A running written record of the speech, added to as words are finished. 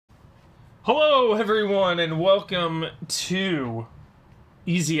Hello, everyone, and welcome to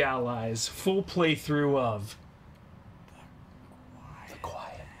Easy Allies, full playthrough of The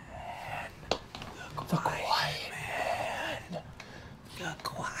Quiet Man. The Quiet Man. The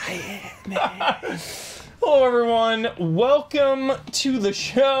Quiet Man. Hello, everyone. Welcome to the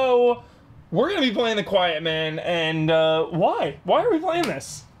show. We're going to be playing The Quiet Man, and why? Why are we playing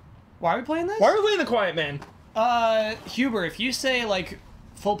this? Why are we playing this? Why are we playing The Quiet Man? Huber, if you say, like,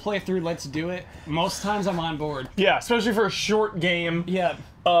 full playthrough, let's do it, most times I'm on board. Yeah, especially for a short game. Yeah.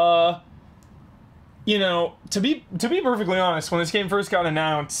 You know, to be perfectly honest, when this game first got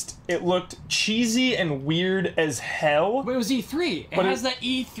announced, it looked cheesy and weird as hell. But it was E3. It has that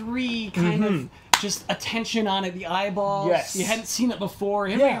E3 kind of just attention on it, the eyeballs. Yes. You hadn't seen it before.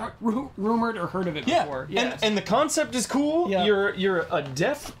 You hadn't rumored or heard of it before. Yeah. And the concept is cool. Yeah. You're a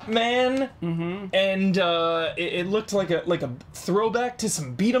deaf man, and it looked like a throwback to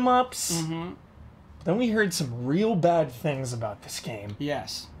some beat 'em ups. Then we heard some real bad things about this game.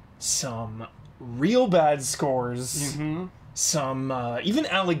 Yes. Some real bad scores. Some even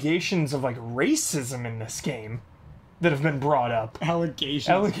allegations of like racism in this game that have been brought up.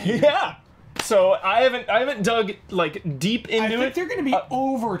 Allegations. Yeah. So I haven't dug like deep into it. I think they're going to be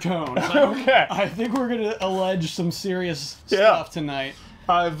overtones. Okay. I think we're going to allege some serious stuff tonight.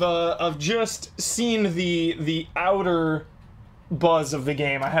 I've just seen the outer buzz of the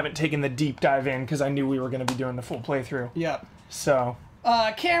game. I haven't taken the deep dive in because I knew we were going to be doing the full playthrough. Yeah. So.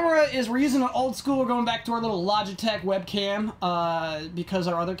 Camera is, we're using an old school, we're going back to our little Logitech webcam, because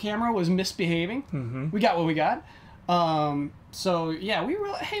our other camera was misbehaving. We got what we got. So yeah, we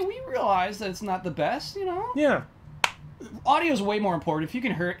realize that it's not the best, you know? Yeah. Audio is way more important. If you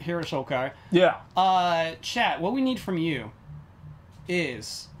can hear us okay. Yeah. Chat, what we need from you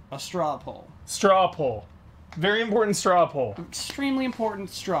is a straw poll. Straw poll. Very important straw poll. Extremely important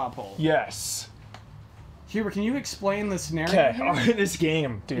straw poll. Yes. Huber, can you explain the scenario? Okay, alright, this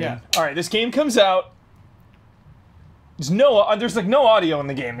game, dude. Yeah. Alright, this game comes out. There's like no audio in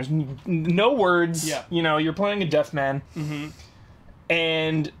the game. There's no words. Yeah. You know, you're playing a deaf man.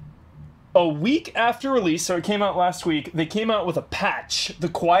 And a week after release, so it came out last week, they came out with a patch. The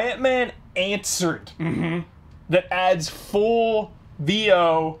Quiet Man Answered. That adds full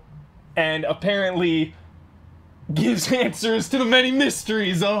VO and apparently gives answers to the many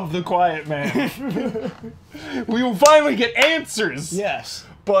mysteries of the Quiet Man. We will finally get answers. Yes.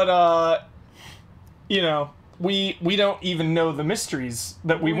 But you know, we don't even know the mysteries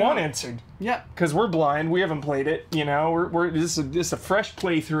that we want answered. Yeah. Because we're blind. We haven't played it. You know, this is a fresh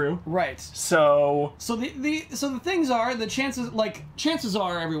playthrough. Right. So the things are, chances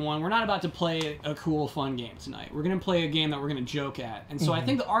are, everyone, we're not about to play a cool, fun game tonight. We're gonna play a game that we're gonna joke at, and so I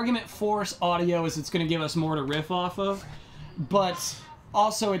think the argument for audio is it's gonna give us more to riff off of, but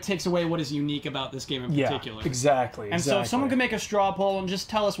also it takes away what is unique about this game in particular. Exactly. And so if someone can make a straw poll and just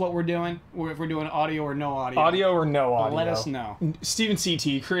tell us what we're doing, or if we're doing audio or no audio. Audio or no audio. Let us know. Steven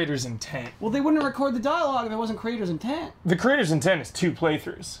CT, creator's intent. Well, they wouldn't record the dialogue if it wasn't creator's intent. The creator's intent is 2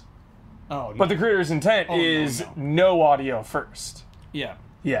 playthroughs. Oh, no. But the creator's intent is no audio first. Yeah.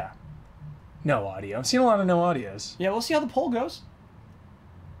 Yeah. No audio. I've seen a lot of no audios. Yeah, we'll see how the poll goes.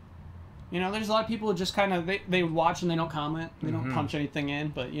 You know, there's a lot of people who just kind of, they watch and they don't comment. They don't punch anything in,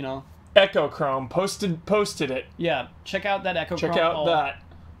 but, you know. Echo Chrome posted it. Yeah, check out that Echo Chrome. Check out that.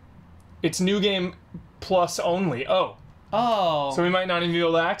 It's New Game Plus only. Oh. Oh. So we might not even be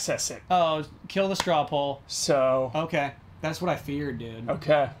able to access it. Oh, kill the straw poll. So. Okay. That's what I feared, dude.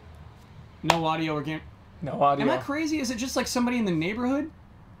 Okay. No audio or game. No audio. Am I crazy? Is it just like somebody in the neighborhood?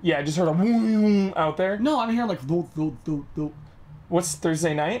 Yeah, I just heard a out there. No, I'm hearing like do. What's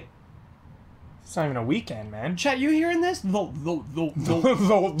Thursday night? It's not even a weekend, man. Chat, you hearing this? I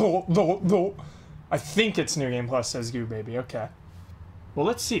think it's New Game Plus, says Goo Baby. Okay. Well,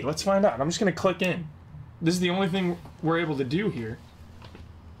 let's see. Let's find out. I'm just going to click in. This is the only thing we're able to do here.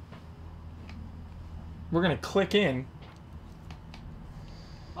 We're going to click in.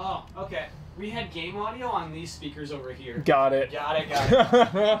 Oh, okay. We had game audio on these speakers over here. Got it. Got it.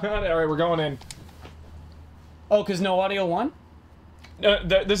 All right, we're going in. Oh, because no audio won?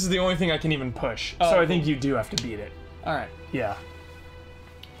 This is the only thing I can even push. Oh, so cool. I think you do have to beat it. All right. Yeah.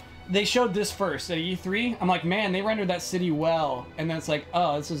 They showed this first at E3. I'm like, man, they rendered that city well. And then it's like,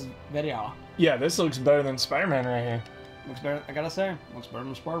 oh, this is video. Yeah, this looks better than Spider-Man right here. Looks better, I gotta say. Looks better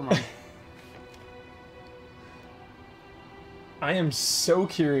than Spider-Man. I am so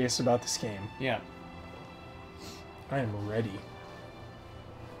curious about this game. Yeah. I am ready.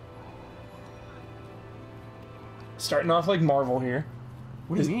 Starting off like Marvel here.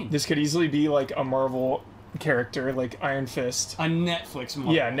 What do you mean? This could easily be like a Marvel character like Iron Fist. A Netflix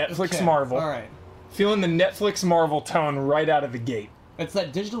Marvel. Yeah, Netflix Okay, Marvel. All right. Feeling the Netflix Marvel tone right out of the gate. It's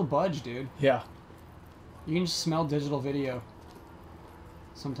that digital budge, dude. Yeah. You can just smell digital video.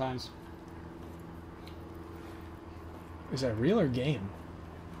 Sometimes. Is that real or game?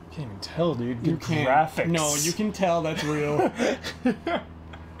 Can't even tell, dude. You Good can't. graphics. No, you can tell that's real.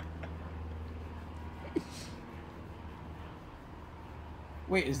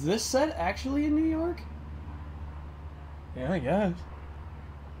 Wait, is this set actually in New York? Yeah, I guess.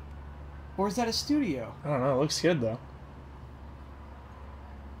 Or is that a studio? I don't know. It looks good though.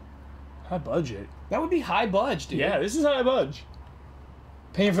 High budget. That would be high budge, dude. Yeah, this is high budge.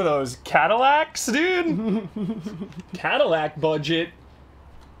 Paying for those Cadillacs, dude. Cadillac budget.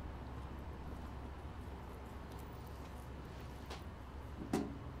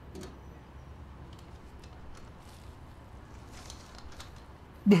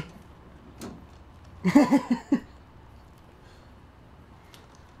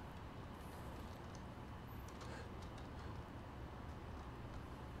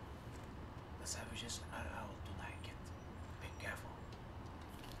 The savages are out tonight, kid. Be careful.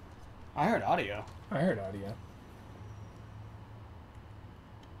 I heard audio. I heard audio.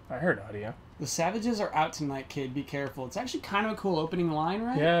 I heard audio. The savages are out tonight, kid. Be careful. It's actually kind of a cool opening line,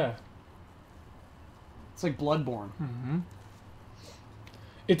 right? Yeah. It's like Bloodborne. Mm-hmm.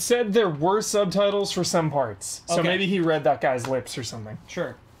 It said there were subtitles for some parts, so Okay. maybe he read that guy's lips or something.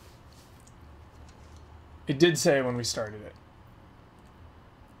 Sure. It did say when we started it.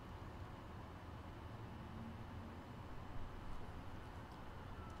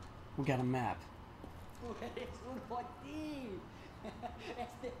 We got a map. Eres un botín.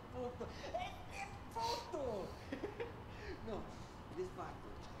 Este puto. Este puto. No, this vato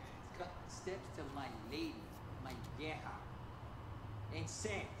has got steps to my lady, my vieja. And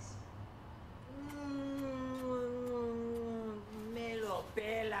says, me lo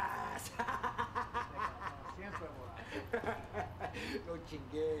pelas. Lo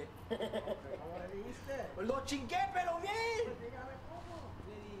chingué. ¿Cómo le dijiste? Lo chingué, pero bien. Dígame cómo.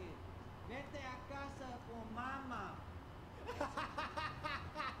 Le dije, vete a casa con mamá.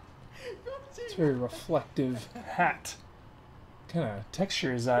 It's a very reflective hat. What kind of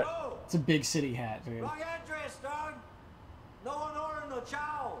texture is that? No, It's a big city hat, dude. wrong address, dog. No one ordered no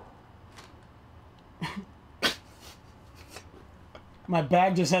chow. My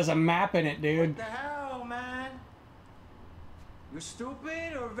bag just has a map in it, dude. What the hell, man? You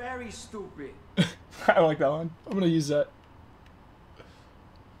stupid or very stupid? I like that one. I'm gonna use that.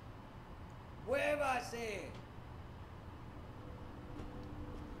 Muévase.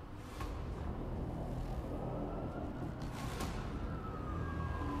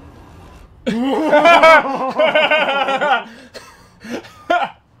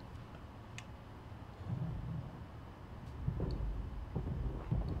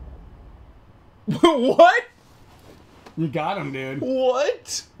 What? You got him, dude.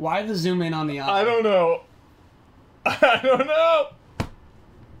 What? Why the zoom in on the eye? I don't know. I don't know.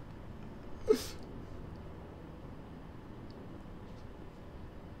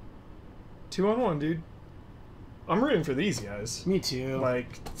 Two on one, dude. I'm rooting for these guys. Me too. Like,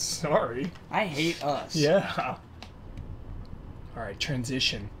 sorry. I hate us. Yeah. All right,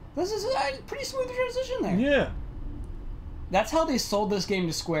 transition. This is a pretty smooth transition there. Yeah. That's how they sold this game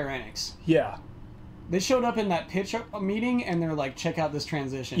to Square Enix. Yeah. They showed up in that pitch meeting and they're like, check out this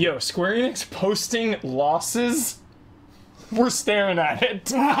transition. Yo, Square Enix posting losses. We're staring at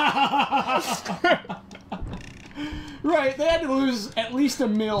it. Right, they had to lose at least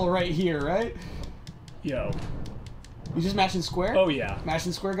 $1 million right here, right? Yo. You just matching Square? Oh, yeah.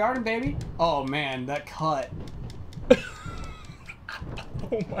 Matching Square Garden, baby. Oh, man, that cut.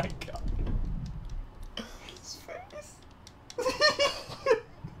 Oh, my God. His face.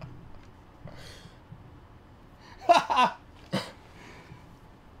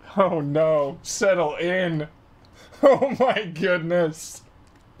 Oh, no. Settle in. Oh, my goodness.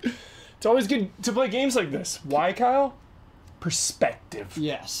 It's always good to play games like this. Why, Kyle? Perspective.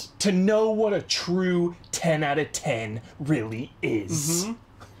 Yes. To know what a true 10 out of 10 really is. Mm-hmm.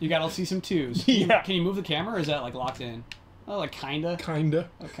 You gotta see some twos. Yeah. Can you move the camera or is that like locked in? Oh, like kinda? Kinda.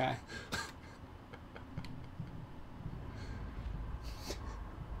 Okay.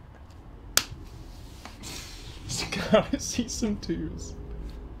 Just gotta see some twos.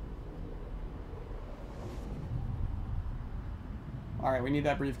 Alright, we need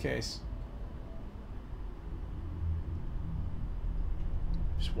that briefcase.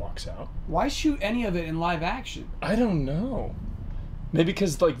 Just walks out. Why shoot any of it in live action? I don't know. Maybe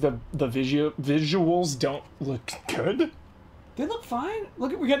because like the visuals don't look good. They look fine.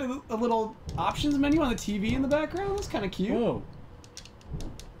 Look, we got a little options menu on the TV in the background. That's kind of cute. Whoa.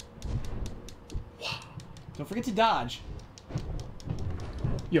 Don't forget to dodge.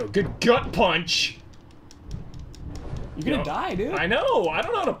 Yo, good gut punch. You're gonna die, dude. I know. I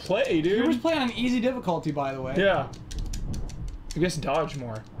don't know how to play, dude. You just play on an easy difficulty, by the way. Yeah. I guess dodge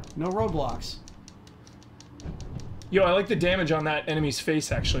more. No roadblocks. Yo, I like the damage on that enemy's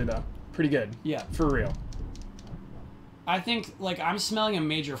face, actually, though. Pretty good. Yeah. For real. I think, like, I'm smelling a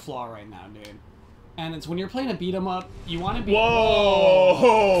major flaw right now, dude. And it's when you're playing a beat 'em up, you want to be.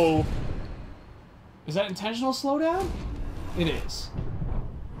 Whoa! Is that intentional slowdown? It is.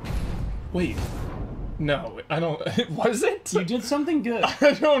 Wait. No, I don't. Was it? You did something good.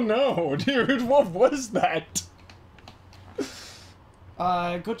 I don't know, dude. What was that?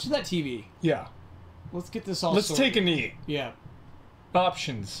 Go to that TV. Yeah. Let's get this all Let's sorted. take a knee. Yeah.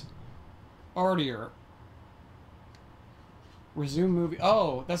 Options. Order. Resume movie.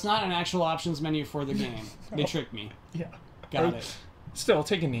 Oh, that's not an actual options menu for the game. They tricked me. Yeah. Got it. Still,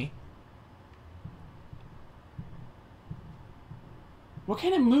 take a knee. What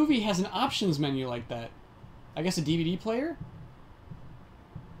kind of movie has an options menu like that? I guess a DVD player?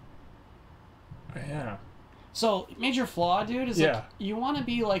 Yeah. So, major flaw, dude, is Yeah. like, you want to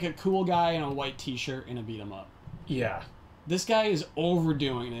be like a cool guy in a white t-shirt and a beat 'em up. Yeah. This guy is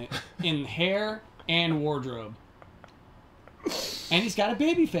overdoing it in hair and wardrobe. And he's got a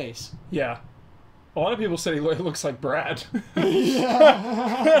baby face. Yeah. A lot of people said he looks like Brad.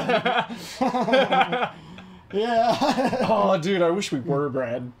 Yeah. Oh, dude, I wish we were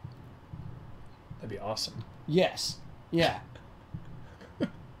Brad. That'd be awesome. Yes. Yeah.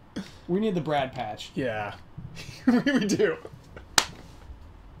 We need the Brad patch. Yeah. we do.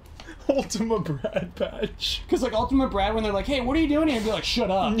 Ultima Brad patch. Because, like, Ultimate Brad, when they're like, hey, what are you doing here? He'd be like, shut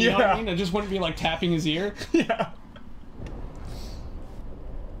up. You know what I Yeah. mean? It just wouldn't be, like, tapping his ear. Yeah.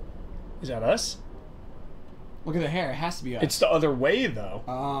 Is that us? Look at the hair. It has to be us. It's the other way, though.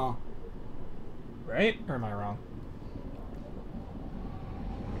 Oh. Right? Or am I wrong?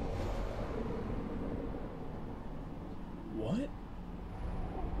 What?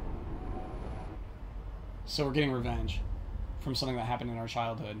 So we're getting revenge from something that happened in our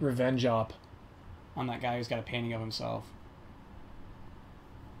childhood Revenge op. on that guy who's got a painting of himself.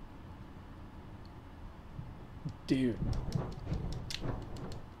 Dude.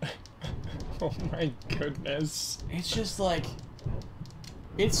 Oh my goodness. It's just like,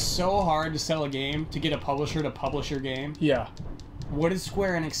 it's so hard to sell a game, to get a publisher to publish your game. Yeah. What did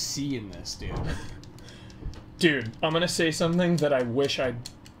Square Enix see in this, dude? Dude, I'm gonna say something that I wish I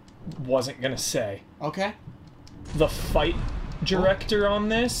wasn't gonna say. Okay. The fight director on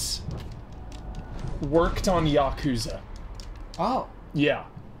this worked on Yakuza. Oh. Yeah.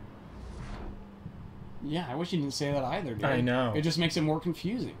 Yeah, I wish you didn't say that either, dude. I know. It just makes it more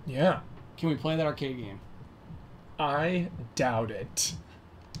confusing. Yeah. Can we play that arcade game? I doubt it.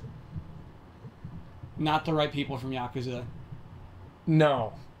 Not the right people from Yakuza.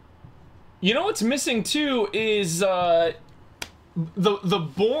 No. You know what's missing too is the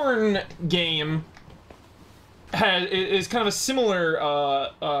Bourne game is kind of a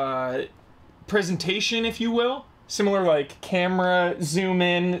similar presentation, if you will. Similar, like, camera zoom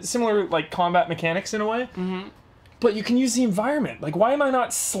in, similar, like, combat mechanics in a way. Mm-hmm. But you can use the environment. Like, why am I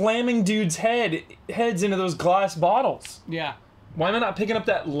not slamming dudes' heads into those glass bottles? Yeah. Why am I not picking up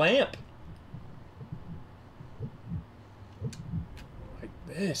that lamp? Like,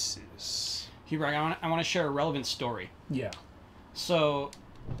 this is... Here, I want to share a relevant story. Yeah. So,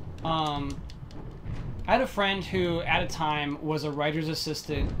 I had a friend who, at a time, was a writer's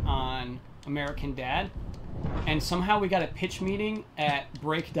assistant on American Dad, and somehow we got a pitch meeting at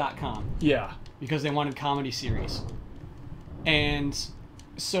Break.com Yeah. because they wanted comedy series. And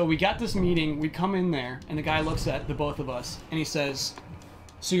so we got this meeting, we come in there, and the guy looks at the both of us, and he says,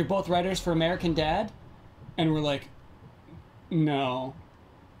 so you're both writers for American Dad? And we're like, no.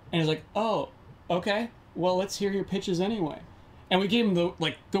 And he's like, oh, okay, well, let's hear your pitches anyway. And we gave him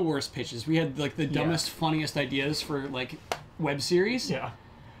the worst pitches. We had like the dumbest, funniest ideas for like web series. Yeah.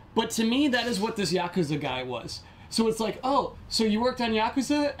 But to me, that is what this Yakuza guy was. So it's like, oh, so you worked on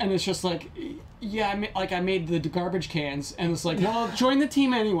Yakuza? And it's just like, yeah, I made the garbage cans. And it's like, well, join the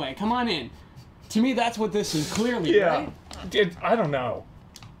team anyway. Come on in. To me, that's what this is clearly, Yeah. right? I don't know.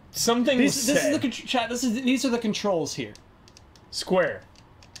 Something This is said. the chat. These are the controls here. Square.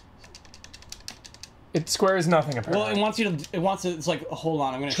 Square is nothing apparently. Well, it wants you to. It's like, hold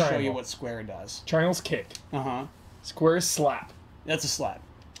on. I'm going to show you Triangle. what Square does. Triangle's kick. Uh huh. Square is slap. That's a slap.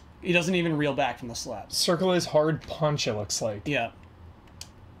 He doesn't even reel back from the slap. Circle is hard punch, it looks like. Yeah.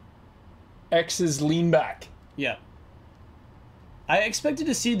 X is lean back. Yeah. I expected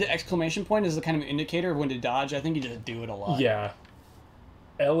to see the exclamation point as the kind of indicator of when to dodge. I think you just do it a lot. Yeah.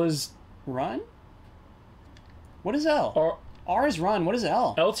 L is... Run? What is L? R is run. What is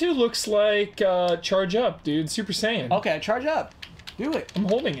L? L2 looks like charge up, dude. Super Saiyan. Okay, charge up. Do it. I'm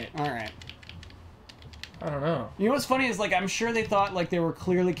holding it. All right. I don't know. You know what's funny is, like, I'm sure they thought, like, they were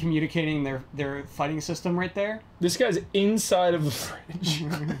clearly communicating their fighting system right there. This guy's inside of the fridge.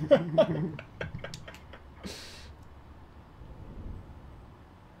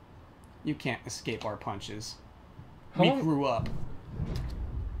 You can't escape our punches. How We long- grew up.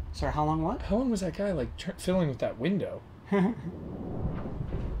 Sorry, how long what? How long was that guy, like, filling with that window?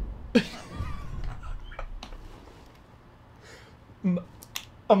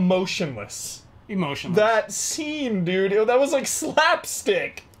 Emotionless. Emotionless. That scene, dude, that was like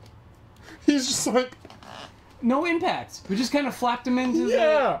slapstick. He's just like, No impact. We just kind of flapped him into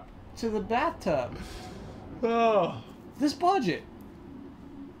yeah. the bathtub. Oh, This budget.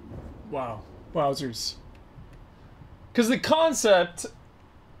 wow. Wowzers. Because the concept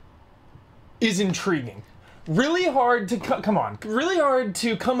is intriguing. Really hard to come on. Really hard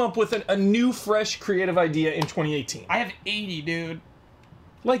to come up with a new, fresh, creative idea in 2018. I have 80, dude.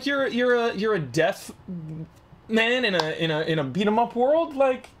 Like you're a deaf man in a beat 'em up world.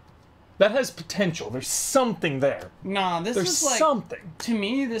 Like that has potential. There's something there. Nah, this There's is like something to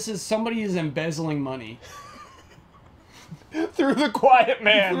me. This is somebody is embezzling money through the quiet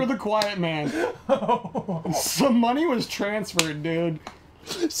man. through the quiet man. Some money was transferred, dude.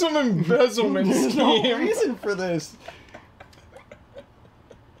 Some embezzlement There's scheme. no reason for this.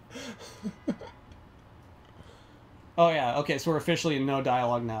 Oh yeah, okay, so we're officially in no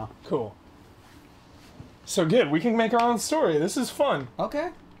dialogue now. Cool. So good. We can make our own story. This is fun. Okay.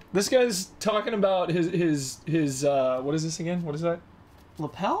 This guy's talking about his what is this again? What is that?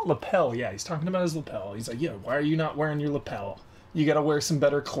 Lapel? Lapel. Yeah, he's talking about his lapel. He's like, yeah, why are you not wearing your lapel? You gotta wear some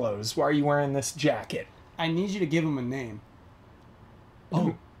better clothes. Why are you wearing this jacket? I need you to give him a name.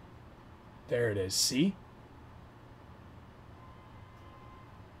 Oh. There it is. See?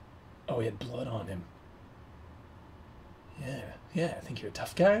 Oh, he had blood on him. Yeah. Yeah, I think you're a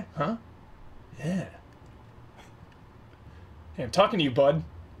tough guy, huh? Yeah. Hey, I'm talking to you, bud.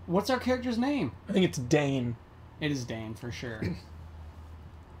 What's our character's name? I think it's Dane. It is Dane, for sure.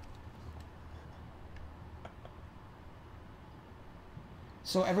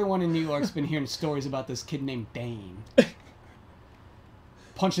 So everyone in New York's been hearing stories about this kid named Dane.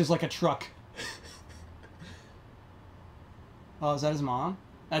 Punches like a truck. Oh, is that his mom?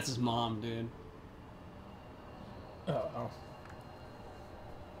 That's his mom, dude. Uh-oh.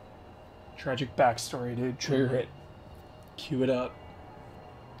 Tragic backstory, dude. Trigger it. Cue it up.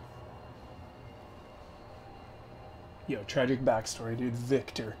 Yo, tragic backstory, dude.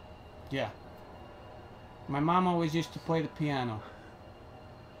 Victor. Yeah. My mom always used to play the piano.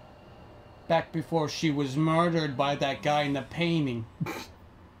 Back before she was murdered by that guy in the painting.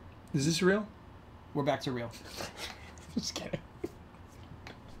 Is this real? We're back to real. Just kidding.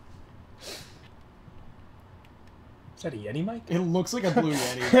 Is that a Yeti mic? It looks like a Blue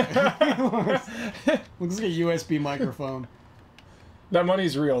Yeti. Looks like a USB microphone. That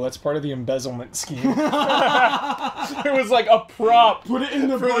money's real. That's part of the embezzlement scheme. It was like a prop. Put it in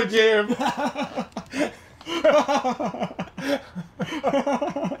the for the game.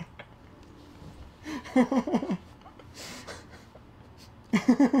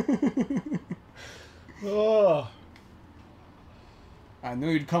 Oh. I knew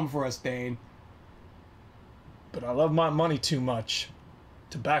you'd come for us, Dane. But I love my money too much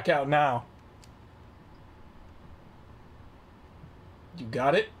to back out now. You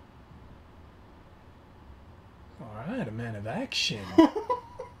got it? Alright, a man of action.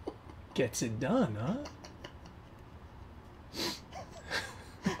 Gets it done, huh?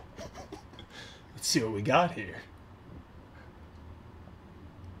 Let's see what we got here.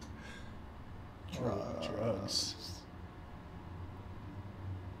 Drugs.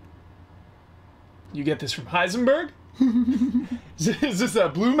 You get this from Heisenberg? Is this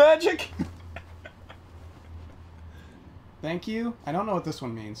that blue magic? Thank you? I don't know what this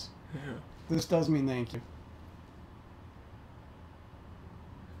one means. Yeah. This does mean thank you.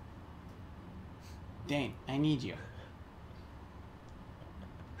 Dane, I need you.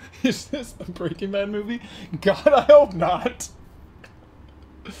 Is this the Breaking Bad movie? God, I hope not.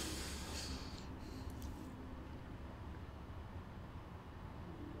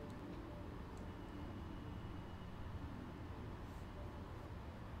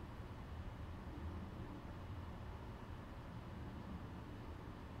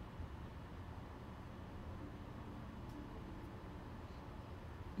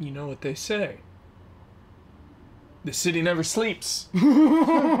 You know what they say. The city never sleeps. So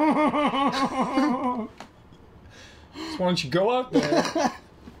why don't you go out there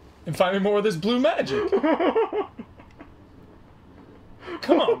and find me more of this blue magic?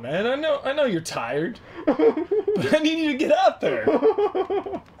 Come on, man. I know you're tired, but I need you to get out there.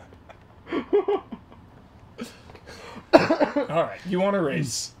 All right, you want to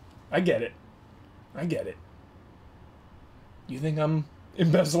race? I get it. I get it. You think I'm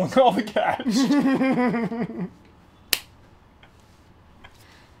embezzling all the cash?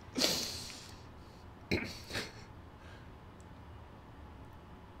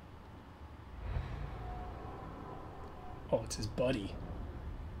 Oh, it's his buddy.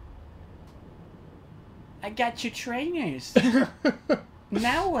 I got your trainers.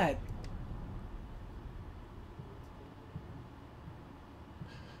 Now what?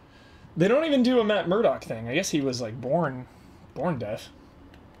 They don't even do a Matt Murdock thing. I guess he was like born deaf.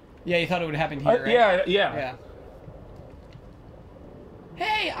 Yeah, you thought it would happen here, right? Yeah. Yeah.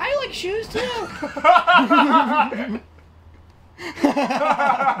 Hey, I like shoes too.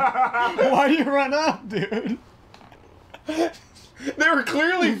 Why do you run up, dude? They were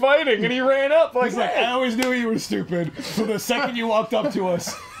clearly fighting, and he ran up like, He's like, I always knew you were stupid. So the second you walked up to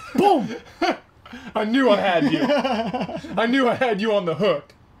us, boom! I knew I had you. I knew I had you on the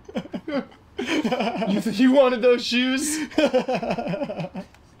hook. You wanted those shoes?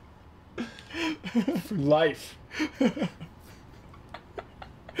 For life.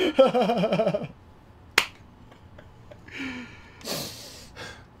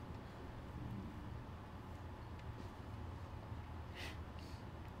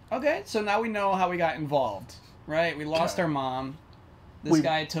 okay, so now we know how we got involved, right? We lost our mom. This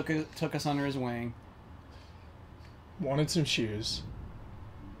guy took us under his wing. Wanted some shoes.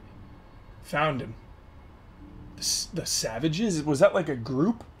 Found him. The Savages? Was that like a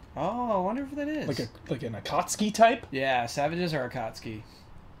group? Oh, I wonder if that is. Like an Akatsuki type? Yeah, Savages are Akatsuki.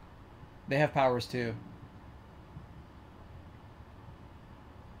 They have powers too.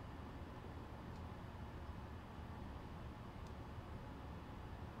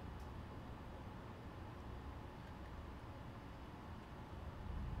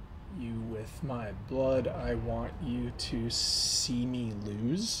 You with my blood, I want you to see me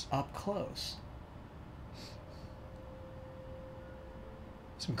lose. Up close.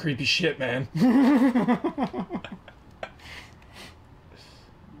 Some creepy shit, man.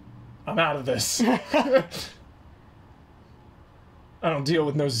 I'm out of this. I don't deal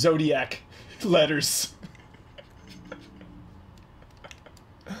with no zodiac letters.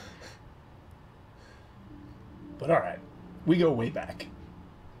 But alright, we go way back.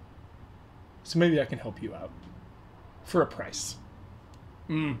 So maybe I can help you out. For a price.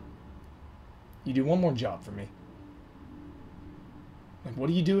 You do one more job for me. Like, what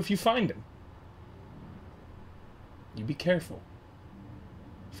do you do if you find him? You be careful.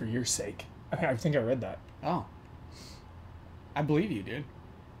 For your sake. I think I read that. Oh. I believe you, dude.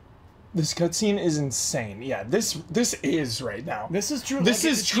 This cutscene is insane. Yeah, this is right now. This is true. This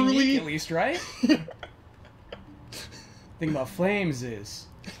like, is it's truly unique, at least, right? Thing about flames is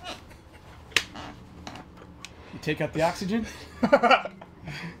you take out the oxygen,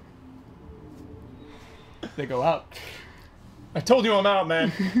 they go out. I told you I'm out,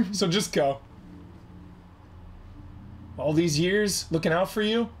 man. So just go. All these years looking out for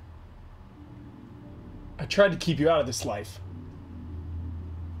you, I tried to keep you out of this life.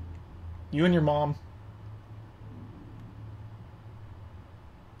 You and your mom,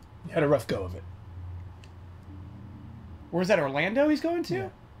 you had a rough go of it. Where's that, Orlando he's going to? Yeah.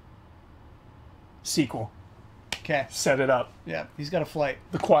 Sequel. Okay. Set it up. Yeah, he's got a flight.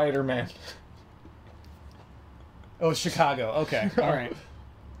 The Quieter Man. Oh, Chicago. Okay. All right.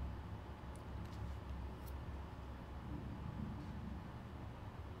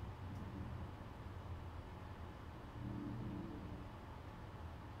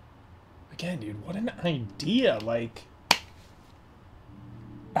 Again, dude, what an idea. Like,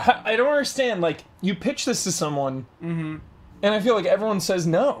 I don't understand. Like, you pitch this to someone, and I feel like everyone says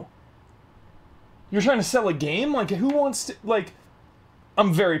no. You're trying to sell a game? Like, who wants to... Like,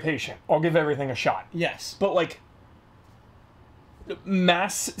 I'm very patient. I'll give everything a shot. Yes. But, like,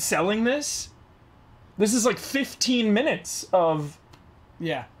 mass selling this? This is like 15 minutes of...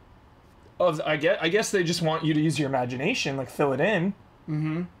 Yeah. I guess they just want you to use your imagination, like, fill it in.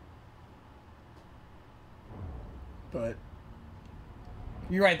 But...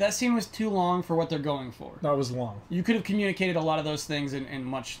 You're right, that scene was too long for what they're going for. that was long. You could have communicated a lot of those things in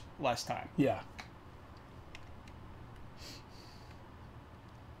much less time. Yeah.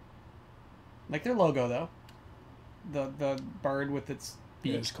 Like their logo, though. The bird with its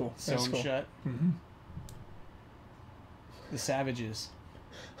beak Yeah, it's cool. sewn That's cool. shut. The savages.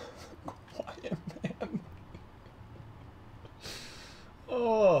 Quiet man.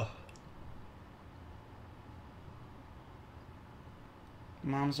 Oh.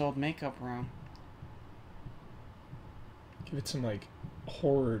 Mom's old makeup room. Give it some, like,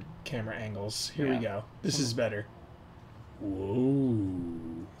 horror camera angles. Here we Yeah. go. This is better.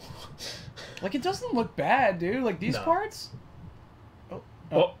 Whoa. Like, it doesn't look bad, dude. Like, these No. parts? Oh.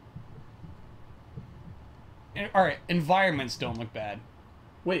 Oh. Alright, environments don't look bad.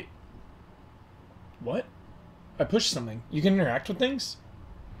 Wait. What? I pushed something. You can interact with things?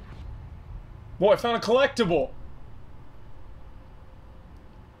 Whoa, I found a collectible!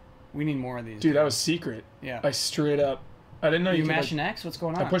 We need more of these. Dude, that was secret. Yeah. I straight up... I didn't know you you could, mashing like, X? What's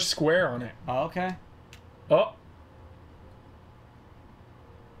going on? I pushed square on it. Oh, okay. Oh!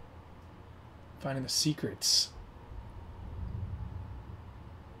 Finding the secrets.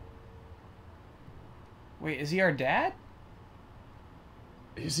 Wait, is he our dad?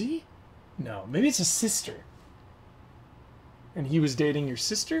 Is he? No, maybe it's a sister. And he was dating your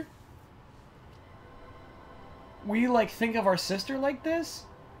sister? We, like, think of our sister like this?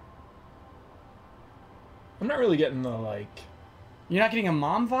 I'm not really getting the, like... You're not getting a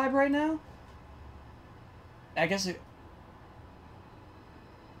mom vibe right now? I guess it...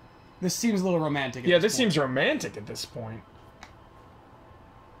 This seems a little romantic. Yeah, this seems romantic at this point.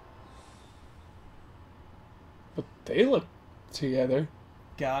 But they look together.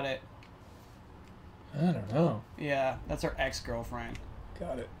 Got it. I don't know. Yeah, that's our ex-girlfriend.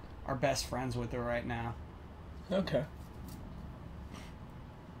 Got it. Our best friends with her right now. Okay.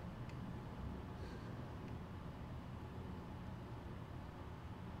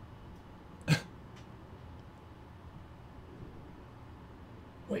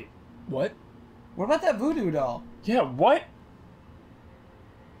 Wait, what? What about that voodoo doll? Yeah, what?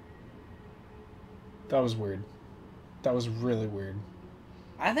 That was weird. That was really weird.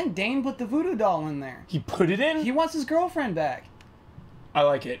 I think Dane put the voodoo doll in there. He put it in? He wants his girlfriend back. I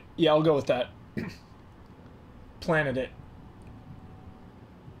like it. Yeah, I'll go with that. Planted it.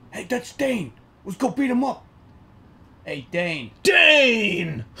 Hey, that's Dane. Let's go beat him up. Hey, Dane.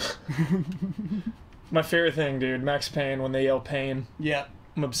 Dane! My favorite thing, dude. Max Payne, when they yell pain. Yeah.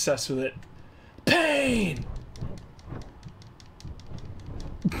 I'm obsessed with it. Pain!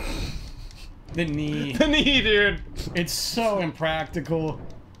 The knee. The knee, dude. It's so impractical.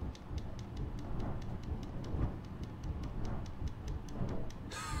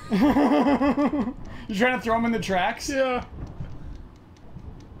 You trying to throw him in the tracks? Yeah.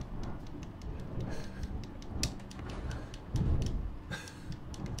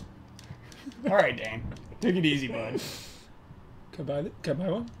 Alright, Dane. Take it easy, bud. Can I buy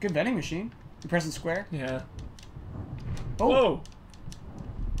one? Good vending machine. You press it square. Yeah. Oh. Whoa!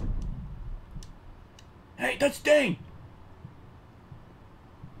 Hey, that's Dane.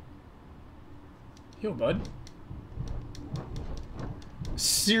 Yo, bud.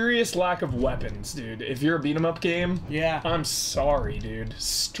 Serious lack of weapons, dude. If you're a beat-em-up game, Yeah. I'm sorry, dude.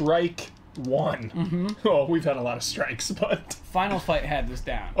 Strike one. Mm-hmm. Oh, we've had a lot of strikes, but... Final Fight had this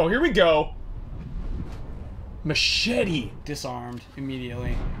down. Oh, here we go. Machete. Disarmed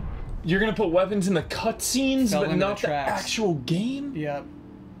immediately. You're gonna put weapons in the cutscenes, Fell but into not the the tracks. actual game? Yep.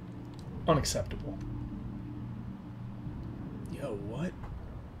 Unacceptable. Yo, what?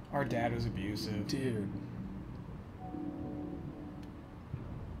 Our dad was abusive. Dude.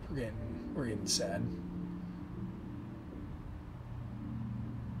 We're getting sad.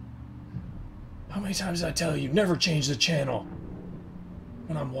 How many times did I tell you, never change the channel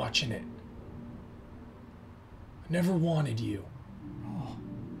when I'm watching it? I never wanted you. Oh.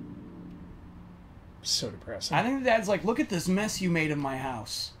 So depressing. I think the dad's like, look at this mess you made of my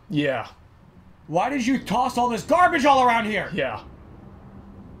house. Yeah. Why did you toss all this garbage all around here? Yeah.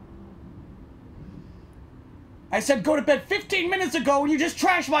 I said go to bed 15 minutes ago and you just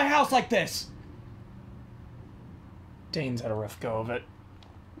trashed my house like this. Dane's had a rough go of it.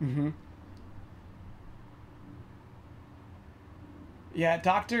 Mm-hmm. Yeah,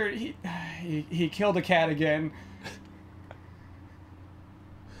 Doctor, he killed a cat again.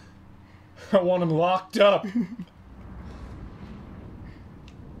 I want him locked up.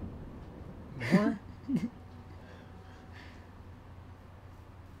 More?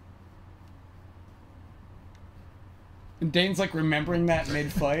 And Dane's like remembering that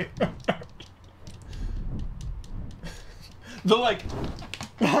mid-fight. The like,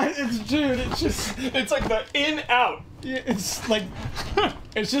 it's just, it's like the in out. it's like,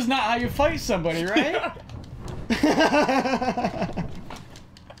 it's just not how you fight somebody, right?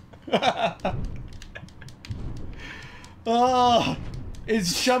 Oh,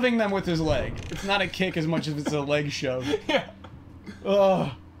 is shoving them with his leg. It's not a kick as much as it's a leg shove. Yeah.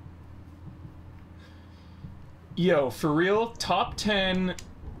 Ugh. Yo, for real, top 10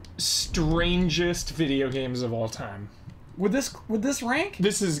 strangest video games of all time. Would this rank?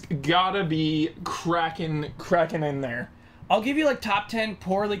 This has gotta be cracking in there. I'll give you like top 10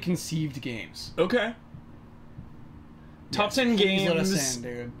 poorly conceived games. Okay. Top 10 Please games. let us in,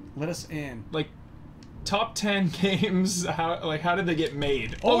 dude. Let us in. Like, top 10 games. How did they get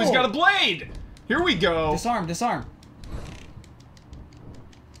made? Oh, he's Oh. got a blade. Here we go. Disarm, disarm.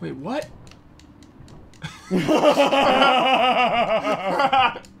 Wait, what?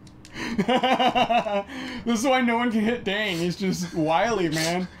 This is why no one can hit Dane. He's just wily,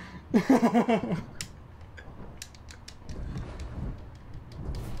 man.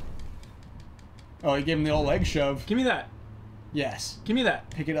 Oh, he gave him the old leg shove. Give me that. Yes. Give me that.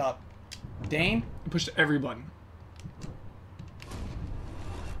 Pick it up. Dane? I pushed every button.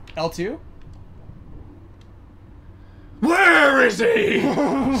 L2? Where is he?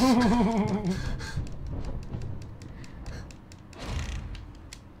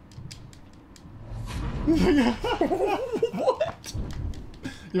 What?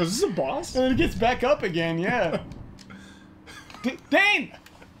 Yo, is this a boss? And then it gets back up again, yeah. Dane!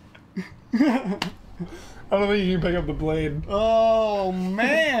 I don't think you can pick up the blade. Oh,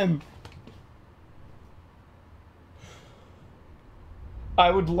 man. I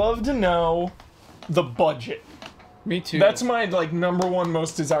would love to know the budget. Me too. That's my like number one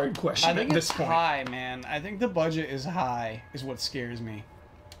most desired question I think at it's this point. high, man. I think the budget is high, is what scares me.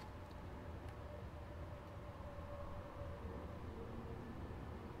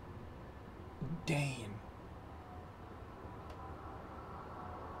 Dane.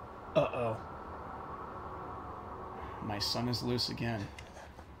 Uh-oh. My son is loose again.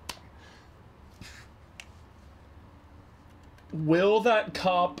 Will that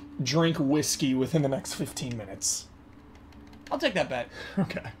cop drink whiskey within the next 15 minutes? I'll take that bet.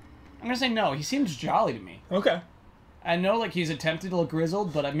 Okay. I'm gonna say no. He seems jolly to me. Okay. I know, like, he's attempted to look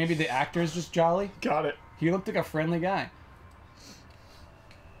grizzled, but maybe the actor is just jolly. Got it. He looked like a friendly guy.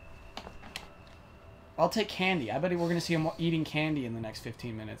 I'll take candy. I bet we're gonna see him eating candy in the next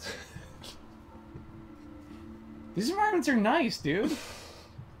 15 minutes. These environments are nice, dude.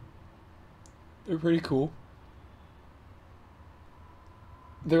 They're pretty cool.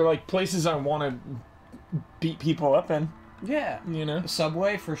 They're like places I want to beat people up in, Yeah. you know?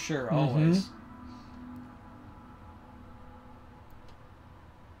 Subway, for sure, always.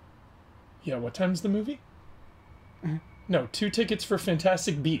 Yeah, what time's the movie? No, 2 tickets for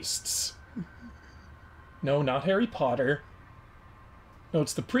Fantastic Beasts. No, not Harry Potter. No,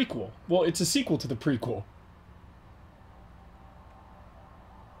 it's the prequel. Well, it's a sequel to the prequel.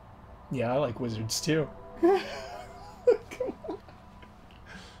 Yeah, I like wizards too. Come on.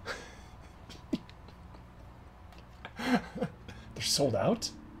 They're sold out?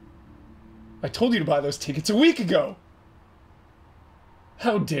 I told you to buy those tickets a week ago!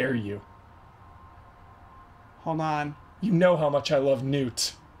 How dare you? Hold on. You know how much I love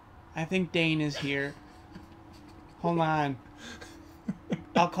Newt. I think Dane is here. Hold on.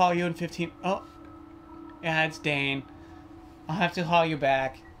 I'll call you in 15... Oh. Yeah, it's Dane. I'll have to call you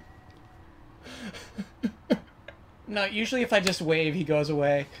back. No, usually if I just wave, he goes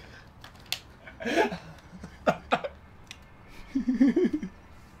away.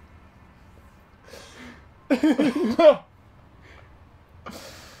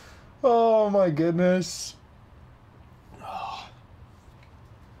 Oh my goodness.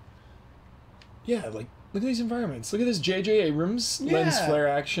 Yeah, like, look at these environments. Look at this J.J. Abrams lens Yeah. flare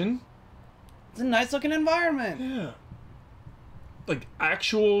action. It's a nice looking environment. Yeah. Like,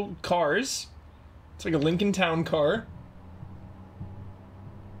 actual cars. It's like a Lincoln Town car.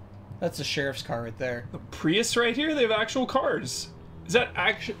 That's the sheriff's car right there. The Prius right here, they have actual cars. Is that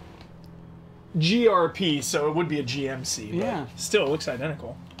actual... GRP, so it would be a GMC. But Yeah. still, it looks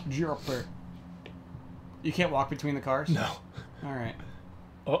identical. Jumper. You can't walk between the cars? No. Alright.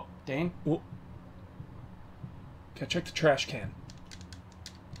 Oh. Dane? Oh. Gotta check the trash can.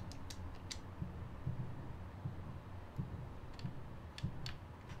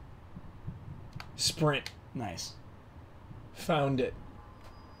 Sprint. Nice. Found it.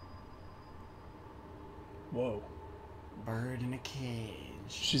 Whoa. Bird in a cage.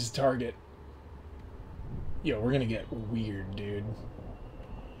 She's a target. Yo, we're gonna get weird, dude.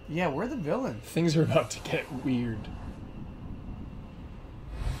 Yeah, we're the villain. Things are about to get weird.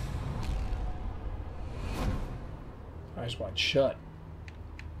 Eyes wide shut.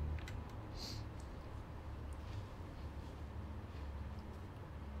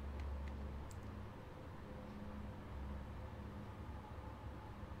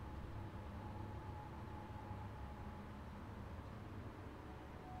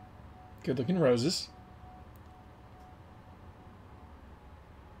 Good looking roses.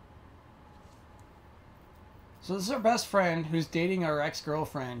 So this is our best friend who's dating our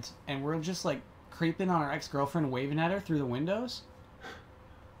ex-girlfriend, and we're just like creeping on our ex-girlfriend, waving at her through the windows.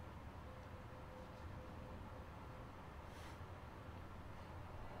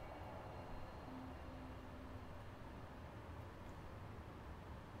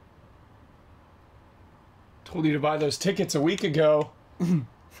 Told you to buy those tickets a week ago.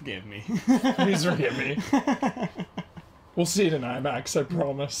 Forgive me. Please forgive me. We'll see it in IMAX, I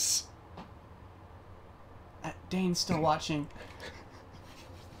promise. Dane's still watching.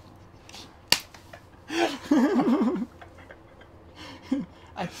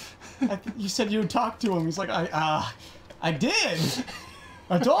 You said you would talk to him. He's like, I did.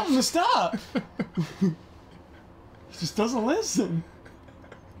 I told him to stop. He just doesn't listen.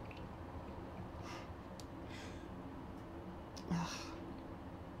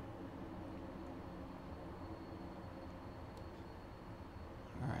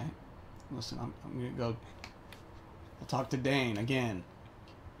 Alright. Listen, I'm gonna go. I'll talk to Dane again.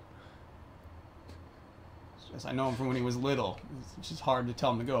 It's just, I know him from when he was little. It's just hard to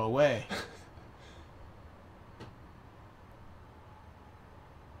tell him to go away.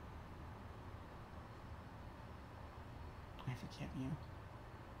 I forget you.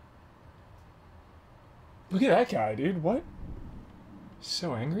 Look at that guy, dude. What?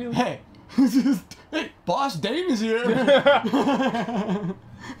 So angry? Hey! Hey, Boss Dane is here!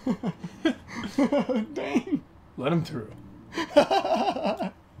 Dane! Let him through.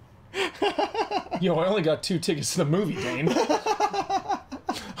 Yo, I only got 2 tickets to the movie, Dane.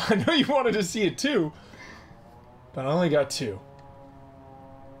 I know you wanted to see it too, but I only got 2.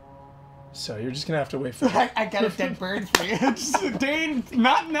 So you're just gonna have to wait for it. I got a dead bird for you. Dane,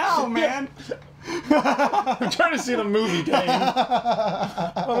 not now, man! I'm trying to see the movie, Dane.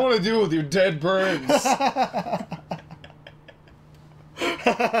 I don't want to deal with your dead birds.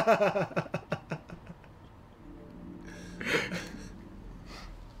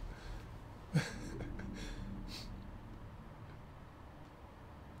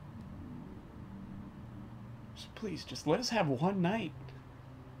 Please, just let us have one night.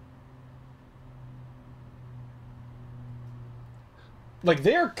 Like,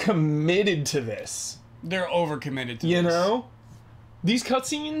 they're committed to this. They're overcommitted to You this. know? These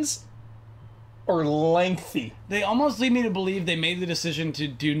cutscenes are lengthy. They almost lead me to believe they made the decision to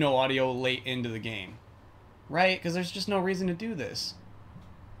do no audio late into the game. Right? Because there's just no reason to do this.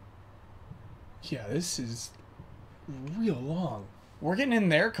 Yeah, this is real long. We're getting in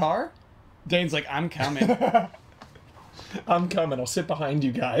their car? Dane's like, I'm coming. I'm coming. I'll sit behind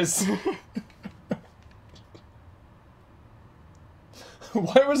you guys.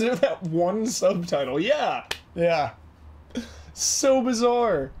 Why was there that one subtitle? Yeah. Yeah. So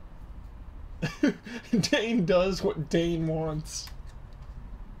bizarre. Dane does what Dane wants.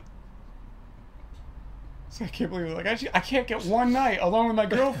 So I can't believe it. Like, I can't get one night alone with my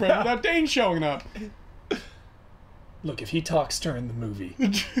girlfriend without Dane showing up. Look, if he talks during the movie,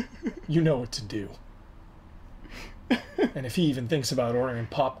 you know what to do. And if he even thinks about ordering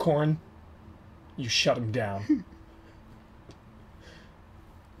popcorn, you shut him down.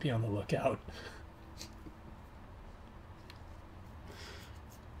 Be on the lookout.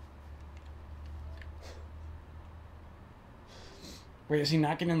 Wait, is he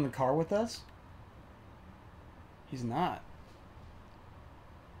not getting in the car with us? He's not.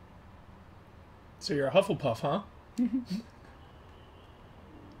 So you're a Hufflepuff, huh?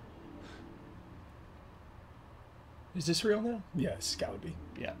 Is this real now? Yeah, it's gotta be.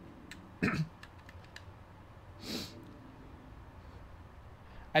 Yeah.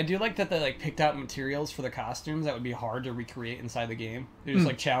 I do like that they like picked out materials for the costumes that would be hard to recreate inside the game. They're just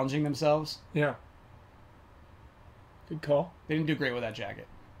like challenging themselves. Yeah. Good call. They didn't do great with that jacket.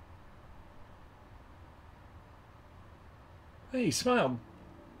 Hey, he smiled.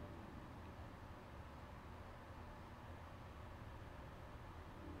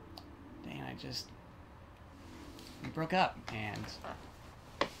 Dang, we broke up and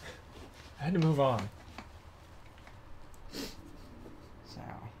I had to move on. so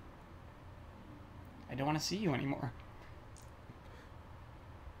I don't want to see you anymore.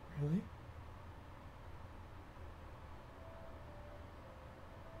 Really?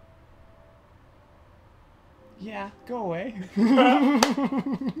 Yeah, go away.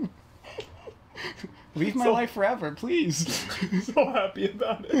 Leave my life forever, please. So happy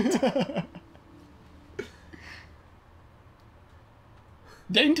about it.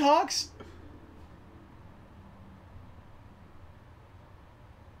 Dane talks?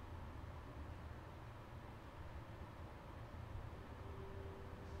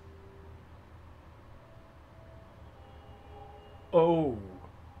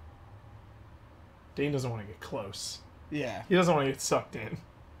 Dane doesn't want to get close. Yeah. He doesn't want to get sucked in.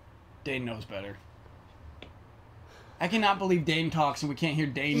 Dane knows better. I cannot believe Dane talks and we can't hear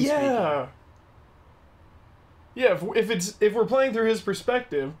Dane Yeah. Yeah, if we're playing through his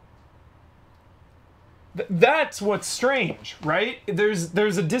perspective, that's what's strange, right? There's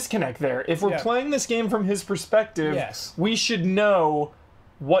a disconnect there. If we're playing this game from his perspective, Yes. we should know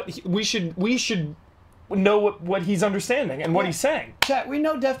we should know what he's understanding and what he's saying. Chat, we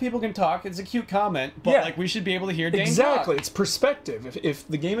know deaf people can talk. It's a cute comment, but Yeah. like we should be able to hear Dane Exactly. talk. It's perspective. If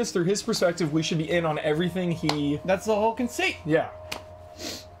the game is through his perspective, we should be in on everything he... That's the whole conceit. Yeah.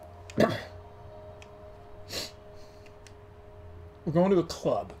 We're going to a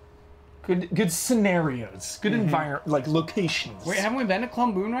club. Good scenarios. Good environment, like locations. Wait, haven't we been to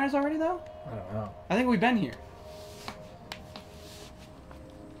Club Moonrise already though? I don't know. I think we've been here.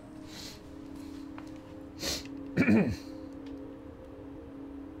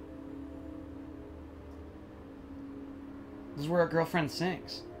 This is where our girlfriend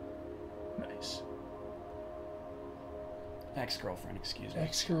sings. Nice. Ex-girlfriend, excuse me.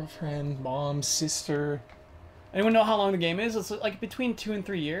 Ex-girlfriend, mom, sister. Anyone know how long the game is? It's like between 2 and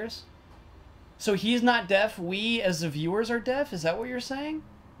 3 years. So he's not deaf. We, as the viewers, are deaf. Is that what you're saying?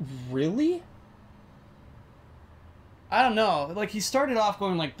 Really? I don't know. Like he started off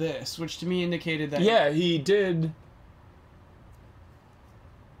going like this, which to me indicated that. Yeah, he did.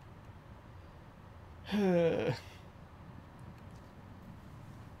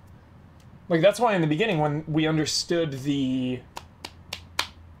 Like, that's why in the beginning, when we understood the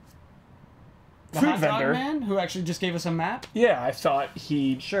The food hot dog vendor, man who actually just gave us a map. yeah, I thought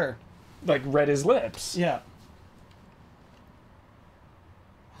he Sure. like read his lips. Yeah.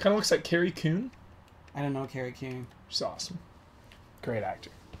 Kind of looks like Carrie Coon. I don't know Carrie King. She's awesome. Great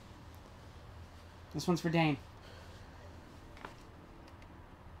actor. This one's for Dane.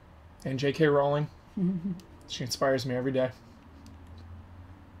 And J.K. Rowling. She inspires me every day.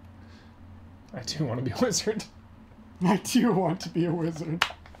 I too want to be a wizard. I do want to be a wizard.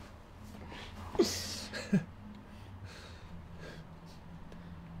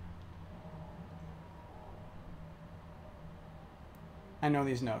 I know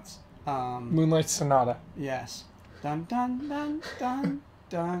these notes. Moonlight Sonata. Yes. Dun dun dun dun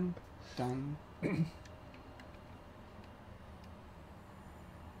dun dun.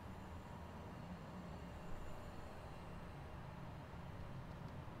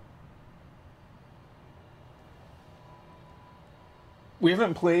 We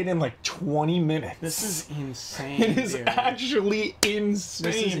haven't played in like 20 minutes. This is insane. It is dude. actually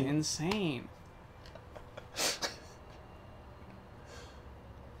insane. This is insane.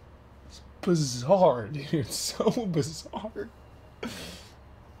 Bizarre, dude. It's so bizarre.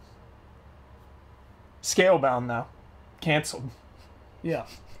 Scalebound now. Cancelled. Yeah.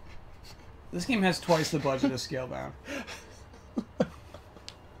 This game has twice the budget of Scalebound.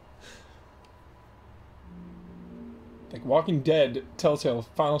 Like Walking Dead, Telltale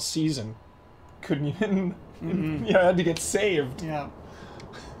final season. Couldn't even. Yeah, had to get saved. Yeah.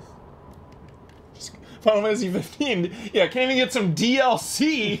 Final Fantasy 15. Yeah, can't even get some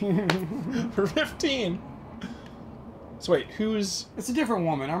DLC for 15. So wait, who's... It's a different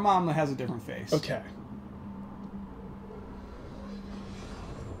woman. Our mom has a different face. Okay.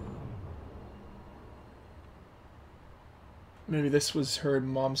 Maybe this was her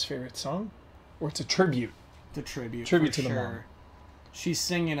mom's favorite song? Or it's a tribute. The tribute. Tribute for to the sure. mom. She's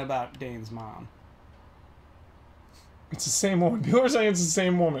singing about Dane's mom. It's the same woman. People are saying it's the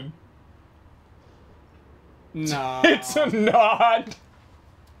same woman. No. It's not.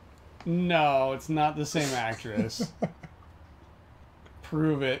 No, it's not the same actress.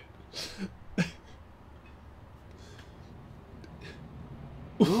 Prove it.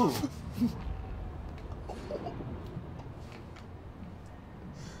 Ooh.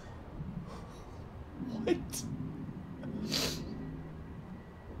 What?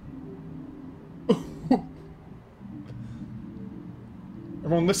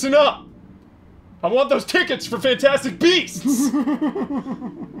 Everyone listen up! I want those tickets for Fantastic Beasts!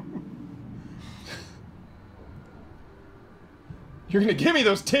 You're gonna give me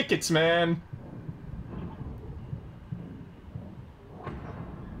those tickets, man!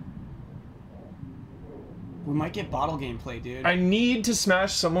 We might get bottle gameplay, dude. I need to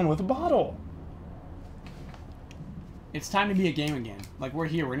smash someone with a bottle. It's time to be a game again. Like, we're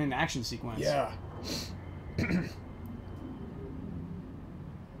here. We're in an action sequence. Yeah.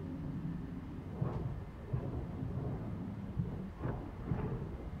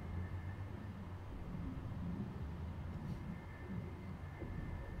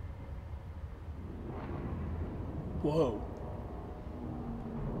 Whoa.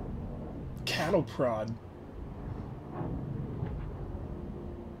 Cattle prod.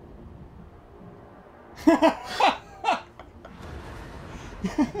 Oh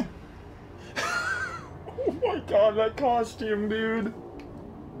my god, that costume, dude.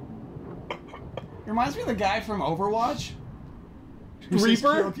 It reminds me of the guy from Overwatch.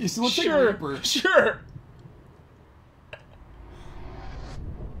 Reaper? He looks Sure, like Reaper. sure.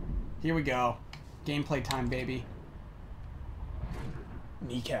 Here we go. Gameplay time, baby.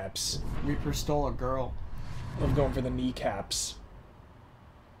 Kneecaps. Reaper stole a girl. I'm going for the kneecaps.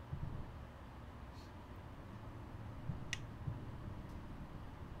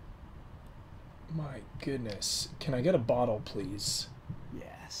 My goodness. Can I get a bottle, please?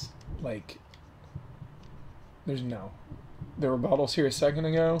 Yes. Like, there's no. There were bottles here a second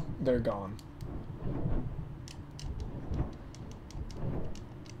ago. They're gone.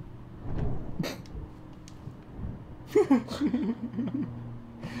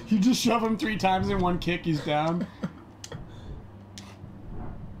 You just shove him 3 times in one kick, he's down.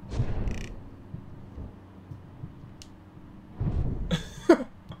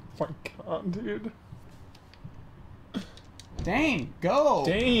 My god, dude. Dane, go!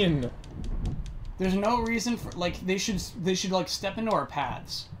 Dane! There's no reason for, like, they should like step into our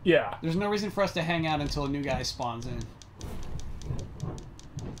paths. Yeah. There's no reason for us to hang out until a new guy spawns in.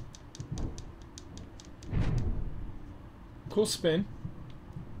 Cool spin.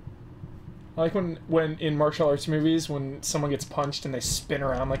 I like when in martial arts movies, when someone gets punched and they spin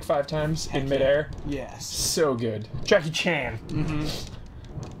around like 5 times Heck in yeah. midair. Yes. So good. Jackie Chan. Mm-hmm.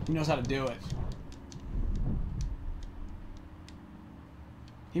 He knows how to do it.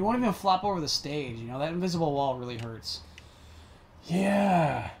 He won't even flop over the stage, you know? That invisible wall really hurts.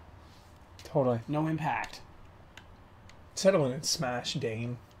 Yeah. Totally. No impact. Settle in and smash,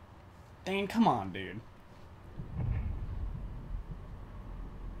 Dane. Dane, come on, dude.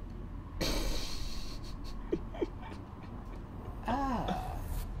 Ah,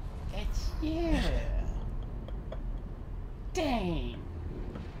 it's you. Dane.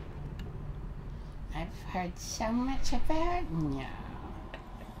 I've heard so much about you.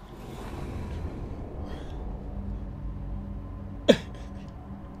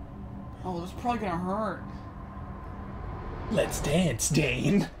 Oh, this is probably gonna hurt. Let's dance,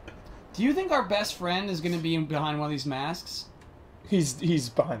 Dane. Do you think our best friend is gonna be behind one of these masks? He's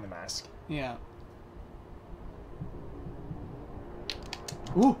behind the mask. Yeah.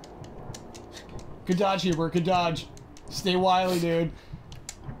 Ooh. Good dodge, Hubert. Good dodge. Stay wily, dude.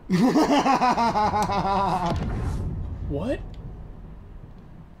 What?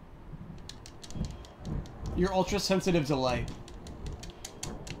 You're ultra sensitive to light.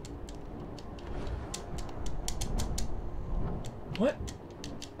 What?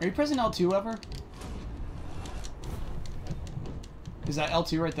 Are you pressing L2 ever? Is that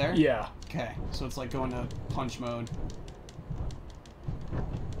L2 right there? Yeah. Okay, so it's like going to punch mode.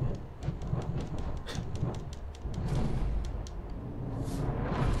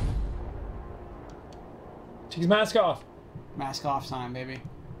 Take his mask off. Mask off time, baby.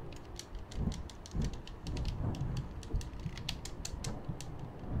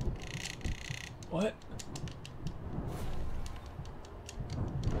 What?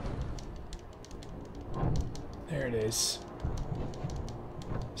 There it is.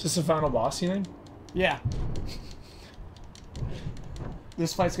 Is this the final boss, you think? Yeah.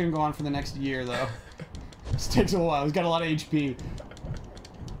 This fight's gonna go on for the next year, though. This takes a while. He's got a lot of HP.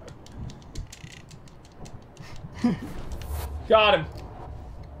 Got him.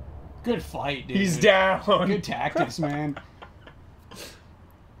 Good fight, dude. He's down. Good tactics, man.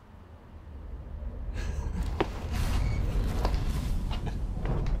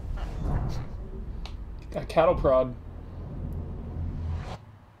 Got cattle prod.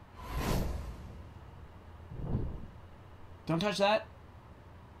 Don't touch that.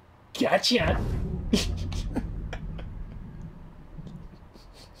 Gotcha.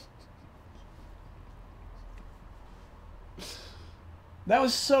 That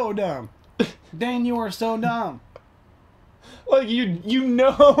was so dumb. Dane, you are so dumb. Like you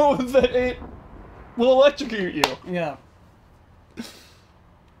know that it will electrocute you. Yeah.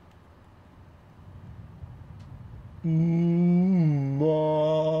 Mom.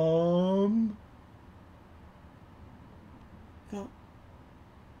 Go.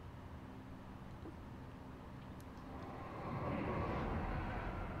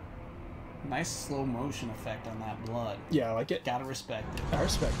 Nice slow motion effect on that blood. Yeah, I like it. Gotta respect it. I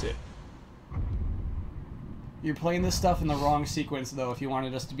respect it. You're playing this stuff in the wrong sequence, though, if you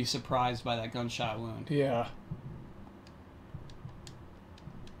wanted us to be surprised by that gunshot wound. Yeah.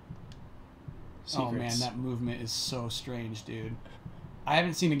 Oh man, Secrets. that movement is so strange, dude. I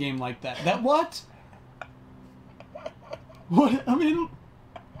haven't seen a game like that. That what? What? I mean,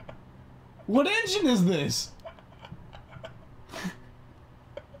 what engine is this?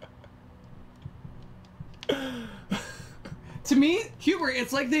 To me, Hubert,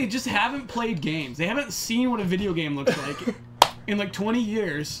 it's like they just haven't played games. They haven't seen what a video game looks like in like 20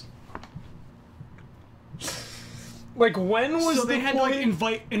 years. Like, when was So they the had point? to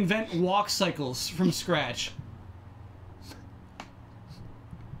like invent walk cycles from scratch.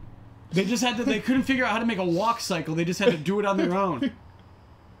 They just had to. They couldn't figure out how to make a walk cycle. They just had to do it on their own.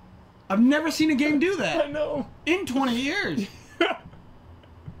 I've never seen a game do I that know. in 20 years.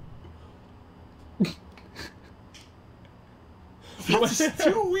 That's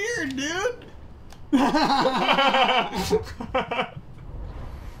too weird, dude.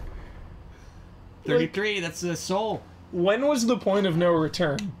 33. That's the soul. When was the point of no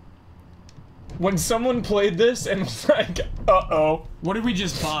return? When someone played this and was like, uh-oh. What did we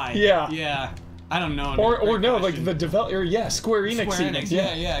just buy? Yeah. Yeah. I don't know. Or Great no, question. like the developer, yeah, Square Enix. Square even. Enix.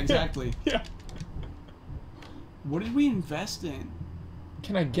 Yeah, exactly. Yeah. What did we invest in?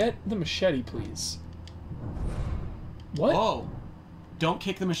 Can I get the machete, please? What? Oh. Don't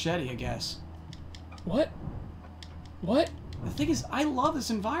kick the machete, I guess. What? What? The thing is, I love this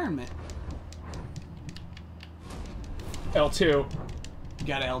environment. L2. You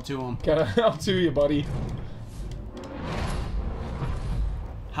gotta L2 him. Gotta L2 you, buddy.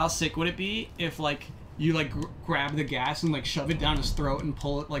 How sick would it be if, like, you, like, grab the gas and, like, shove it down his throat and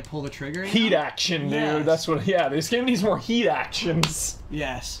pull the trigger? You Heat know? action, dude. Yes. That's what, yeah, this game needs more heat actions.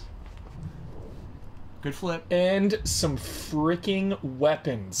 Yes. Good flip. And some freaking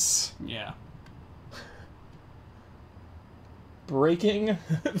weapons. Yeah. Breaking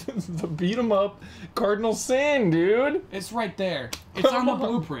the beat 'em up Cardinal Sin, dude. It's right there. It's Come on the on.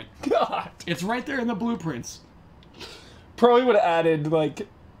 blueprint. God. It's right there in the blueprints. Probably would have added, like,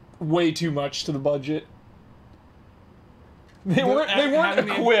 way too much to the budget. They weren't having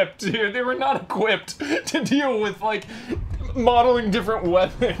the- equipped, dude. They were not equipped to deal with, like, modeling different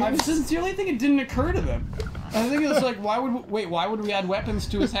weapons. I sincerely think it didn't occur to them. I think it was like, why would we add weapons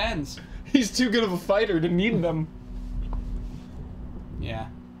to his hands? He's too good of a fighter to need them. Yeah.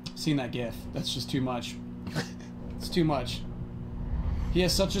 Seen that gif. That's just too much. It's too much. He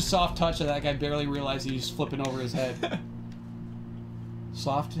has such a soft touch that that guy barely realized he's flipping over his head.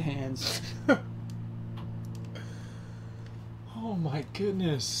 Soft hands. Oh my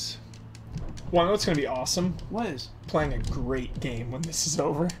goodness. Well, I know it's gonna be awesome. What is? Playing a great game when this is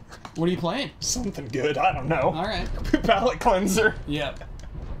over. What are you playing? Something good, I don't know. Alright. Palate cleanser. Yep.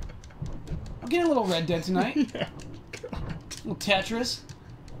 I'm getting a little Red Dead tonight. Yeah. A little Tetris.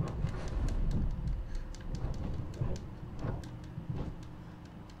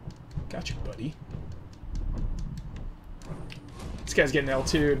 Gotcha, buddy. This guy's getting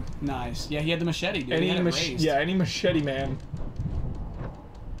L2'd. Nice. Yeah, he had the machete, dude. He had it raised. Yeah, any machete man.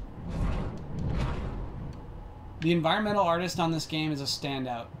 The environmental artist on this game is a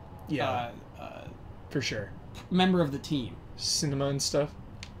standout. Yeah. For sure. Member of the team. Cinema and stuff.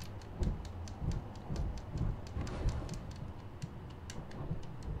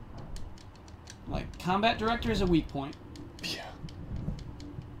 Like, combat director is a weak point. Yeah.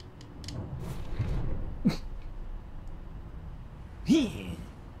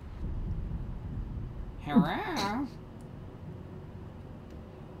 Hurrah!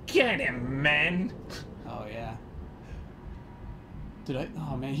 Get him, man. Oh, yeah. Did I?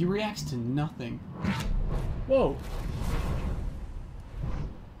 Oh, man, he reacts to nothing. Whoa.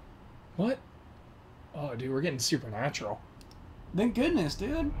 What? Oh, dude, we're getting supernatural. Thank goodness,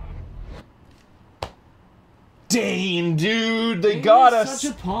 dude. Dane, dude, they He's got us.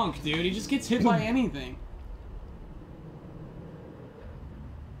 such a punk, dude. He just gets hit by anything.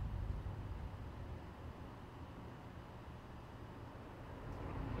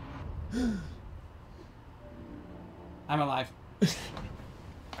 I'm alive.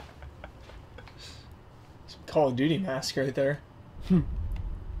 Call of Duty mask right there. Who's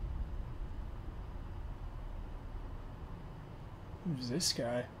this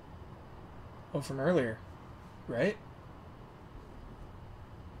guy? Oh, from earlier, right?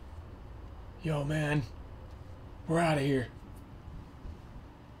 Yo, man, we're out of here.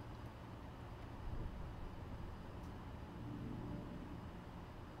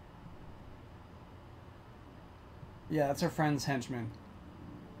 Yeah, that's our friend's henchman.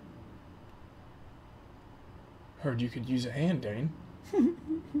 Heard you could use a hand, Dane.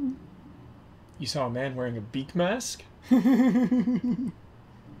 You saw a man wearing a beak mask?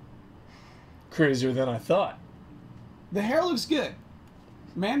 Crazier than I thought. The hair looks good.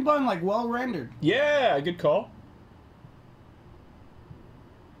 Man bun, like, well rendered. Yeah, good call.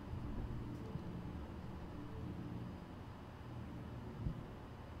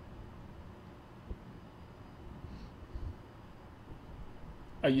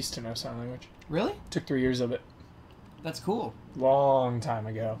 I used to know sign language. Really? Took 3 years of it. That's cool. Long time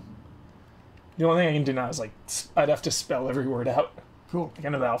ago. The only thing I can do now is, like, I'd have to spell every word out. Cool. Like, I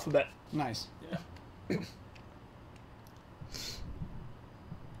know the alphabet. Nice. Yeah.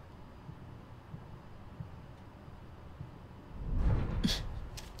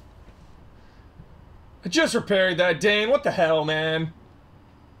 I just repaired that, Dane. What the hell, man?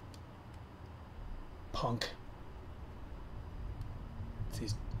 Punk.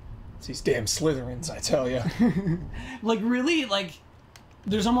 It's these damn Slytherins, I tell ya. Like, really, like,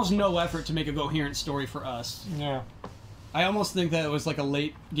 there's almost no effort to make a coherent story for us. Yeah. I almost think that it was like a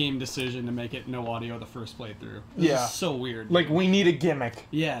late game decision to make it no audio the first playthrough. Yeah. Is so weird. Like, we need a gimmick.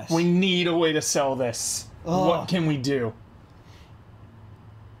 Yes. We need a way to sell this. Ugh. What can we do?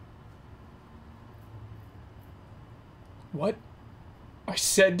 What? I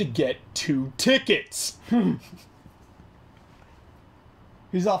said to get 2 tickets.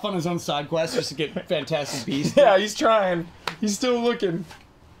 He's off on his own side quest just to get Fantastic Beasts. Yeah, he's trying. He's still looking.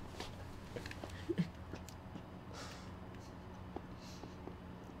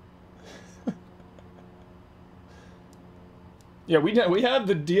 Yeah, we have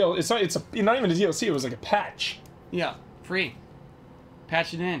the deal. It's not even a DLC. It was like a patch. Yeah, free.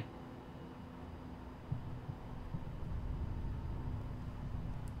 Patch it in.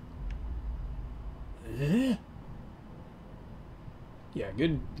 Yeah,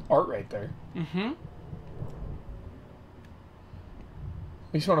 good art right there. Mm-hmm.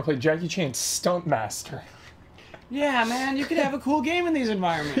 I just want to play Jackie Chan's Stunt Master. Yeah, man, you could have a cool game in these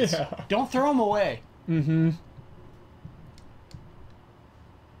environments. Yeah. Don't throw them away. Mm-hmm.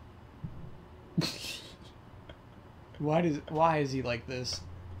 Why is he like this?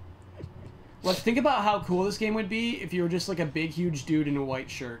 Like, think about how cool this game would be if you were just like a big, huge dude in a white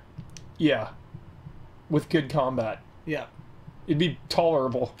shirt. Yeah. With good combat. Yeah. It'd be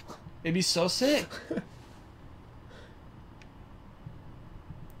tolerable. It'd be so sick.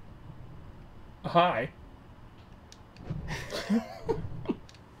 Hi.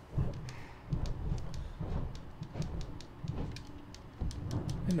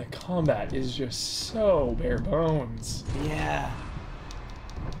 And the combat is just so bare bones. Yeah.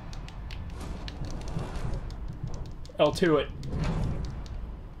 L2 it.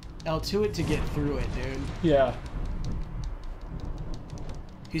 L2 it to get through it, dude. Yeah.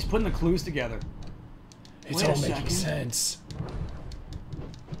 He's putting the clues together. It's Wait a all making second. sense.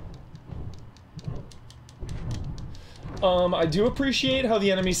 I do appreciate how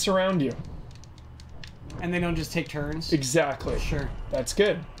the enemies surround you. And they don't just take turns? Exactly. Sure. That's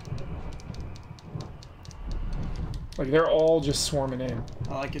good. Like, they're all just swarming in.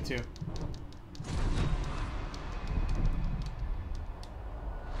 I like it too.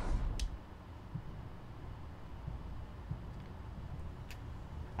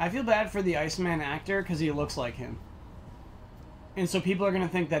 I feel bad for the Iceman actor because he looks like him. And so people are going to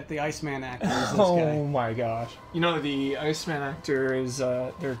think that the Iceman actor is this Oh guy. my gosh. You know, the Iceman actor is,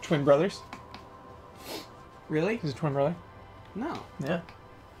 they're twin brothers. Really? He's a twin brother. No. Yeah.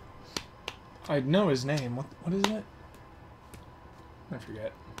 I know his name. What is it? I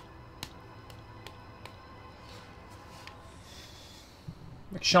forget.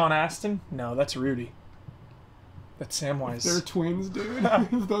 Like Sean Astin? No, that's Rudy. That's Samwise. They're twins, dude.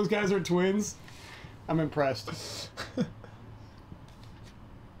 If those guys are twins, I'm impressed.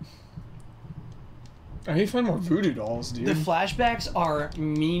 I need to find more voodoo dolls, dude. The flashbacks are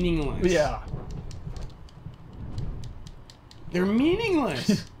meaningless. Yeah. They're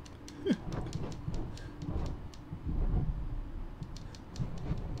meaningless.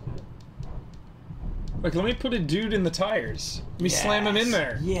 Like, let me put a dude in the tires. Let me slam him in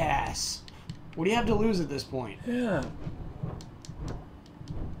there. Yes. What do you have to lose at this point? Yeah.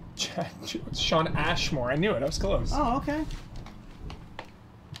 Sean Ashmore. I knew it. I was close. Oh, okay.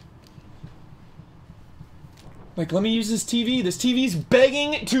 Like, let me use this TV. This TV's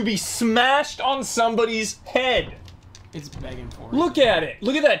begging to be smashed on somebody's head. It's begging for it. Look at it.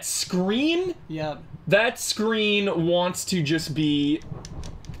 Look at that screen. Yep. That screen wants to just be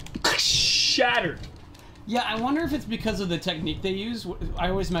shattered. Yeah, I wonder if it's because of the technique they use. I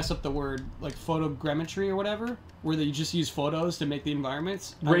always mess up the word, like photogrammetry or whatever, where they just use photos to make the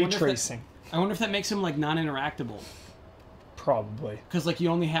environments. Ray tracing. I wonder if that makes them like non-interactable. Probably. Because like you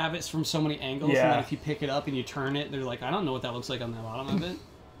only have it from so many angles, Yeah. and then if you pick it up and you turn it, they're like, I don't know what that looks like on the bottom of it.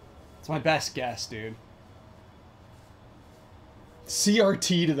 It's my best guess, dude.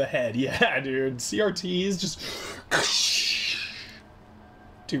 CRT to the head. Yeah, dude. CRT is just...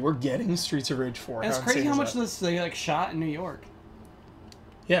 Dude, we're getting Streets of Rage 4. And it's How crazy insane how is much that? this they like shot in New York.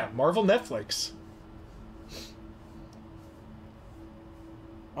 Yeah, Marvel Netflix.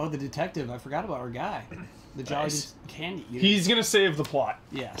 Oh, the detective. I forgot about our guy. The Jolly Nice. Candy Eater. He's gonna save the plot.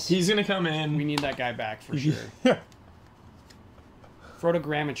 Yes. He's gonna come in. We need that guy back for sure.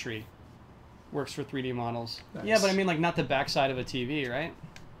 Photogrammetry. Works for 3D models. Nice. Yeah, but I mean, like, not the backside of a TV, right?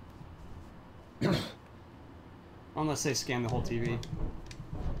 Unless they scan the whole TV.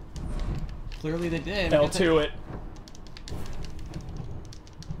 Clearly they did. L2 it.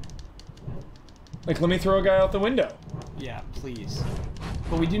 Like, let me throw a guy out the window. Yeah, please.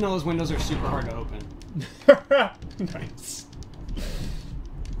 But we do know those windows are super hard to open. Nice.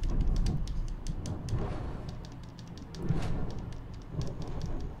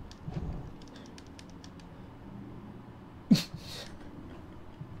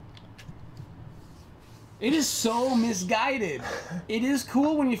 It is so misguided. It is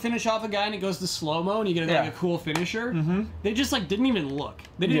cool when you finish off a guy and it goes to slow-mo and you get like a cool finisher. Mm-hmm. They just like didn't even look.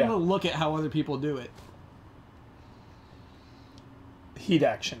 They didn't even look at how other people do it. Heat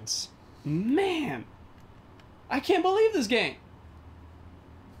actions. Man, I can't believe this game.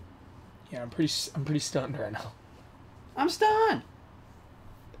 Yeah, I'm pretty stunned right now. I'm stunned.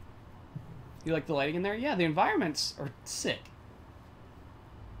 You like the lighting in there? Yeah, the environments are sick.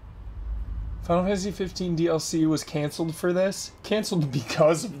 Final Fantasy 15 DLC was canceled for this. Canceled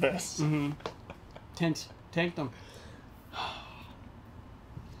because of this. Mm-hmm. Tanked them.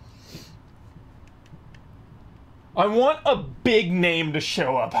 I want a big name to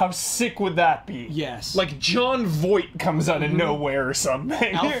show up. How sick would that be? Yes. Like John Voight comes out of nowhere or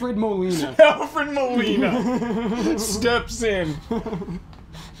something. Alfred Molina. Alfred Molina steps in.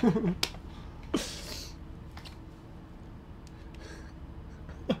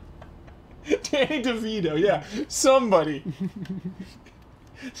 Danny DeVito, yeah. Somebody.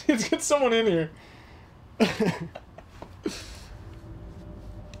 Let's get someone in here. Yeah,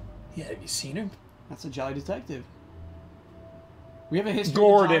 have you seen him? That's a Jolly Detective. We have a history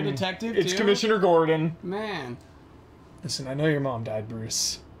Gordon. of Jolly Detective, It's too? Commissioner Gordon. Man. Listen, I know your mom died,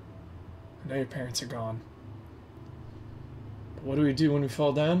 Bruce. I know your parents are gone. But what do we do when we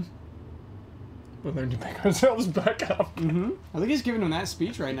fall down? We learn to pick ourselves back up. Mm-hmm. I think he's giving him that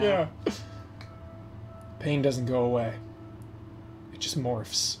speech right now. Yeah. Pain doesn't go away. It just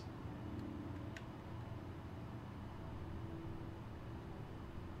morphs.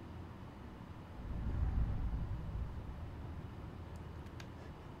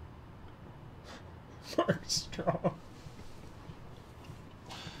 Mark Strong.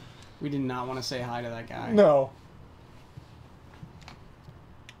 We did not want to say hi to that guy. No.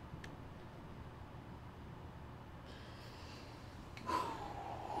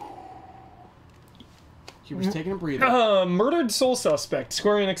 He was taking a breather. Murdered Soul Suspect.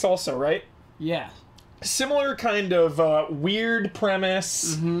 Square Enix also, right? Yeah. Similar kind of weird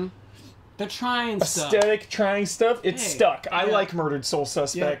premise. Mm-hmm. They're trying stuff. Aesthetic, trying stuff. It's Hey, stuck. I yeah. like Murdered Soul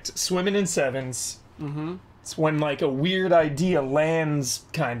Suspect. Swimming in sevens. Mm-hmm. It's when like a weird idea lands,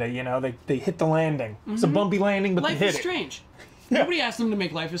 kind of. You know, they hit the landing. It's a bumpy landing, but Life they is hit it. Strange. Nobody asked them to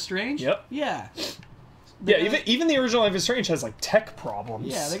make Life is Strange. Yep. Yeah. Yeah, even the original Life is Strange has like tech problems.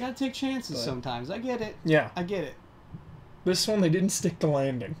 Yeah, they gotta take chances sometimes. I get it. Yeah. I get it. This one they didn't stick the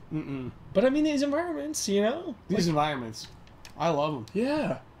landing. Mm-mm. But I mean these environments, you know. These environments, I love them.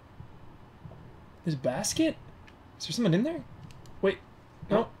 Yeah. This basket? Is there someone in there? Wait.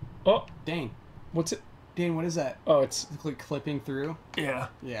 No. Oh. Dane. What's it? Dane, what is that? Oh, it's... It's like clipping through. Yeah.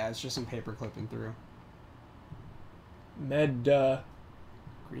 Yeah, it's just some paper clipping through. Grima.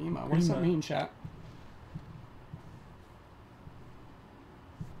 What does that Grima. mean, chat?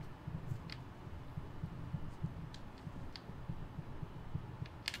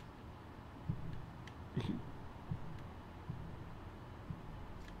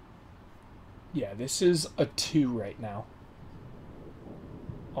 Yeah, this is a 2 right now.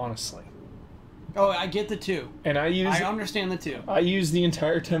 Honestly. Oh, I get the 2. And I understand the 2. I use the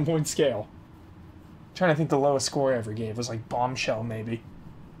entire 10-point scale. I'm trying to think the lowest score I ever gave was like Bombshell, maybe.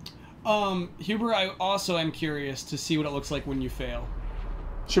 Huber, I also am curious to see what it looks like when you fail.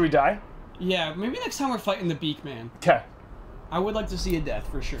 Should we die? Yeah, maybe next time we're fighting the Beak Man. Okay. I would like to see a death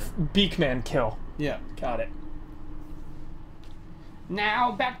for sure. Beakman kill. Yeah. Got it.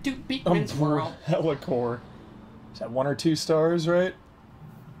 Now back to Beakman's world. Hella core. Is that 1 or 2 stars, right?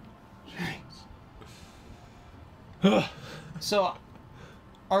 So,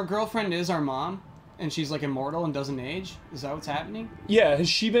 our girlfriend is our mom, and she's like immortal and doesn't age. Is that what's happening? Yeah, has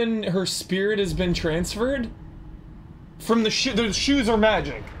she been... Her spirit has been transferred? From the shoes are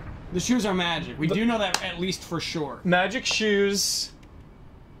magic. The shoes are magic. We do know that at least for sure. Magic shoes.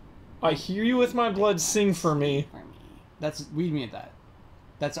 I hear you with my blood, sing for me. We mean that.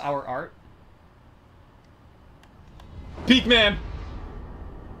 That's our art. Beakman!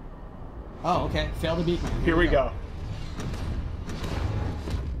 Oh, okay. Fail the beak man. Here we go.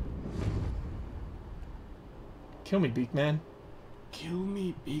 Kill me, Beak Man. Kill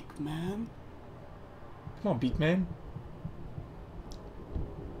me, beak man. Come on, Beak Man.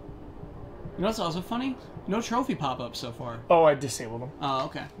 You know what's also funny? No trophy pop-ups so far. Oh, I disabled them. Oh,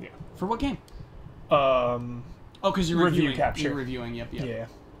 okay. Yeah. For what game? Oh, Oh, because you're Review reviewing. capture. You're reviewing. Yep. yeah.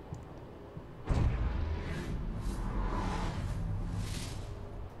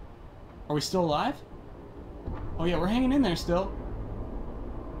 Are we still alive? Oh yeah, we're hanging in there still.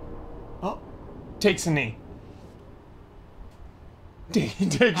 Oh, Takes a knee. Takes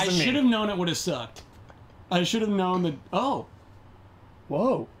a I knee. should have known it would have sucked. I should have known that. Oh,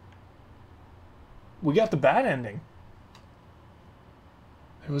 Whoa. We got the bad ending.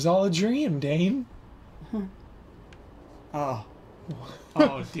 It was all a dream, Dane. oh,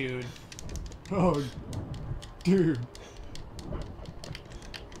 oh, dude. Oh, dude.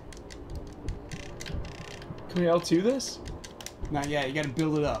 Can we L2 this? Not yet. You got to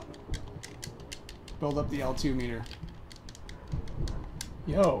build it up. Build up the L2 meter.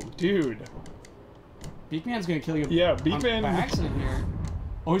 Yo, dude. Beakman's gonna kill you. Yeah, on- Beakman- by accident here.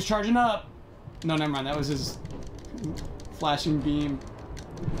 Oh, he's charging up. No, never mind. That was his flashing beam.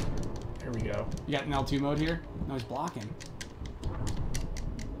 Here we go. You got an L2 mode here? No, he's blocking.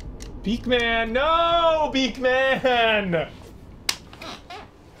 Beakman! No! Beakman!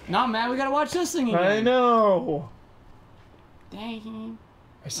 Nah, man, we gotta watch this thing again. I know. Dang.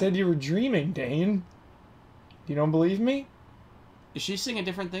 I said you were dreaming, Dane. You don't believe me? Is she singing a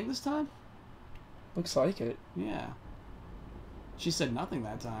different thing this time? Looks like it. Yeah. She said nothing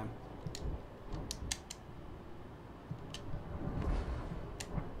that time.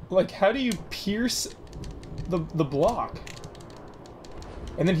 Like, how do you pierce the block?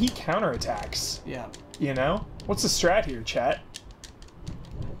 And then he counterattacks, Yeah. you know? What's the strat here, chat?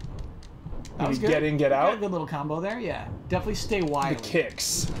 That was Maybe good. get in, get You got out? a good little combo there, yeah. Definitely stay wily. The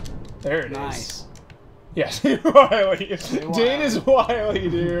kicks. There it is. Nice. Yes, wily. wily. Dane is wily,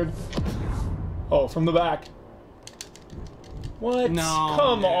 dude. Oh, from the back. What? No.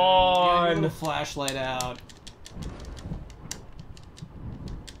 Come dude. Get a on. little flashlight out.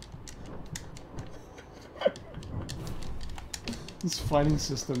 This fighting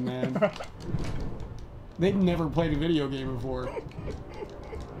system, man. They've never played a video game before.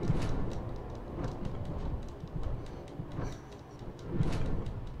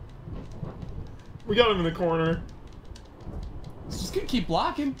 We got him in the corner. It's just gonna keep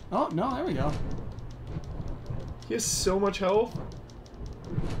blocking. Oh, no, there we go. He has so much health.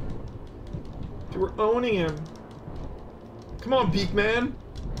 Dude, we're owning him. Come on, Beak Man.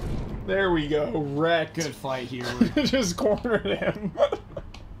 There we go. Wrecked. Good fight here. Just cornered him.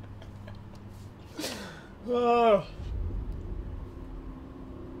 Oh.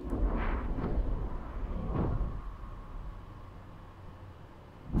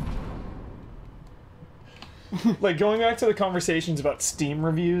 Like, going back to the conversations about Steam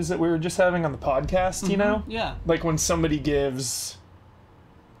reviews that we were just having on the podcast, you know? Yeah. Like, when somebody gives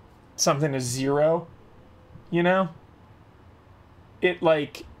something a 0, you know? It,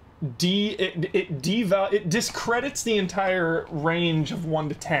 like, it discredits the entire range of 1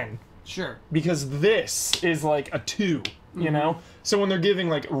 to 10. Sure. Because this is, like, a 2, you know? So when they're giving,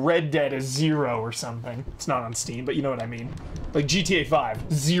 like, Red Dead a 0 or something, it's not on Steam, but you know what I mean. Like, GTA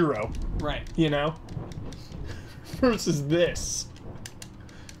 5, 0, Right. you know? Versus this.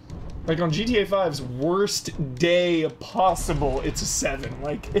 Like, on GTA 5's worst day possible, it's a 7.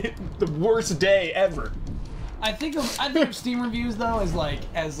 Like, the worst day ever. I think of Steam reviews though as more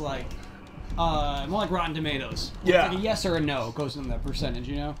like Rotten Tomatoes. Yeah. It's like a yes or a no goes in that percentage,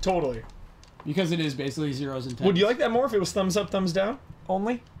 you know? Totally. Because it is basically zeros and tens. Would you like that more if it was thumbs up, thumbs down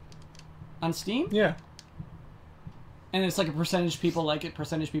only? On Steam? Yeah. And it's like a percentage people like it,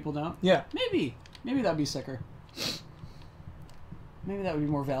 percentage people don't? Yeah. Maybe. Maybe that'd be sicker. Maybe that would be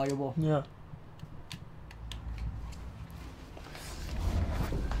more valuable. Yeah.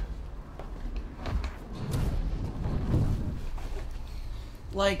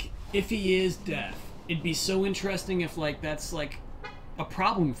 Like, if he is deaf, it'd be so interesting if, like, that's, like, a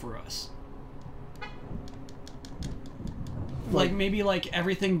problem for us. Like, maybe, like,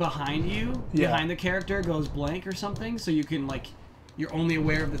 everything behind you, Yeah. behind the character, goes blank or something, so you can, like, you're only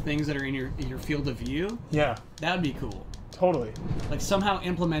aware of the things that are in your field of view. Yeah. That would be cool. Totally. Like, somehow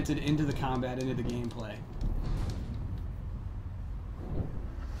implemented into the combat, into the gameplay.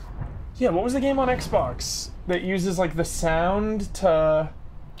 Yeah, what was the game on Xbox that uses, like, the sound to...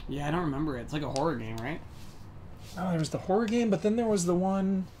 Yeah, I don't remember it. It's like a horror game, right? Oh, there was the horror game, but then there was the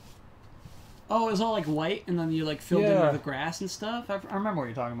one... Oh, it was all, like, white, and then you, like, filled in Yeah. with the grass and stuff? I remember what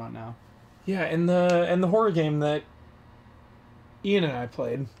you're talking about now. Yeah, and the horror game that Ian and I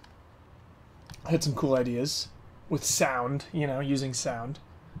played had some cool ideas with sound, you know, using sound.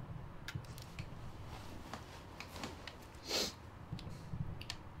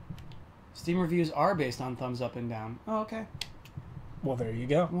 Steam reviews are based on thumbs up and down. Oh, okay. Well, there you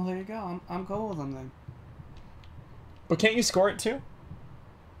go. Well, there you go. I'm cool with them then. But can't you score it too?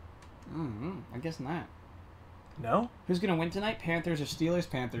 I guess not. No? Who's gonna win tonight? Panthers or Steelers?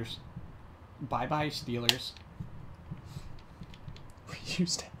 Panthers. Bye-bye, Steelers.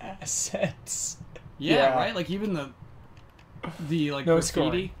 Used assets. Yeah, right? Like, even the like, no graffiti.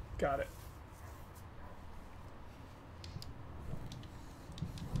 scoring. Got it.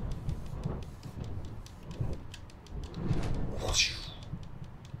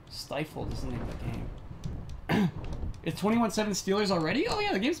 Stifled is the name of the game. It's 21-7 Steelers already? Oh,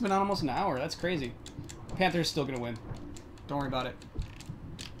 yeah, the game's been on almost an hour. That's crazy. Panthers still gonna win. Don't worry about it.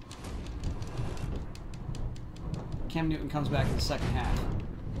 Cam Newton comes back in the second half.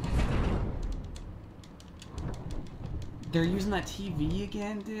 They're using that TV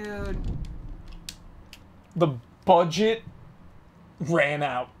again, dude. The budget ran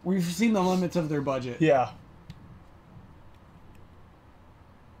out. We've seen the limits of their budget. Yeah.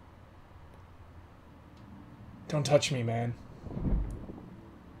 Don't touch me, man.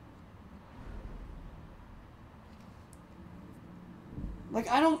 Like,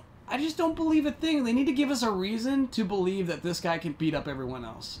 I just don't believe a thing. They need to give us a reason to believe that this guy can beat up everyone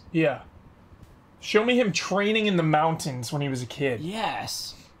else. Yeah. Show me him training in the mountains when he was a kid.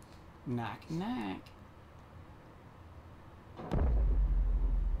 Yes. Knock, knock.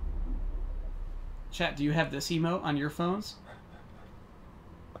 Chat, do you have this emote on your phones?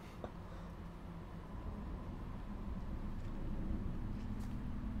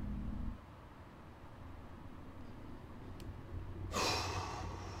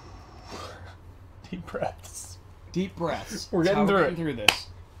 Deep breaths. Deep breaths. We're That's getting how through we're it. getting through this.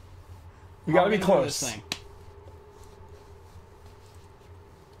 We gotta How be are we gonna do close. this thing?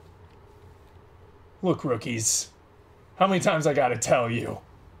 Look, rookies. How many times I gotta tell you?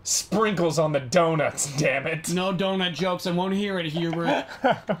 Sprinkles on the donuts, damn it. No donut jokes. I won't hear it, Hubert.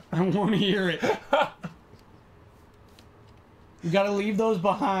 I won't hear it. You gotta leave those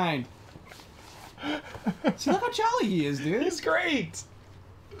behind. See, look how jolly he is, dude. He's great.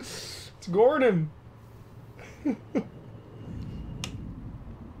 It's Gordon.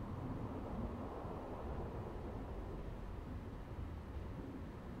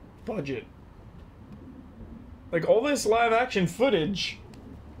 Budget. Like, all this live action footage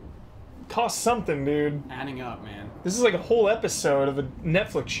costs something, dude. Adding up, man. This is like a whole episode of a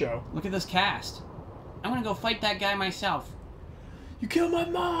Netflix show. Look at this cast. I'm gonna go fight that guy myself. You killed my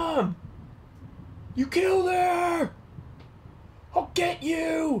mom! You killed her! I'll get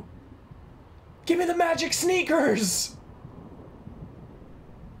you! Give me the magic sneakers!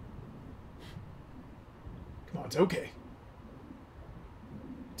 Come on, it's okay.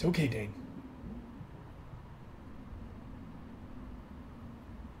 It's okay, Dane.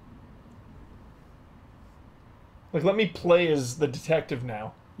 Like, let me play as the detective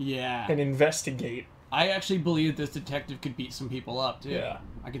now Yeah. and investigate. I actually believe this detective could beat some people up, too. Yeah.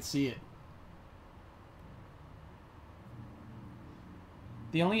 I could see it.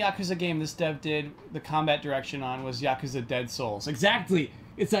 The only Yakuza game this dev did the combat direction on was Yakuza Dead Souls. Exactly!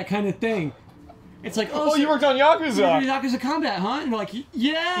 It's that kind of thing. It's like, Oh, so you worked on Yakuza! Yakuza combat, huh? And they're like,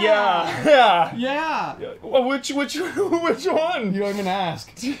 yeah! Yeah! Yeah! Well, which one? You don't even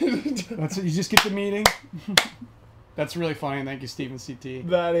ask. That's it. You just get the meeting. That's really funny. Thank you, Steven CT.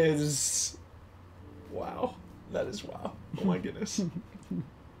 That is... Wow. That is wow. Oh my goodness.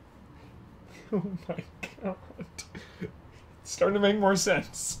 Oh my god. It's starting to make more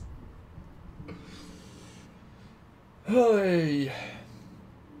sense. Hey.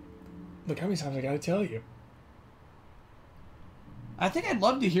 Look how many times I gotta tell you. I think I'd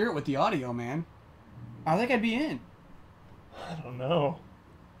love to hear it with the audio, man. I think I'd be in. I don't know.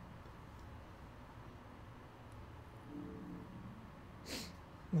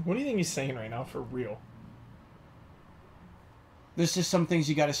 What do you think he's saying right now for real? There's just some things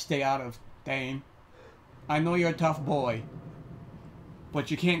you gotta stay out of, Dane. I know you're a tough boy, but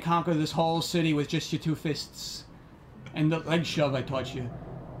you can't conquer this whole city with just your two fists. And the leg shove I taught you.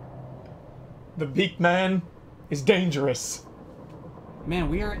 The Beak Man is dangerous. Man,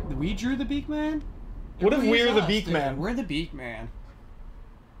 we drew the Beak Man? What if It really we're is the us, Beak dude. Man? We're the Beak Man.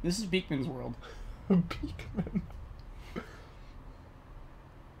 This is Beakman's world. Beak Man.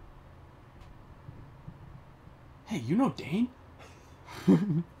 Hey, you know Dane?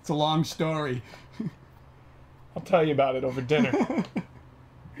 It's a long story. I'll tell you about it over dinner.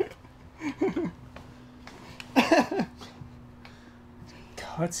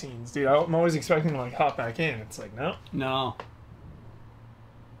 cutscenes, dude. I'm always expecting to like hop back in. It's like, no. No.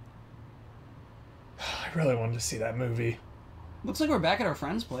 I really wanted to see that movie. Looks like we're back at our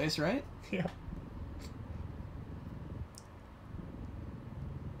friend's place, right? Yeah.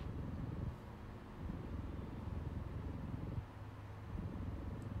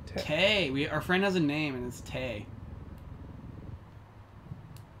 Tay. Our friend has a name, and it's Tay.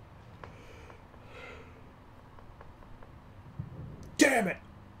 Damn it!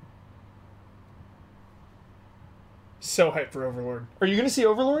 So hyped for Overlord. Are you gonna see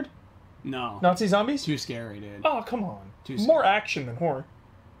Overlord? No. Nazi zombies? Too scary, dude. Oh, come on. Too More scary. action than horror.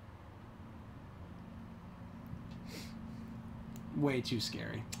 Way too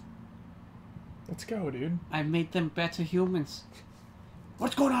scary. Let's go, dude. I made them better humans.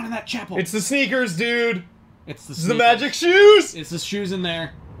 What's going on in that chapel? It's the sneakers, dude! It's the This is the magic shoes! It's the shoes in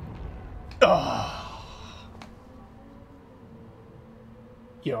there. Oh.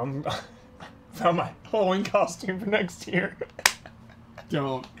 Yo, I'm found my Halloween costume for next year.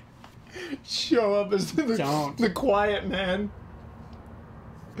 Don't. Show up as the quiet man.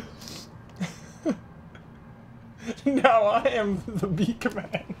 Now I am the beak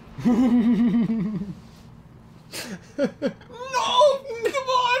man. No! Come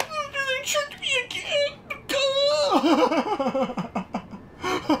on! They tricked me again!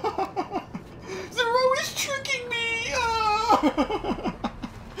 They're always tricking me!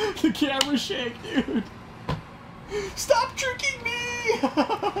 The camera shake, dude. Stop tricking me!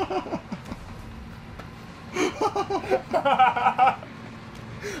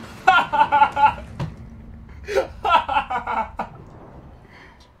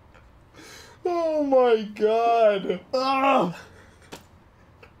 Oh my god. Ugh.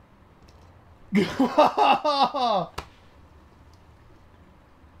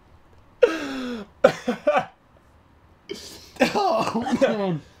 Oh,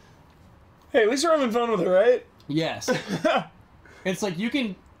 man. Hey, at least you're having fun with it, right? Yes. It's like you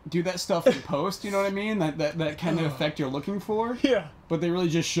can do that stuff in post, you know what I mean? That kind of effect you're looking for. Yeah. But they really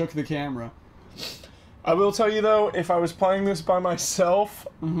just shook the camera. I will tell you though, if I was playing this by myself,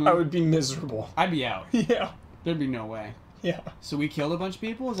 I would be miserable. I'd be out. Yeah. There'd be no way. Yeah. So we killed a bunch of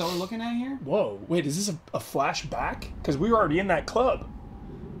people? Is that what we're looking at here? Whoa, wait, is this a flashback? Because we were already in that club.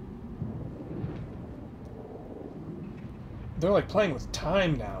 They're like playing with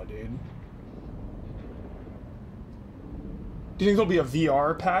time now, dude. Do you think there'll be a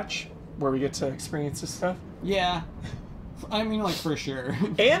VR patch where we get to experience this stuff? Yeah. I mean, like, for sure.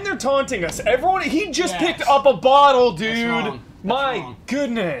 And they're taunting us. Everyone, he just Yes. picked up a bottle, dude. That's wrong. That's My wrong.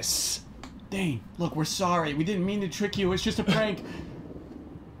 goodness. Dane, look, we're sorry. We didn't mean to trick you. It's just a prank.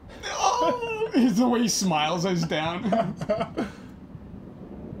 Oh, it's the way he smiles as down.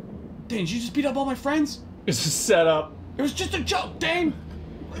 Dane, did you just beat up all my friends? It's a setup. It was just a joke, Dane.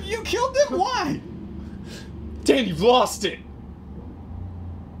 You killed them? Why? Dan, you've lost it.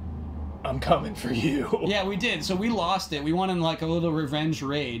 I'm coming for you. Yeah, we did. So we lost it. We went in like a little revenge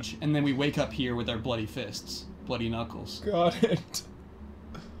rage, and then we wake up here with our bloody fists. Bloody knuckles. Got it.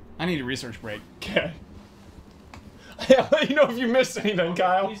 I need a research break. Okay. Yeah, let you know if you missed anything,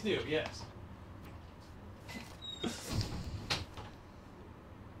 Kyle. Please do, yes.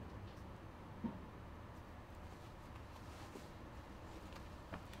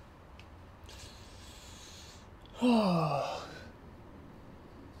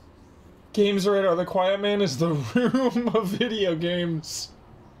 Games Radar, the Quiet Man is the room of video games.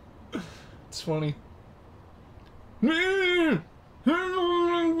 It's funny.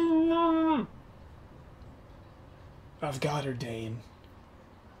 I've got her, Dane.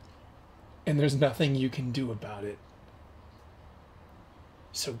 And there's nothing you can do about it.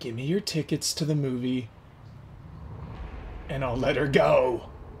 So give me your tickets to the movie, and I'll let her go.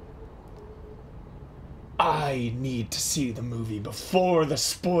 I need to see the movie before the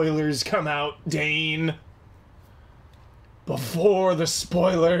spoilers come out, Dane. Before the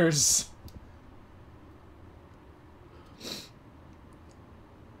spoilers.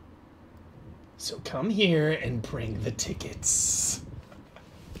 So come here and bring the tickets.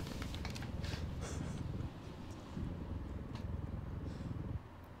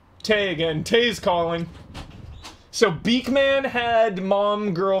 Tay again. Tay's calling. So Beakman had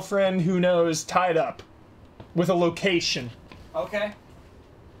mom, girlfriend, who knows, tied up with a location. Okay.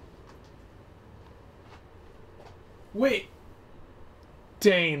 Wait,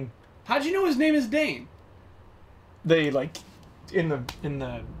 Dane. how'd you know his name is Dane? They like in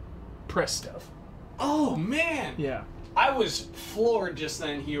the press stuff. Oh, man. Yeah. I was floored just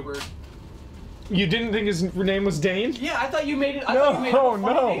then, Hubert. You didn't think his name was Dane? Yeah, I thought you made it. I thought you made it a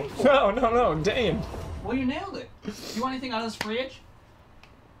funny name for it. No, Dane. Well, you nailed it. You want anything out of this fridge?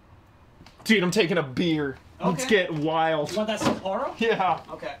 Dude, I'm taking a beer. Let's Okay. get wild. You want that Sapporo? Yeah.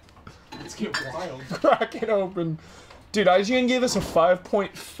 Okay. Let's get wild. Crack it open. Dude, IGN gave us a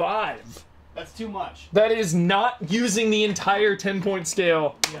 5.5. That's too much. That is not using the entire 10-point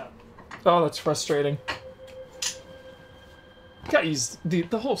scale. Yeah. Oh, that's frustrating. Gotta use the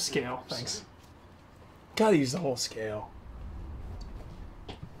whole scale. Thanks. Gotta use the whole scale.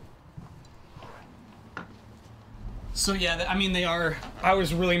 So yeah, I mean they are. I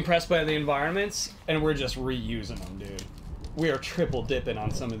was really impressed by the environments, and we're just reusing them, dude. We are triple dipping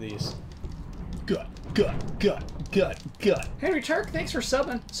on some of these. Gut. Henry Turk, thanks for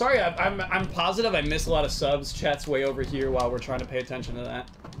subbing. Sorry, I'm positive I missed a lot of subs. Chat's way over here while we're trying to pay attention to that.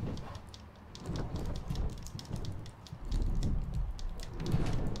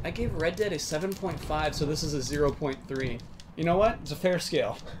 I gave Red Dead a 7.5, so this is a 0.3. You know what? It's a fair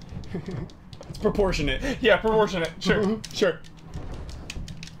scale. It's proportionate. Yeah, proportionate. Sure, sure.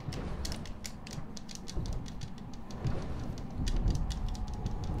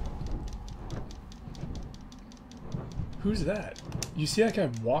 Who's that? You see that guy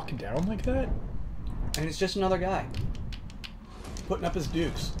walk down like that? And it's just another guy. Putting up his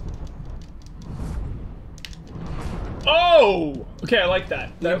dukes. Oh! Okay, I like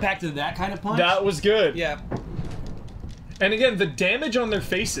that. The impact of that kind of punch? That was good. Yeah. And again, the damage on their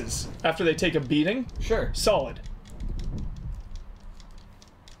faces after they take a beating, Sure. solid.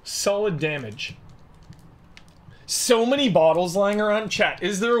 Solid damage. So many bottles lying around. Chat,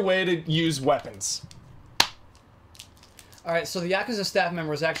 is there a way to use weapons? Alright, so the Yakuza staff member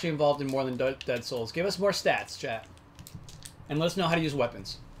was actually involved in more than Dead Souls. Give us more stats, chat. And let us know how to use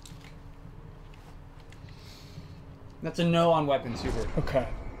weapons. That's a no on weapons, Hubert. Okay.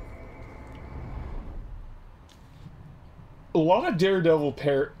 A lot of Daredevil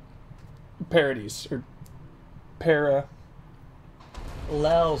parodies, or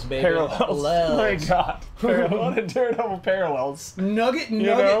Lels, baby. parallels. Lels. My god. A lot of Daredevil parallels. Nugget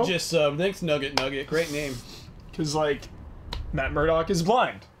know? just subbed. Thanks, Nugget. Great name. Because, like, Matt Murdock is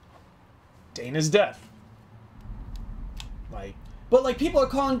blind. Dane is deaf. Like, But, like, people are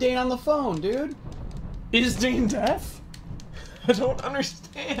calling Dane on the phone, dude. is Dane deaf? I don't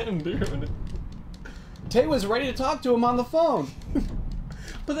understand, dude. Tay was ready to talk to him on the phone.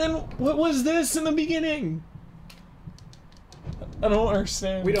 But then, what was this in the beginning? I don't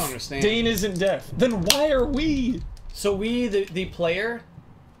understand. We don't understand. Dane isn't deaf. Then why are we? So we, the player,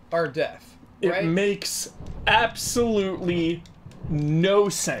 are deaf, right? It makes absolutely no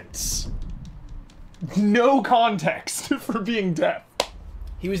sense. No context for being deaf.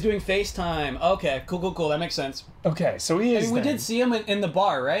 He was doing FaceTime. Okay, cool. That makes sense. Okay, so he is. I mean, we then. did see him in the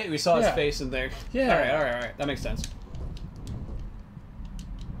bar, right? We saw his Yeah. face in there. Yeah. All right. That makes sense.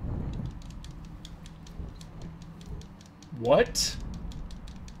 What?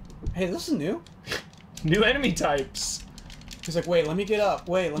 Hey, this is new. New enemy types. He's like, wait, let me get up.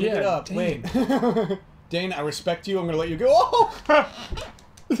 Wait, let me Yeah, get up. Dane. Wait. Dane, I respect you. I'm gonna let you go. Oh!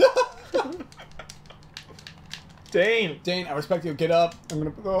 Dane. Dane, I respect you. Get up. I'm gonna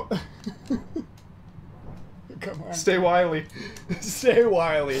go. Come on. Stay wily. Stay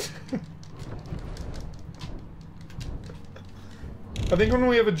wily. I think when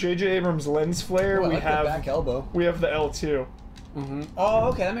we have a J.J. Abrams lens flare, Oh, I we like that have back elbow. we have the L2. Mm-hmm. Oh,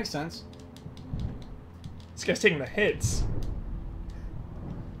 okay, that makes sense. This guy's taking the hits.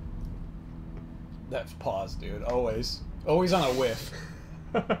 That's pause, dude. Always. Always on a whiff.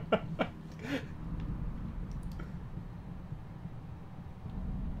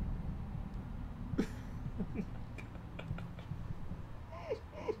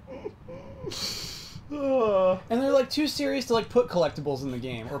 And they're like too serious to like put collectibles in the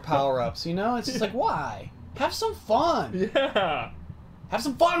game or power-ups, you know? It's just like, why? Have some fun. Yeah. Have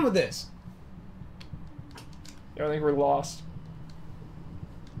some fun with this. I think we're lost.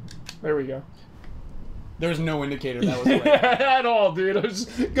 There we go. There's no indicator that was right. At all, dude. I was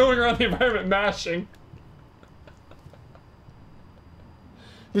just going around the environment mashing.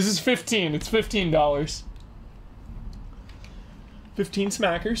 This is 15. It's $15. 15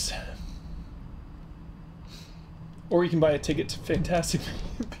 smackers. Or you can buy a ticket to Fantastic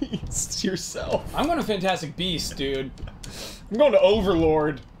Beasts yourself. I'm going to Fantastic Beasts, dude. I'm going to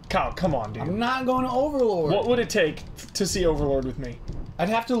Overlord. Kyle, come on, dude. I'm not going to Overlord. What would it take to see Overlord with me? I'd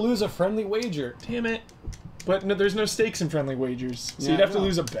have to lose a friendly wager. Damn it. But no, there's no stakes in friendly wagers. So Yeah, you'd have I to know.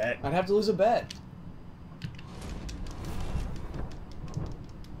 lose a bet. I'd have to lose a bet.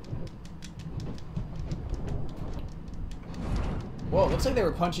 Whoa, looks like they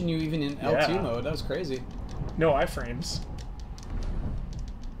were punching you even in L2 Yeah. mode. That was crazy. No iframes.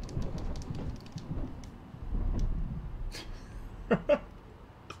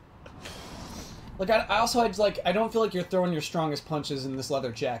 Like, I also had, like, I don't feel like you're throwing your strongest punches in this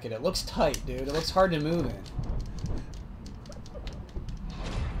leather jacket. It looks tight, dude. It looks hard to move in.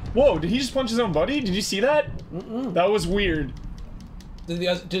 Whoa, did he just punch his own buddy? Did you see that? Mm-mm. That was weird.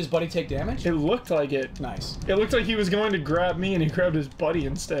 Did his buddy take damage? It looked like it. Nice. It looked like he was going to grab me and he grabbed his buddy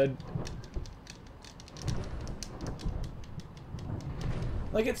instead.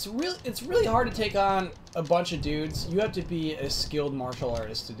 Like, it's really hard to take on a bunch of dudes. You have to be a skilled martial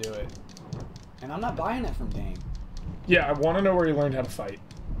artist to do it. And I'm not buying it from Dane. Yeah, I want to know where he learned how to fight.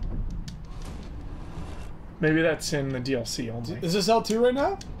 Maybe that's in the DLC only. Is this L2 right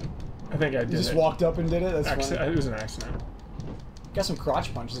now? I think I did You just it. walked up and did it? That's funny. It was an accident. Got some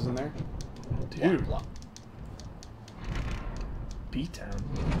crotch punches in there. Dude. Blah, blah. Beatdown.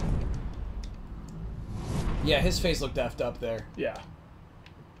 Yeah, his face looked effed up there. Yeah.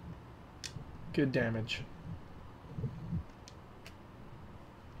 Good damage.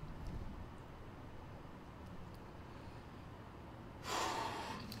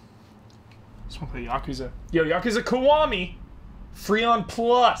 Just want to play Yakuza. Yo, Yakuza Kiwami! Free on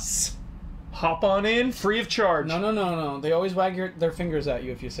Plus! Hop on in, free of charge. No. They always wag their fingers at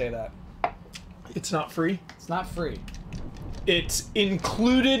you if you say that. It's not free. It's not free. It's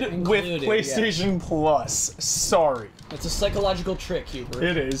included with PlayStation Plus. Sorry. It's a psychological trick, Hubert.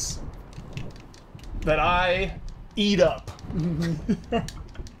 It is. That I eat up.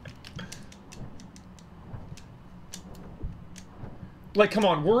 Like, come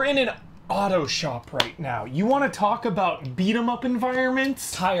on, we're in an auto shop right now. You want to talk about beat 'em up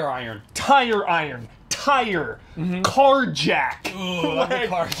environments? Tire iron. Tire iron. Tire. Car jack. Ooh, like,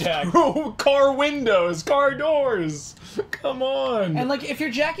 car jack. Car windows. Car doors. Come on. And, like, if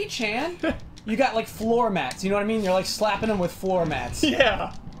you're Jackie Chan, you got, like, floor mats. You know what I mean? You're, like, slapping them with floor mats.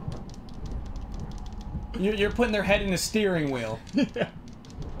 Yeah. You're putting their head in a steering wheel. Yeah.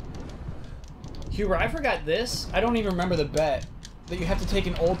 Hubert, I forgot this. I don't even remember the bet. That you have to take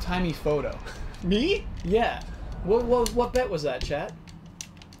an old-timey photo. Me? Yeah. What bet was that, chat?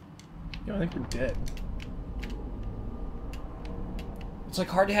 Yo, I think we're dead. It's, like,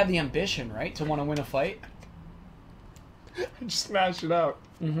 hard to have the ambition, right? To want to win a fight. Just smash it out.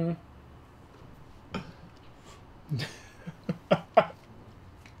 Mm-hmm.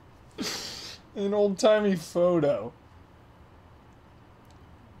 An old-timey photo.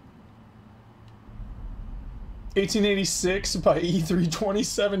 1886 by E3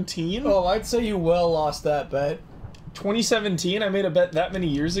 2017? Oh, I'd say you well lost that bet. 2017? I made a bet that many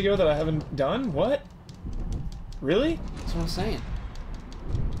years ago that I haven't done? What? Really? That's what I'm saying.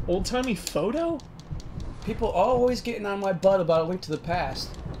 Old-timey photo? People always getting on my butt about A Link to the Past.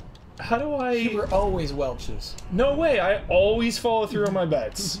 How do I... Hubert always welches. No way, I always follow through on my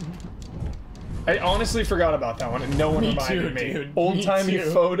bets. I honestly forgot about that one and no one reminded me. Dude. Old-timey Me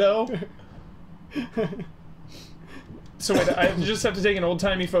too. photo? So wait, I just have to take an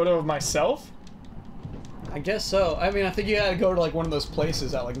old-timey photo of myself? I guess so. I mean, I think you gotta go to, like, one of those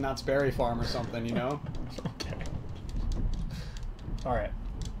places at, like, Knott's Berry Farm or something, you know? Okay. Alright.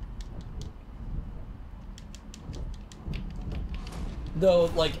 Though,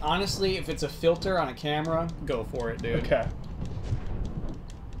 like, honestly, if it's a filter on a camera, go for it, dude. Okay.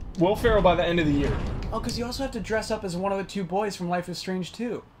 Will Ferrell by the end of the year. Oh, because you also have to dress up as one of the two boys from Life is Strange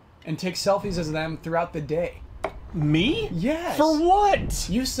 2. And take selfies as them throughout the day. Me? Yes. For what?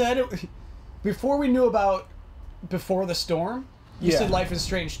 You said it... Before we knew about Before the Storm, you Yeah. said Life is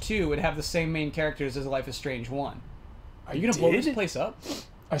Strange 2 would have the same main characters as Life is Strange 1. Are you gonna blow this place up?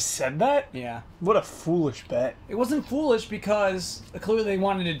 I said that? Yeah. What a foolish bet. It wasn't foolish because clearly they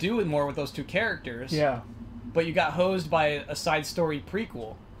wanted to do it more with those two characters. Yeah. But you got hosed by a side story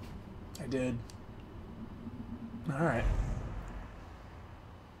prequel. I did. Alright.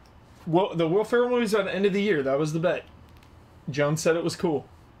 Well, the Will Ferrell movie's at the end of the year. That was the bet. Jones said it was cool.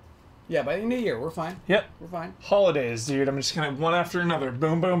 Yeah, by the end of the year, we're fine. Yep. We're fine. Holidays, dude. I'm just gonna one after another.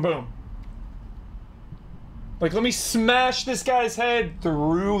 Boom, boom, boom. Like, let me smash this guy's head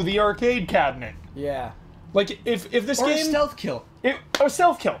through the arcade cabinet. Yeah. Like, if this Or game... a stealth kill. Or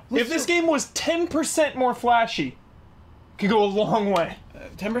stealth kill. Let's If this do- game was 10% more flashy, could go a long way.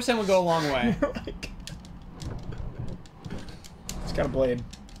 10% would go a long way. Like, it's got a blade.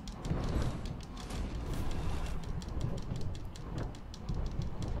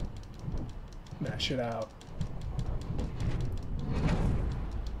 Mash it out.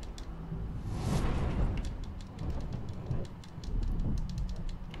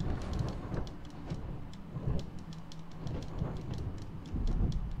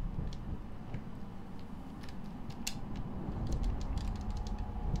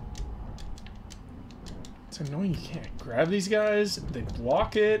 It's annoying you can't grab these guys. They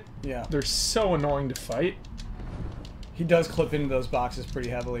block it. Yeah. They're so annoying to fight. He does clip into those boxes pretty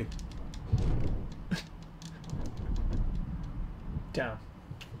heavily. Down.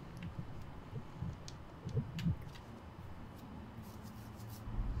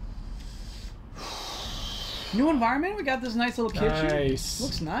 New environment? We got this nice little kitchen. Nice.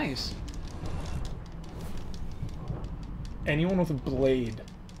 Looks nice. Anyone with a blade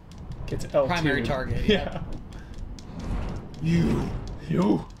gets L2. Primary target. Yeah. You.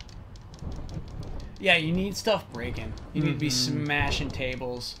 You. Yeah, you need stuff breaking. You need to be smashing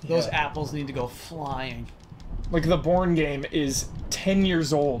tables. Those Yeah. apples need to go flying. Like the Bourne game is 10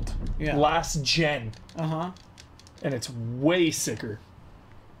 years old. Yeah. Last gen. Uh-huh. And it's way sicker.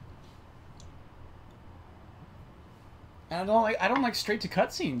 And I don't like straight to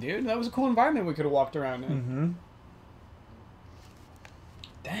cutscene, dude. That was a cool environment we could have walked around in. Mm-hmm.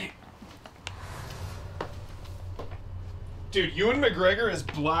 Dang. Dude, Ewan McGregor is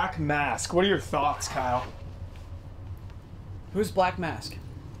Black Mask. What are your thoughts, Kyle? Who's Black Mask?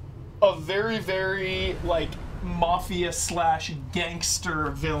 A very, very, like, mafia slash gangster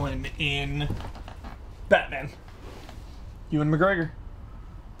villain in Batman. Ewan McGregor.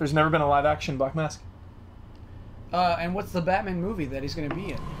 There's never been a live action Black Mask. And what's the Batman movie that he's going to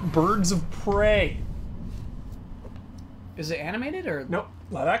be in? Birds of Prey. Is it animated or? Nope,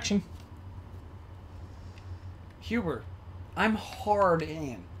 live action. Hubert, I'm hard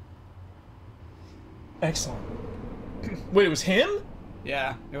in. Excellent. Wait, it was him?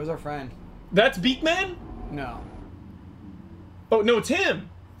 Yeah, it was our friend. That's Beakman? No. Oh, no, it's him.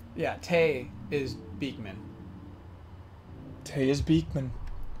 Yeah, Tay is Beekman. Tay is Beakman.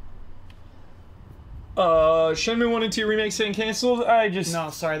 Shenmue 1 and 2 remakes getting canceled? No,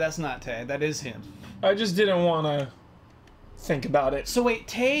 sorry, that's not Tay. That is him. I just didn't want to think about it. So wait,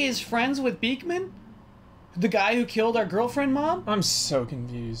 Tay is friends with Beekman? The guy who killed our girlfriend mom? I'm so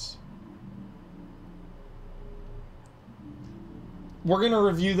confused. We're going to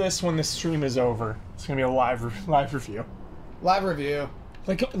review this when the stream is over. It's going to be a live review. Live review.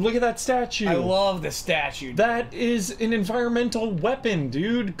 Like, look at that statue. I love the statue. That is an environmental weapon,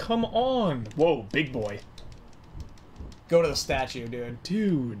 dude. Come on. Whoa, big boy. Go to the statue, dude.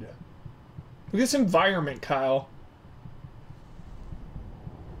 Dude. Look at this environment, Kyle.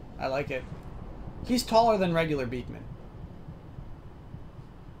 I like it. He's taller than regular Beekman.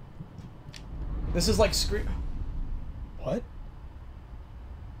 This is like What?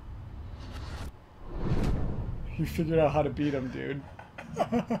 You figured out how to beat him, dude.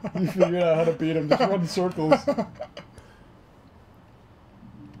 You figured out how to beat him. Just run circles.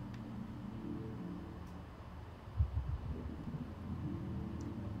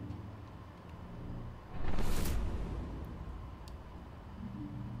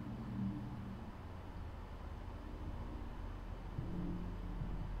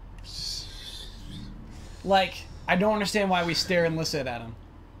 Like, I don't understand why we stare and listen at him.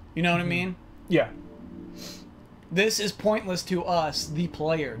 You know what I mean? Yeah. This is pointless to us, the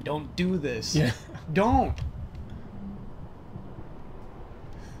player. Don't do this. Yeah. Don't.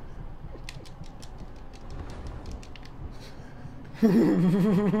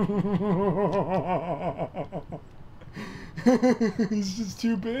 He's just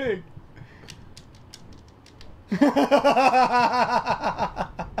too big.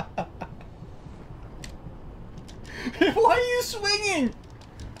 Why are you swinging?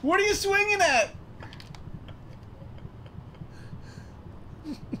 What are you swinging at?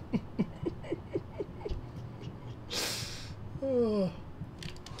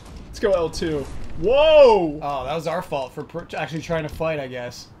 Let's go L2. Whoa! Oh, that was our fault for actually trying to fight, I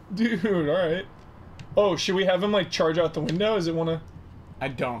guess. Dude, alright. Oh, should we have him, like, charge out the window? Does it want to... I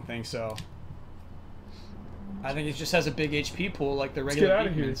don't think so. I think it just has a big HP pool like the regular get out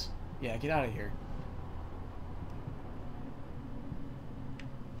of here. Beekmans. Yeah, get out of here.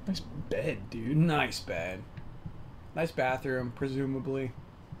 Nice bed, dude. Nice bed. Nice bathroom, presumably.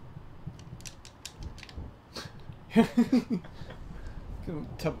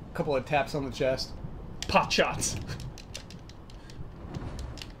 Couple of taps on the chest. Pot shots.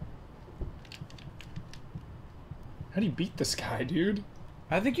 How do you beat this guy, dude?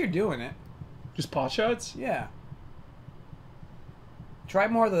 I think you're doing it. Just pot shots? Yeah. Try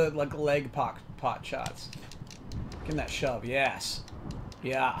more of the like leg pot shots. Give him that shove. Yes.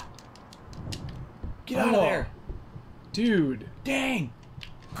 Yeah. Get out of Oh. there. Dude. Dang.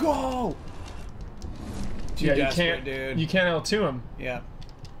 Go. Too Yeah, desperate, you can't, dude. You can't L2 him. Yeah.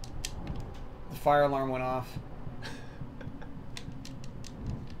 The fire alarm went off.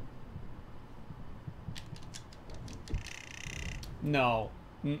 No.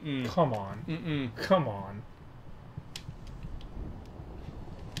 Mm-mm. Come on. Mm-mm. Come on.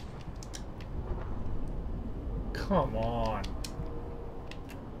 Come on.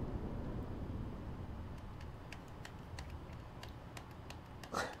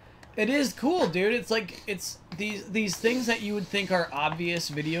 It is cool, dude. It's like it's these things that you would think are obvious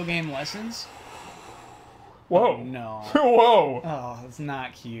video game lessons. Whoa. Oh, no. Whoa. Oh, it's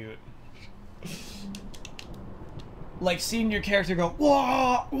not cute. Like seeing your character go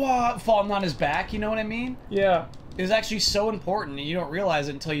wah wah falling on his back, you know what I mean? Yeah. Is actually so important, and you don't realize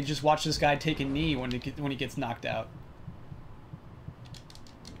it until you just watch this guy take a knee when he gets knocked out.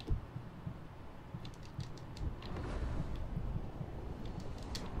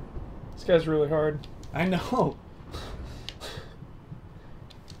 This guy's really hard. I know.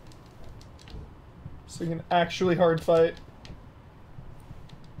 It's like an actually hard fight.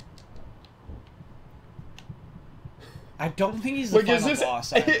 I don't think he's the final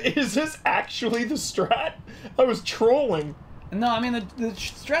boss. Either. Is this actually the strat? I was trolling. No, I mean the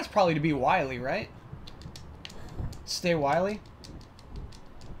strat's probably to be wily, right? Stay wily.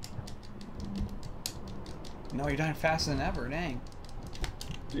 No, you're dying faster than ever. Dang.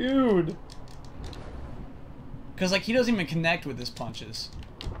 Dude. Because like he doesn't even connect with his punches.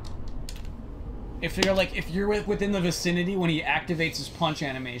 If you're within the vicinity when he activates his punch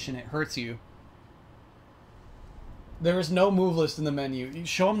animation, it hurts you. There is no move list in the menu. You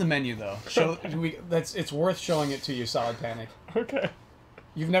show him the menu though. It's worth showing it to you, Solid Panic. Okay.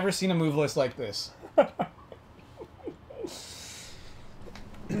 You've never seen a move list like this.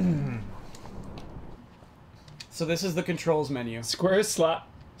 So this is the controls menu. Square is slap.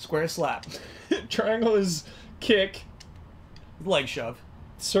 Square is slap. Triangle is kick. Leg shove.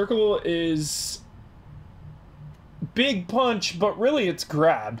 Circle is big punch, but really it's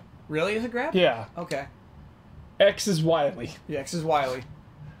grab. Really, is it grab? Yeah. Okay. X is wily. The X is wily.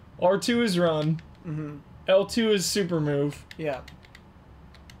 R2 is run. Mm-hmm. L2 is super move. Yeah.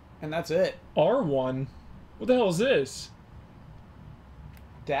 And that's it. R1? What the hell is this?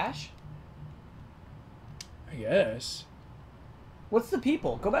 Dash? I guess. What's the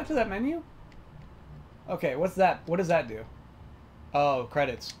people? Go back to that menu. Okay, what's that? What does that do? Oh,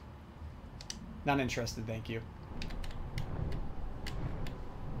 credits. Not interested, thank you.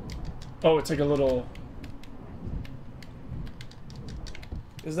 Oh, it's like a little...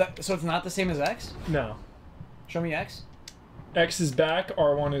 Is that so? It's not the same as X? No. Show me X. X is back,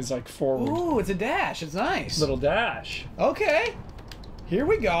 R1 is like forward. Ooh, it's a dash. It's nice. Little dash. Okay. Here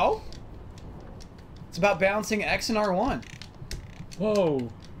we go. It's about balancing X and R1. Whoa.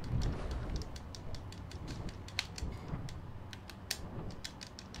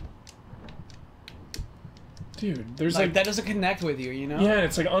 Dude, there's like... that doesn't connect with you, you know? Yeah,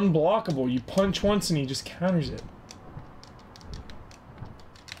 it's like unblockable. You punch once and he just counters it.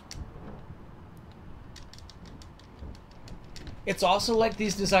 It's also like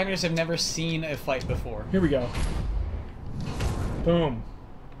these designers have never seen a fight before. Here we go. Boom.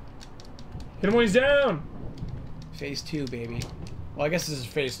 Hit him when he's down! Phase 2, baby. Well, I guess this is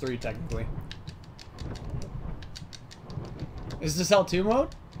phase 3, technically. Is this L2 mode?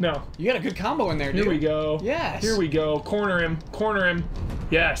 No. You got a good combo in there, dude. Here we go. Yes. Here we go. Corner him. Corner him.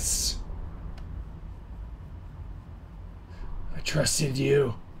 Yes. I trusted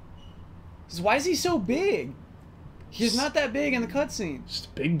you. Why is he so big? He's not that big in the cutscene. Just a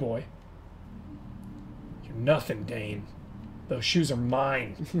big boy. You're nothing, Dane. Those shoes are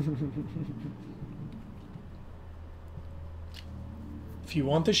mine. If you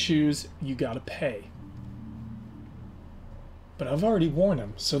want the shoes, you gotta pay. But I've already worn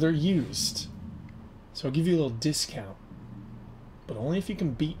them, so they're used. So I'll give you a little discount. But only if you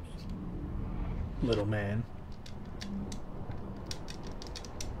can beat me, little man.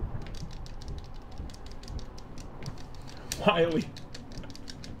 Wily.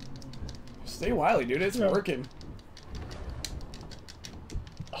 Stay wily, dude. It's working.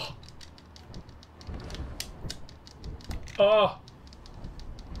 Oh.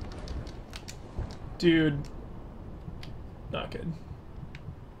 Dude. Not good.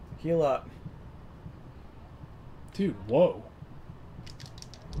 Heal up. Dude, whoa.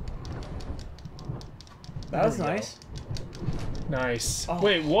 That was nice. Nice. Oh.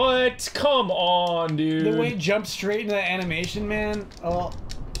 Wait, what? Come on, dude. The way it jumped straight into the animation, man. Oh.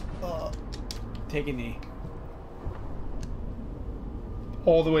 Take a knee.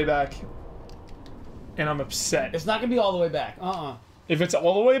 All the way back. And I'm upset. It's not gonna be all the way back. If it's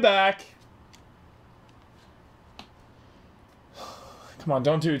all the way back... Come on,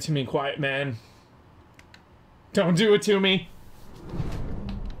 don't do it to me, quiet man. Don't do it to me.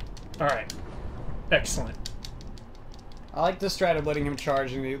 Alright. Excellent. I like the strat of letting him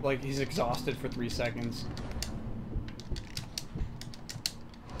charge and like he's exhausted for 3 seconds.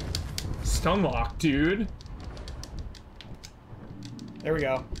 Stun lock, dude. There we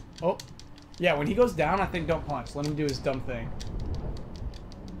go. Oh. Yeah, when he goes down, I think don't punch. Let him do his dumb thing.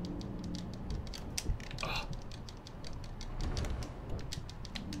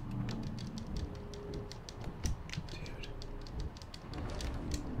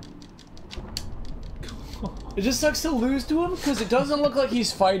 It just sucks to lose to him because it doesn't look like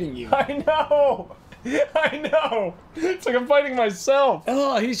he's fighting you. I know! I know! It's like I'm fighting myself!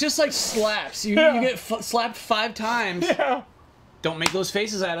 Oh, he's just like slaps. You get slapped 5 times. Yeah! Don't make those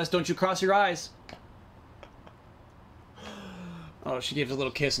faces at us. Don't you cross your eyes. Oh, she gives a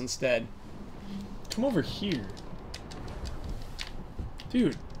little kiss instead. Come over here.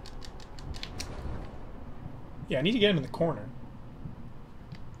 Dude. Yeah, I need to get him in the corner.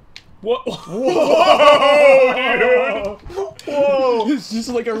 What? Whoa, dude! Whoa! It's just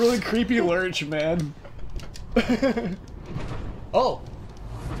like a really creepy lurch, man. Oh.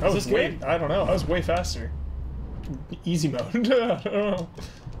 That was this way, good? I don't know, that was way faster. Easy mode. I don't know.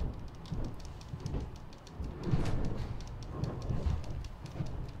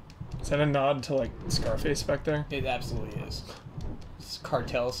 Is that a nod to, like, Scarface back there? It absolutely is. It's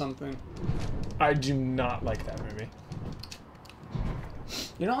Cartel something. I do not like that movie.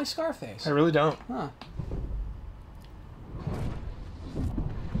 You don't like Scarface? I really don't. Huh.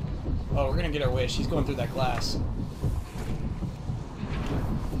 Oh, we're gonna get our wish. He's going through that glass.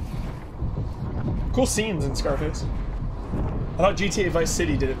 Cool scenes in Scarface. I thought GTA Vice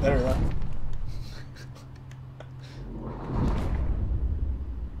City did it better, though.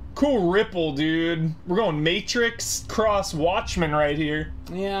 Cool ripple, dude. We're going Matrix cross Watchmen right here.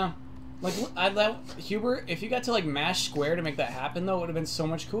 Yeah. Like, Hubert, if you got to, like, mash square to make that happen, though, it would have been so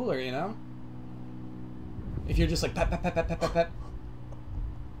much cooler, you know? If you're just like, pep, pep, pep, pep, pep, pep, pep.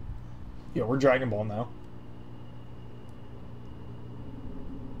 Yeah, we're Dragon Ball now.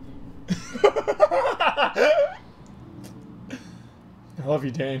 I love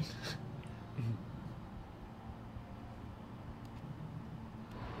you, Dane.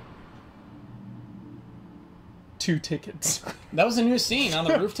 Two tickets. That was a new scene on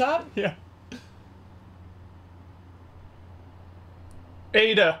the rooftop? Yeah.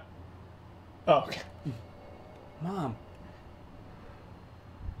 Ada. Oh, okay. Mom.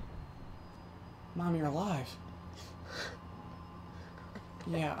 Mom, you're alive.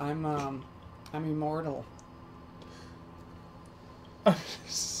 Yeah, I'm immortal. I'm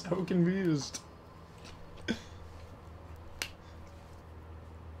so confused.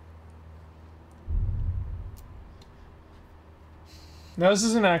 Now, this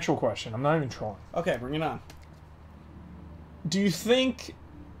is an actual question. I'm not even trolling. Okay, bring it on. Do you think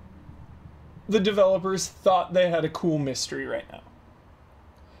the developers thought they had a cool mystery right now?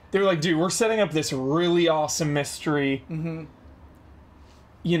 They were like, dude, we're setting up this really awesome mystery. Mm-hmm.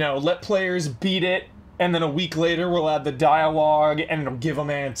 You know, let players beat it, and then a week later we'll add the dialogue, and it'll give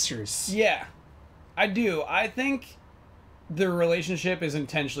them answers. Yeah, I do. I think the relationship is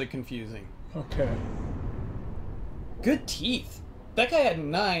intentionally confusing. Okay. Good teeth. That guy had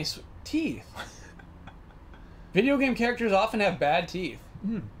nice teeth. Video game characters often have bad teeth.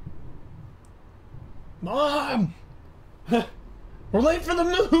 Mom! We're late for the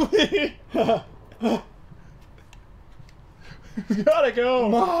movie! We gotta go!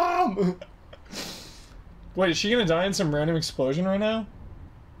 Mom! Wait, is she gonna die in some random explosion right now?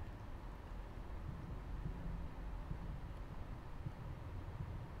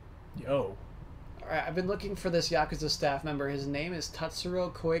 Yo. Alright, I've been looking for this Yakuza staff member. His name is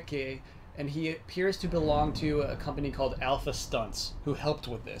Tatsuro Koike, and he appears to belong to a company called Alpha Stunts, who helped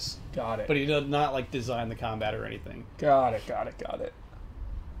with this. Got it. But he did not, like, design the combat or anything. Got it, got it, got it.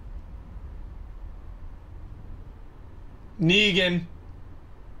 Negan.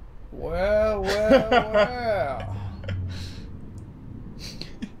 Well, well, well.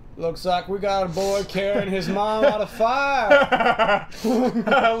 Looks like we got a boy carrying his mom out of fire.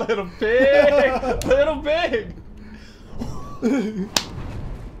 A little big. Little big.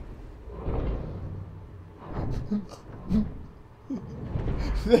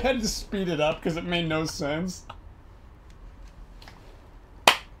 They had to speed it up because it made no sense.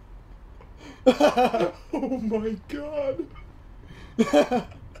 Oh my god.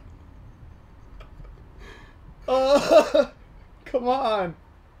 Come on.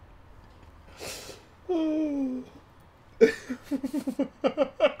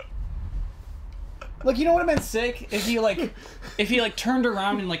 Like, you know what would have been sick if he turned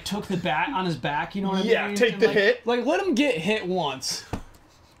around and like took the bat on his back, you know what I mean? Yeah, take And, the like, hit. Like, let him get hit once.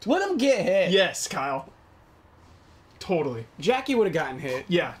 Let him get hit. Yes, Kyle. Totally. Jackie would have gotten hit.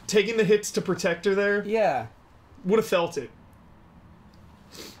 Yeah, taking the hits to protect her there Yeah. would have felt it.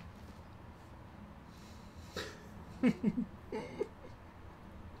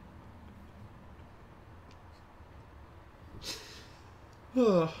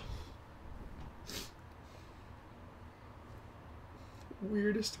 Ugh.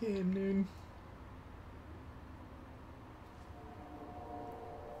 Weirdest game, dude.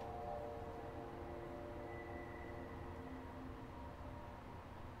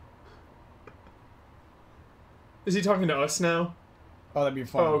 Is he talking to us now? Oh, that'd be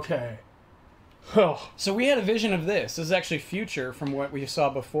fun. Okay. Oh. So we had a vision of this. This is actually future from what we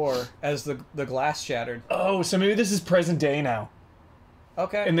saw before as the glass shattered. Oh, so maybe this is present day now.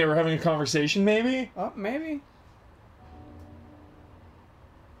 Okay. And they were having a conversation, maybe? Oh, maybe.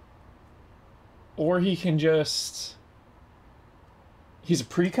 Or he can just... He's a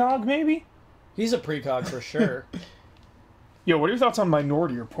precog, maybe? He's a precog for sure. Yo, what are your thoughts on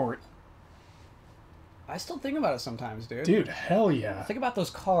Minority Report? I still think about it sometimes, dude. Dude, hell yeah. Think about those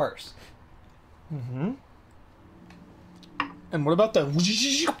cars. Mm-hmm. And what about the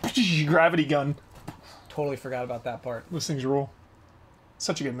gravity gun? Totally forgot about that part. Those things rule.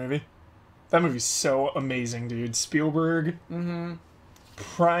 Such a good movie. That movie's so amazing, dude. Spielberg. Mm-hmm.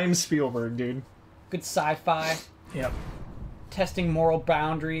 Prime Spielberg, dude. Good sci-fi. Yep. Testing moral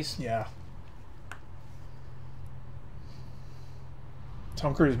boundaries. Yeah.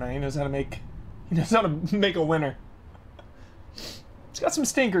 Tom Cruise, man, he knows how to make a winner. He's got some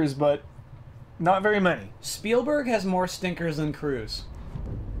stinkers, but not very many. Spielberg has more stinkers than Cruise.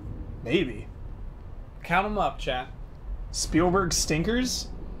 Maybe. Count them up, chat. Spielberg stinkers?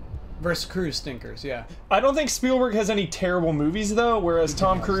 Versus Cruise stinkers, yeah. I don't think Spielberg has any terrible movies, though, whereas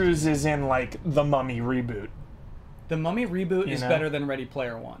Tom Cruise is in, like, the Mummy reboot. The Mummy reboot is know? better than Ready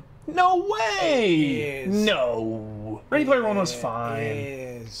Player One. No way! It is. No. Ready Player One was fine.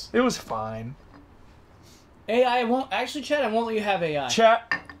 It is. It was fine. AI won't... Actually, chat, I won't let you have AI.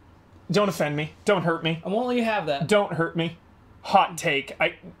 Chat, don't offend me. Don't hurt me. I won't let you have that. Don't hurt me. Hot take.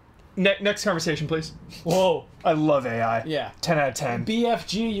 Next conversation, please. Whoa. I love AI. Yeah. 10 out of 10.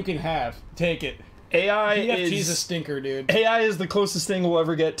 BFG you can have. Take it. AI BFG's a is... stinker, dude. AI is the closest thing we'll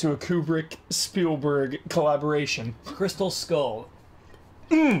ever get to a Kubrick-Spielberg collaboration. Crystal Skull.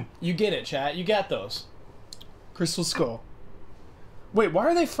 You get it, chat. You got those. Crystal Skull. Wait, why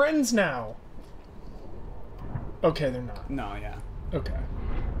are they friends now? Okay, they're not. No, yeah. Okay.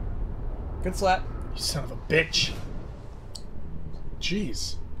 Good slap. You son of a bitch.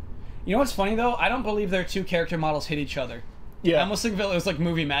 Jeez. You know what's funny, though? I don't believe their two character models hit each other. Yeah. I almost think it was like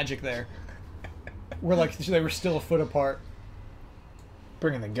movie magic there. Where, like, they were still a foot apart.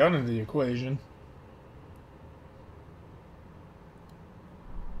 Bringing the gun into the equation.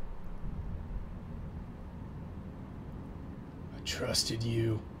 I trusted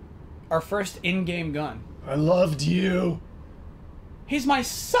you. Our first in-game gun. I loved you. He's my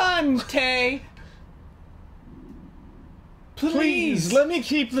son, Tay! Please, let me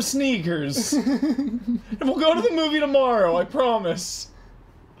keep the sneakers. And we'll go to the movie tomorrow, I promise.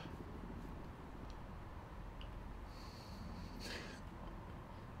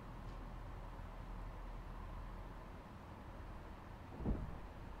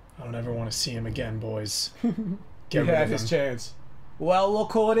 I don't ever want to see him again, boys. Get rid of him. chance. Well,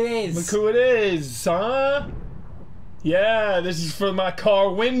 look who it is. Look who it is, huh? Yeah, this is for my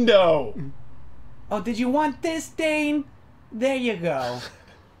car window. Oh, did you want this, Dane? There you go.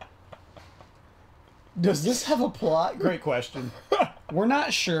 Does this have a plot? Great question. We're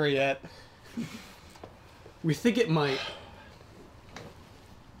not sure yet. We think it might.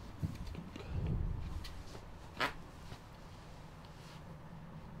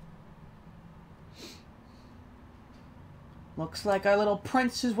 Looks like our little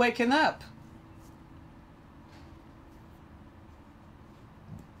prince is waking up.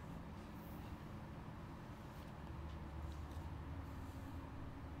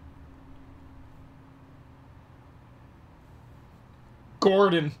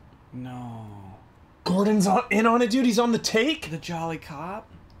 Gordon. No. Gordon's in on it, dude. He's on the take. The jolly cop?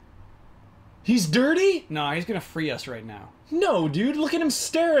 He's dirty? No, he's gonna free us right now. No, dude. Look at him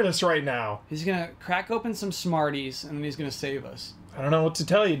stare at us right now. He's gonna crack open some Smarties, and then he's gonna save us. I don't know what to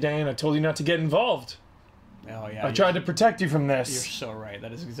tell you, Dane. I told you not to get involved. Oh, yeah. I tried to protect you from You're this. so right.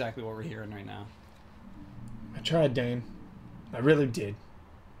 That is exactly what we're hearing right now. I tried, Dane. I really did.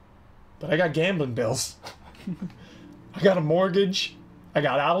 But I got gambling bills. I got a mortgage. I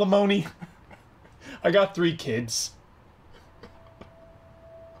got alimony. I got 3 kids.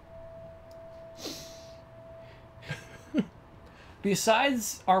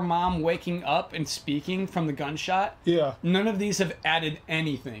 Besides our mom waking up and speaking from the gunshot, Yeah. none of these have added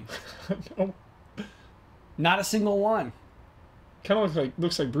anything. No. Not a single one. Kind of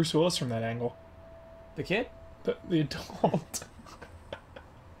looks like Bruce Willis from that angle. The kid? The adult.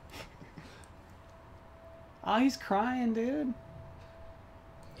 Oh, he's crying, dude.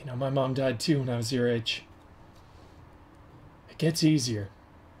 You know, my mom died too when I was your age. It gets easier.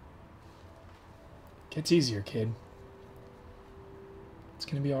 It gets easier, kid. It's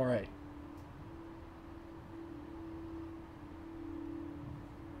gonna be alright.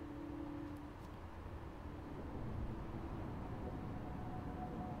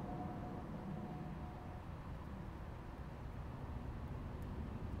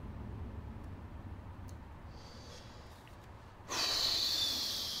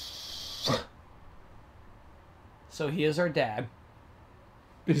 So he is our dad.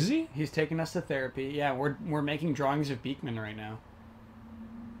 Is he? He's taking us to therapy. Yeah, we're making drawings of Beekman right now.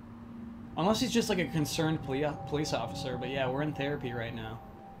 Unless he's just like a concerned police officer, but yeah, we're in therapy right now.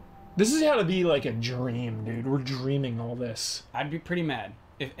 This has got to be like a dream, dude. We're dreaming all this. I'd be pretty mad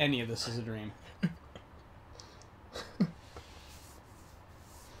if any of this is a dream.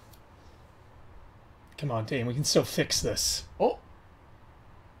 Come on, Dane. We can still fix this. Oh!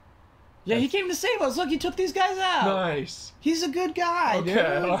 Yeah, he came to save us. Look, he took these guys out. Nice. He's a good guy, Okay. dude.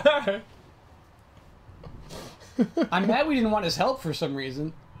 Alright. I'm mad we didn't want his help for some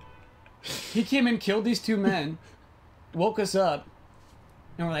reason. He came in, killed these two men, woke us up,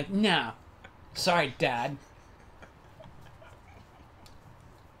 and we're like, nah. Sorry, Dad.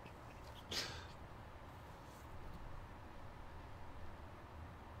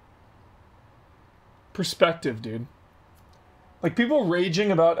 Perspective, dude. Like, people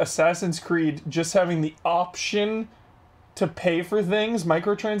raging about Assassin's Creed just having the option to pay for things,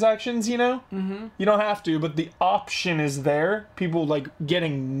 microtransactions, you know? Mm-hmm. You don't have to, but the option is there. People, like,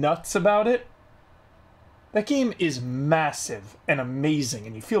 getting nuts about it. That game is massive and amazing,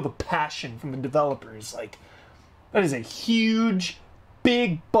 and you feel the passion from the developers. Like, that is a huge,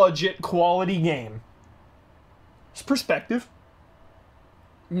 big budget, quality game. It's perspective.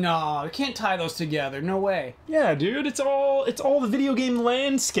 No, you can't tie those together. No way. Yeah, dude, it's all the video game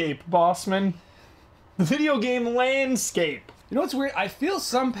landscape, Bossman. The video game landscape. You know what's weird? I feel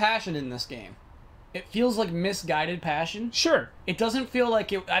some passion in this game. It feels like misguided passion. Sure. It doesn't feel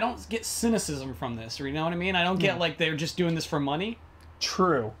like it. I don't get cynicism from this. Or you know what I mean? I don't get like they're just doing this for money.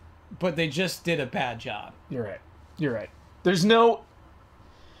 True. But they just did a bad job. You're right. You're right. There's no...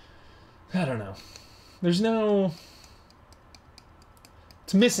 I don't know. There's no...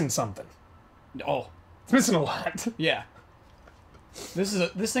 It's missing something. Oh, It's missing a lot. yeah.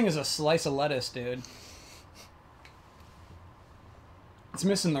 This thing is a slice of lettuce, dude. It's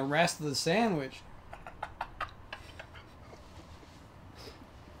missing the rest of the sandwich.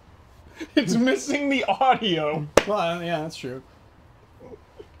 It's missing the audio. Well, yeah, that's true.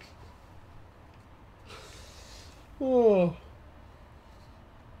 Oh.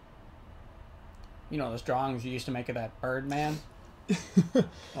 You know those drawings you used to make of that bird man?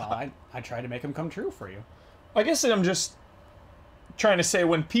 Well, I tried to make them come true for you. I guess I'm just trying to say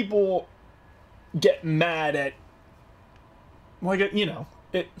when people get mad at, like, you know,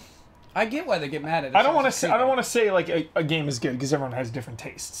 it. I get why they get mad at it. I don't want to say. I don't want to say like a game is good because everyone has different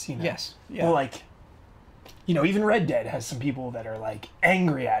tastes. You know. Yes. Yeah. Well, like, you know, even Red Dead has some people that are like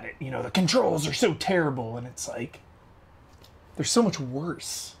angry at it. You know, the controls are so terrible, and it's like there's so much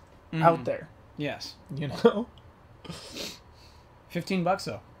worse out there. Yes. You know. $15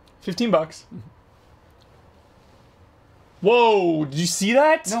 though. $15. Whoa! Did you see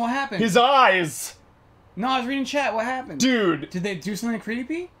that? No, what happened? His eyes, No, I was reading chat. What happened? dude. Did they do something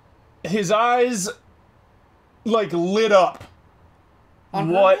creepy? His eyes, like, lit up. On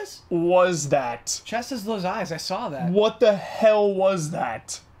What purpose? was that? Chess has those eyes. I saw that. What the hell was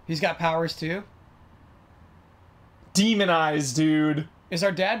that? He's got powers too. Demon eyes, dude. Is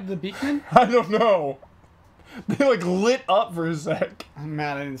our dad the Beekman? I don't know. They, like, lit up for a sec. I'm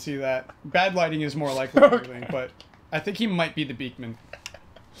mad I didn't see that. Bad lighting is more likely than everything, but I think he might be the Beekman.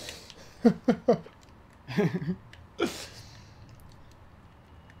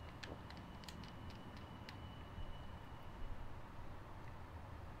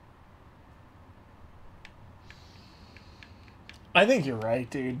 I think you're right,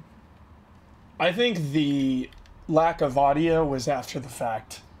 dude. I think the lack of audio was after the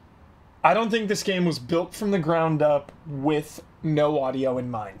fact. I don't think this game was built from the ground up with no audio in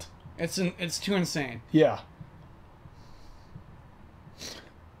mind. It's too insane. Yeah.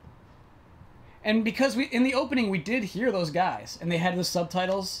 And because in the opening we did hear those guys and they had the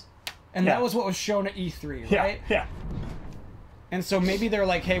subtitles and Yeah. that was what was shown at E3, Yeah. right? Yeah. And so maybe they're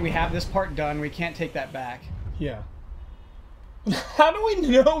like, "Hey, we have this part done. We can't take that back." Yeah. How do we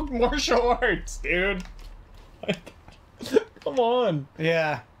know martial arts, dude? Like, come on.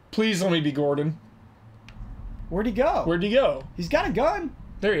 Yeah. Please let me be Gordon. Where'd he go? Where'd he go? He's got a gun.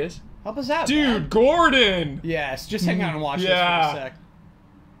 There he is. Help us out, Dude, Dad. Gordon! Yes, just hang out and watch Yeah. this for a sec.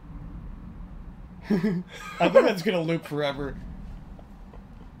 I think that's gonna loop forever.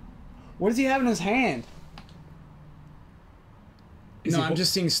 What does he have in his hand? No, I'm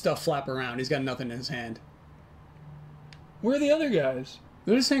just seeing stuff flap around. He's got nothing in his hand. Where are the other guys?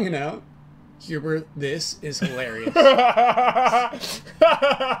 They're just hanging out. Hubert, this is hilarious. Oh,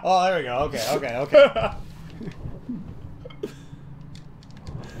 Oh, there we go. Okay.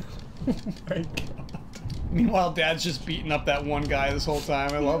 my God. Meanwhile, Dad's just beating up that one guy this whole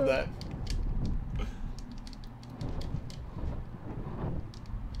time. I love that.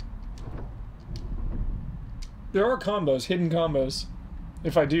 There are combos, hidden combos.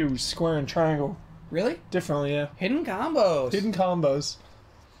 If I do square and triangle Really? differently, yeah. Hidden combos. Hidden combos.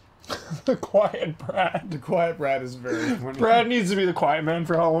 The quiet Brad. The quiet Brad is very funny. Brad needs to be the quiet man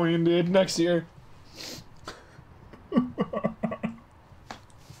for Halloween, dude, next year. Can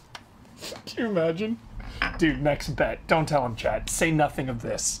you imagine? Dude, next bet. Don't tell him, Chad. Say nothing of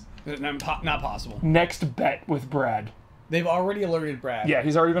this. Not possible. Next bet with Brad. They've already alerted Brad. Yeah,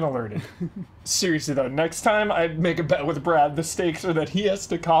 he's already been alerted. Seriously, though, next time I make a bet with Brad, the stakes are that he has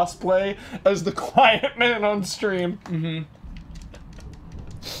to cosplay as the quiet man on stream. Mm-hmm.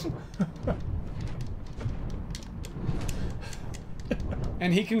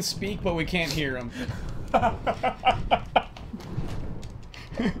 And he can speak, but we can't hear him.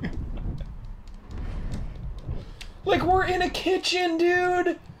 Like, we're in a kitchen,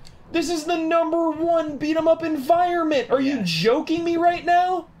 dude! This is the #1 beat-em-up environment! Are you joking me right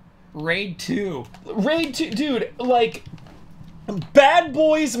now? Raid 2. Raid 2, dude, like... Bad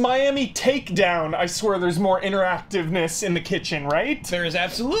Boys Miami Takedown, I swear there's more interactiveness in the kitchen, right? There is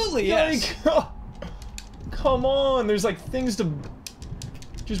absolutely, yes. Like, come on, there's like things to...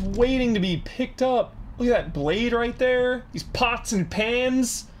 just waiting to be picked up. Look at that blade right there. These pots and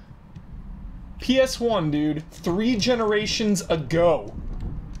pans. PS1, dude. 3 generations ago.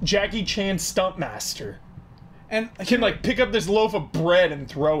 Jackie Chan Stuntmaster. And Can like pick up this loaf of bread and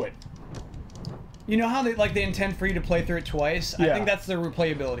throw it. you know how they intend for you to play through it twice? I Yeah. think that's the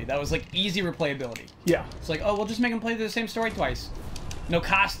replayability. That was like easy replayability. Yeah. It's like, oh, we'll just make them play through the same story twice. No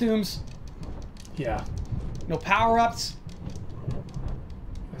costumes, Yeah. no power-ups.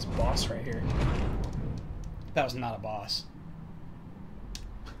 This boss right here. That was not a boss.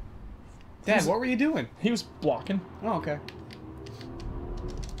 Dad, what were you doing? He was blocking. Oh, okay.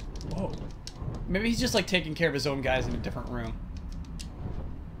 Whoa. Maybe he's just like taking care of his own guys in a different room.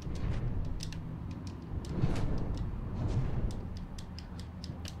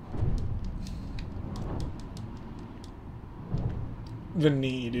 The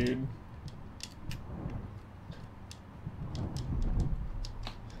knee, dude.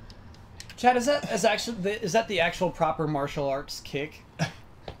 Chad, is that the actual proper martial arts kick?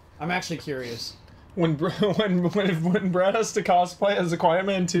 I'm actually curious. When Brad has to cosplay as the Quiet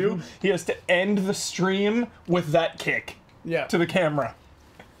Man 2, he has to end the stream with that kick Yeah. to the camera.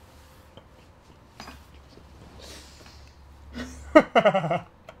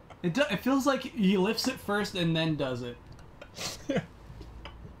 It feels like he lifts it first and then does it.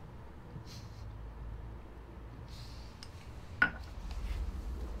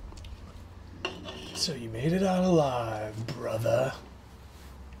 So you made it out alive, brother.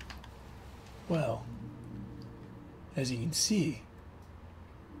 Well, as you can see,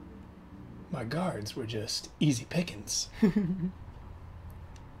 my guards were just easy pickings. But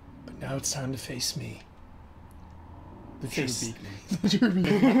now it's time to face me. The True face- Beakman. The true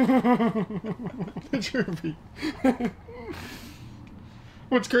Beakman. The true Beakman.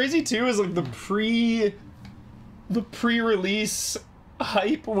 What's crazy too is like the pre-release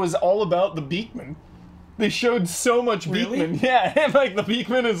hype was all about the Beakman. They showed so much Really? Beakman. Yeah, and like the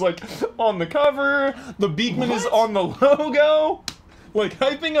Beakman is like on the cover, the Beakman is What? on the logo. Like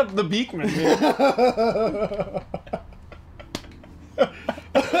hyping up the Beakman, dude.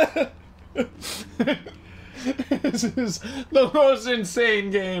 This is the most insane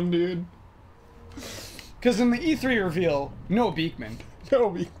game, dude. Because in the E3 reveal, no Beakman.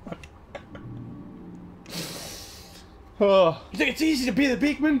 No Beakman. Oh. You think it's easy to be the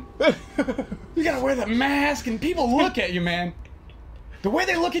Beakman? You gotta wear the mask and people look at you, man. The way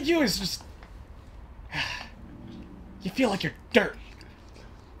they look at you is just... You feel like you're dirt.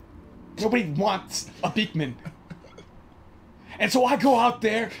 Nobody wants a Beakman. And so I go out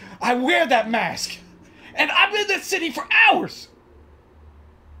there, I wear that mask, and I'm in the city for hours!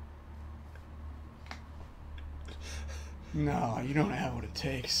 No, you don't have what it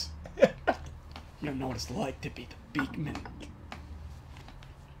takes. You don't know what it's like to be the Beakman.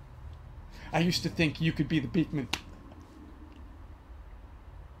 I used to think you could be the Beakman.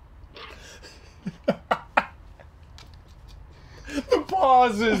 The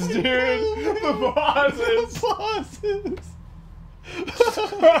pauses, dude. The The pauses.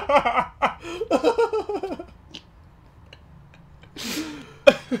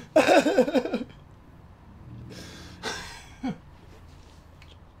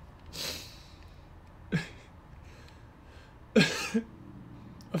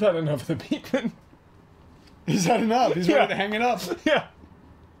 I've had enough of the Beekman. He's had enough. He's ready to hang it up. Yeah.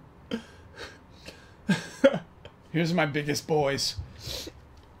 Here's my biggest boys.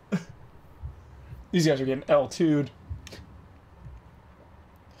 These guys are getting L2'd.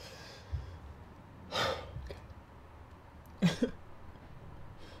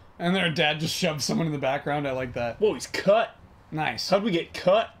 And their dad just shoved someone in the background. I like that. Whoa, he's cut. Nice. How'd we get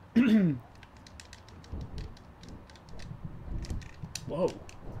cut? Whoa.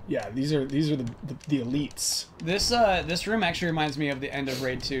 Yeah, these are the elites. This room actually reminds me of the end of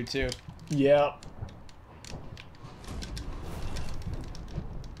Raid 2 too. Yeah.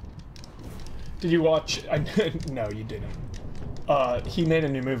 Did you watch? No, you didn't. He made a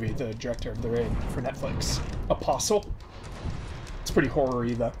new movie, the director of The Raid, for Netflix. Apostle. It's pretty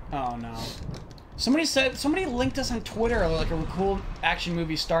horror-y, though. Oh no. Somebody linked us on Twitter like a cool action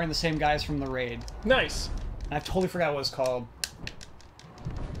movie starring the same guys from The Raid. Nice. And I totally forgot what it's called.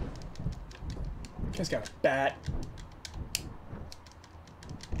 Guy's got a bat.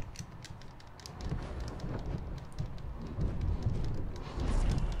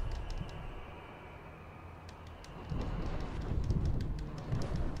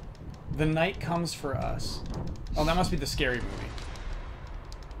 The Night Comes for Us. Oh, that must be the scary movie.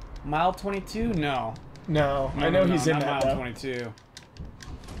 Mile 22? No. No, I know he's in not that, Mile though. 22.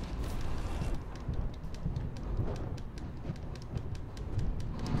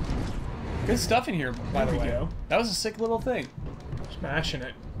 Good stuff in here, by the There we way. go. That was a sick little thing. Smashing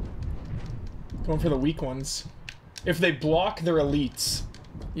it. Going for the weak ones. If they block, they're elites.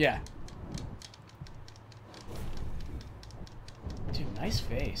 Yeah. Dude, nice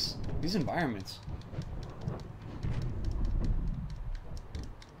face. These environments.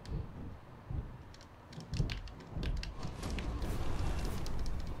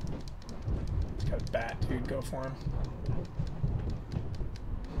 He's got a bat, dude. Go for him.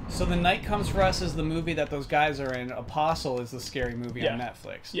 So The Night Comes for Us is the movie that those guys are in. Apostle is the scary movie on Yeah.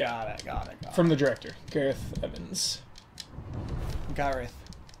 Netflix. Yeah. Got it. From the director, Gareth Evans. Gareth.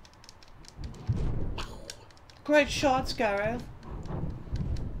 Great shots, Gareth.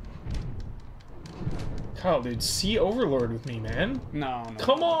 Kyle, dude, see Overlord with me, man. No.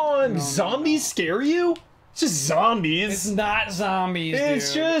 Come on! No. Zombies scare you? It's just zombies. It's not zombies, It's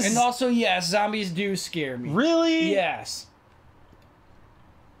dude. just- And also, yes, zombies do scare me. Really? Yes.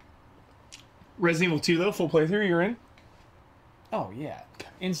 Resident Evil 2, though, full playthrough, you're in? Oh, yeah.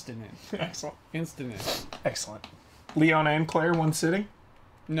 Instant. Excellent. Instant. Excellent. Leon and Claire, one sitting?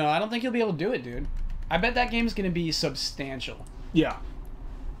 No, I don't think you'll be able to do it, dude. I bet that game's gonna be substantial. Yeah.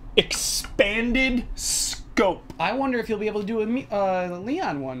 Expanded scope. I wonder if you'll be able to do a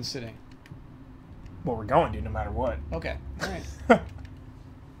Leon one sitting. Well, we're going to, no matter what. Okay. Alright.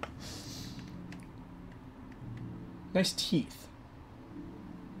 Nice teeth.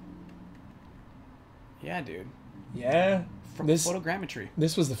 Yeah, dude. Yeah. This Photogrammetry.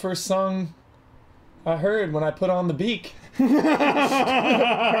 this was the first song I heard when I put on the beak.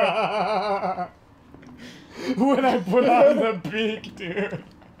 When I put on the beak, dude.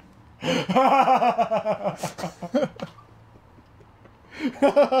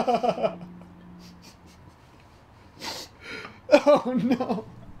 Oh no.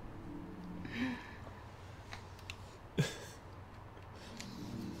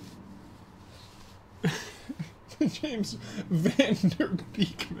 James Vander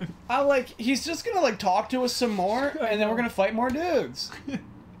Beekman. He's just gonna talk to us some more, and then we're gonna fight more dudes.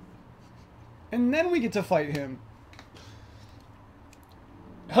 And then we get to fight him.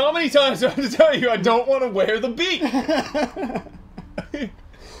 How many times do I have to tell you I don't want to wear the beak?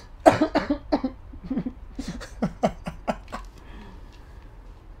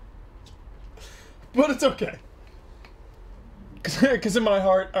 But it's okay. Because in my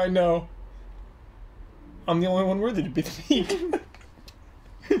heart, I know I'm the only one worthy to be the beak.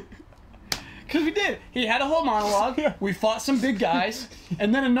 Because we did. He had a whole monologue. Yeah. We fought some big guys,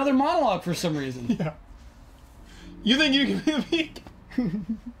 and then another monologue for some reason. Yeah. You think you can be the beak?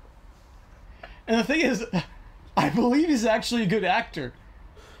 And the thing is, I believe he's actually a good actor.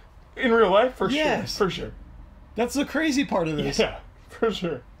 In real life? For Yes. sure. For sure. That's the crazy part of this. Yeah, for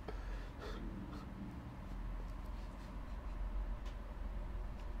sure.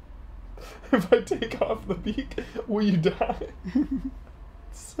 If I take off the beak, will you die?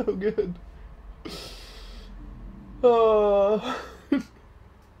 So good.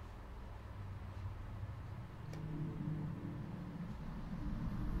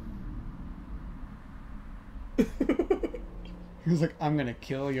 He was like, I'm gonna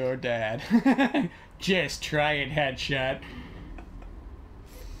kill your dad. Just try it, headshot.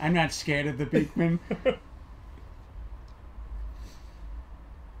 I'm not scared of the Beakman.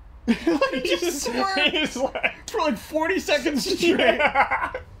 He just swerved for like 40 seconds straight.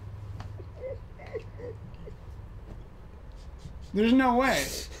 Yeah. There's no way.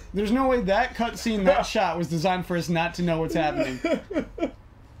 There's no way that cutscene, that shot was designed for us not to know what's happening.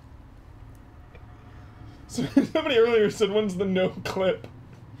 So somebody earlier said, when's the no clip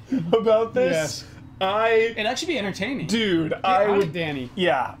about this? Yes. It'd actually be entertaining. Dude, I I would, Danny.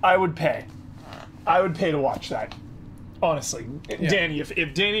 yeah, I would pay. I would pay to watch that. Honestly. Yeah. Danny,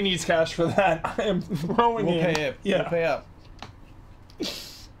 if Danny needs cash for that, I am throwing We'll in. pay it. Yeah. We'll pay up.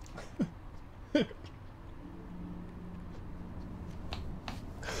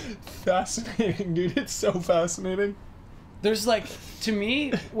 Fascinating, dude. It's so fascinating. There's like, to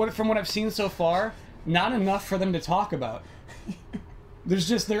me, from what I've seen so far, not enough for them to talk about.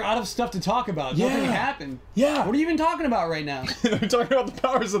 They're out of stuff to talk about. Yeah. Nothing happened. Yeah. What are you even talking about right now? They're talking about the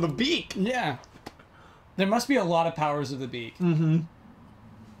powers of the beak. Yeah. There must be a lot of powers of the beak. Mm-hmm.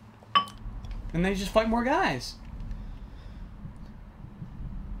 And they just fight more guys.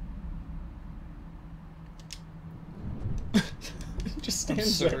 Just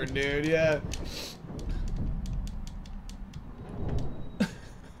stands there. Absurd, dude, yeah.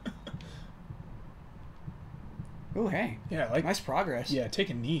 Oh, hey. Yeah, like Nice progress. yeah, take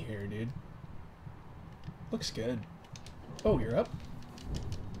a knee here, dude. Looks good. Oh, you're up?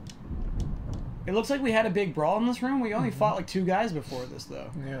 It looks like we had a big brawl in this room. We only fought like 2 guys before this,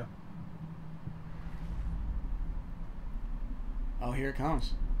 though. Yeah. Oh, here it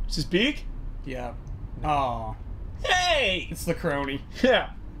comes. Is this beak? Yeah. Oh. Hey! It's the crony.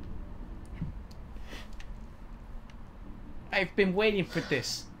 Yeah. I've been waiting for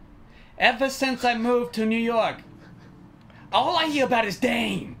this. Ever since I moved to New York. All I hear about is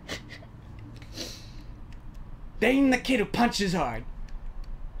Dane. Dane the kid who punches hard.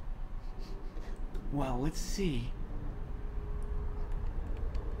 Well, let's see.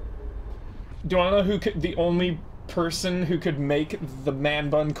 Do you want to know who could, the only person who could make the man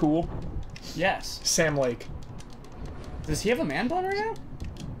bun cool? Yes. Sam Lake. Does he have a man bun right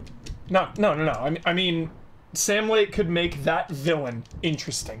now? No. I mean, Sam Lake could make that villain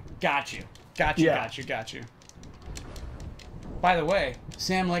interesting. Got you. Yeah. Got you. By the way,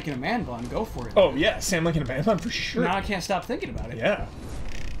 Sam Lake and a man bun, go for it. Oh, yeah, Sam Lake in a man bun for sure. Now I can't stop thinking about it. Yeah.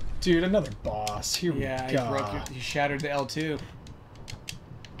 Dude, another boss. Here we Yeah, go. he shattered the L2.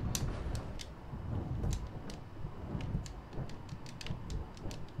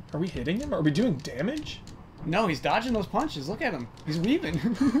 Are we hitting him? Are we doing damage? No, he's dodging those punches. Look at him. He's weaving.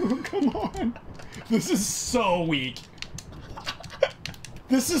 Come on. This is so weak.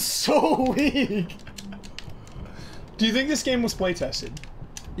 This is so weak. Do you think this game was play tested?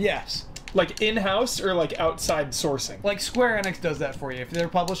 Yes. Like in-house or like outside sourcing? Like Square Enix does that for you. If they're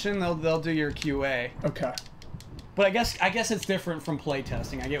publishing, they'll do your QA. Okay. But I guess it's different from play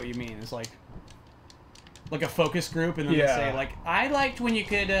testing. I get what you mean. It's like a focus group, and then Yeah. they say like, I liked when you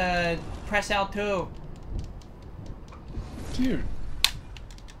could press L2. Dude.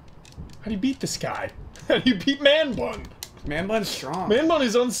 How do you beat this guy? How do you beat Man Bun? Man Bun's strong. Man Bun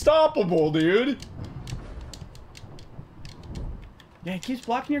is unstoppable, dude. Yeah, he keeps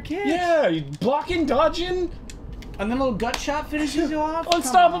blocking your kids. Yeah, you blocking, dodging. And then a little gut shot finishes you off.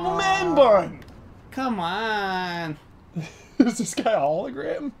 Unstoppable Man Bun. Come on. Is this guy a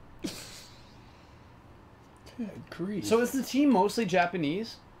hologram? Good grief. So is the team mostly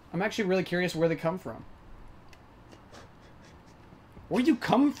Japanese? I'm actually really curious where they come from. Where do you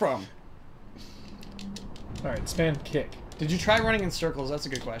come from? Alright, spam kick. Did you try running in circles? That's a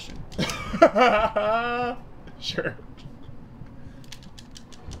good question. Sure.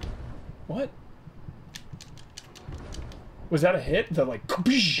 What? Was that a hit? The like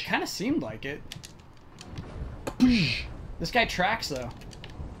It kind of seemed like it. This guy tracks though.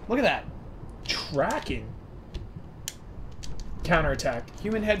 Look at that. tracking. Counterattack.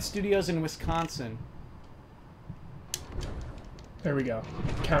 Human Head Studios in Wisconsin. There we go.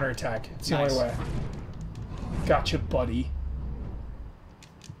 Counterattack. It's the Nice. only way. Gotcha, buddy.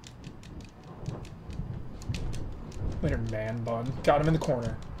 Later, man bun. Got him in the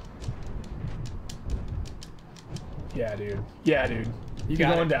corner. Yeah, dude. Yeah, dude. You Keep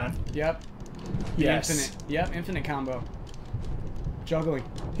got going it. down. Yep. Yes. Infinite. Yep, infinite combo. Juggling.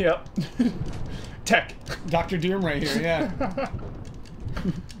 Yep. Tech. Dr. Doom right here, yeah.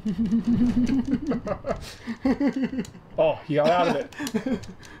 Oh, he got out of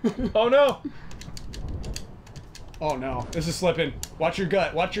it. Oh no. Oh no, this is slipping. Watch your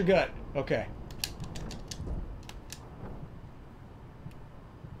gut, watch your gut. Okay.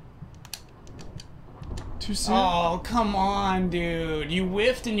 Too soon? Oh, come on, dude. You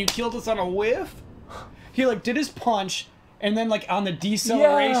whiffed and you killed us on a whiff? He, like, did his punch, and then, like, on the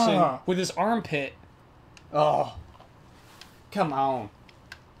deceleration with his armpit. Oh. Come on.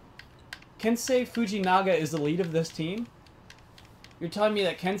 Kensei Fujinaga is the lead of this team? You're telling me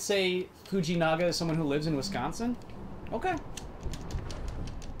that Kensei Fujinaga is someone who lives in Wisconsin? Okay.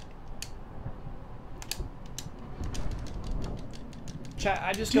 Chat,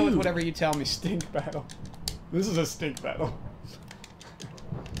 I just go with whatever you tell me. Stink battle. This is a stink battle.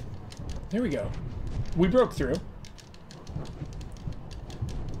 There we go. We broke through.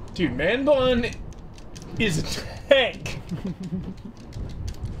 Dude, Man Bun is a tank.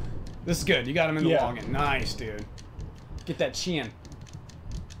 This is good. You got him in the Yeah. long end. Nice, dude. Get that chin.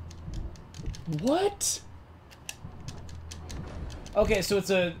 What? Okay, so it's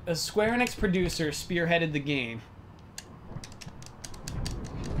a Square Enix producer spearheaded the game.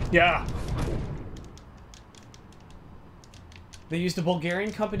 Yeah. They used a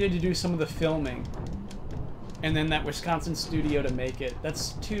Bulgarian company to do some of the filming. And then that Wisconsin studio to make it.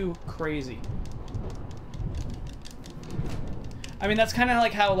 That's too crazy. I mean, that's kind of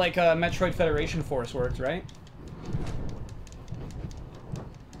like how, like, Metroid Federation Force works, right?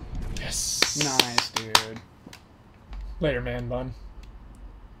 Yes. Nice, dude. Later, Man Bun.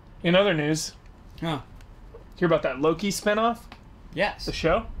 In other news, Huh. hear about that Loki spinoff? Yes. The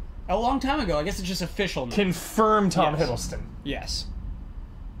show? A long time ago. I guess it's just official now. Confirm Tom Yes. Hiddleston. Yes.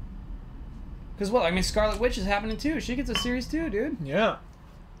 Because, well, I mean, Scarlet Witch is happening too. She gets a series too, dude. Yeah.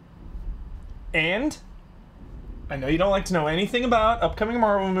 And I know you don't like to know anything about upcoming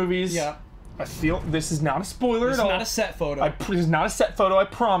Marvel movies. Yeah. I feel this is not a spoiler This at is all. not a set photo. This is not a set photo, I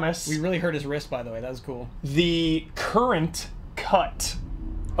promise. We really hurt his wrist, by the way. That was cool. The current cut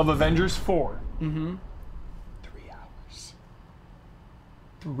of Avengers 4. Mm-hmm. 3 hours.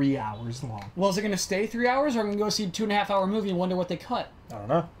 3 hours long. Well, is it going to stay 3 hours, or are we going to go see a 2.5-hour movie and wonder what they cut? I don't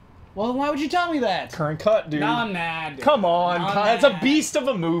know. Well, then why would you tell me that? Current cut, dude. Now I'm mad, dude. Come on, Now I'm it's a mad. beast of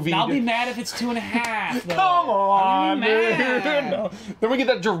a movie. I'll be mad if it's 2.5, though. Come on, I'm mad. dude. No. Then we get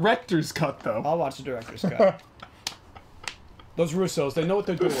that director's cut, though. I'll watch the director's cut. Those Russos, they know what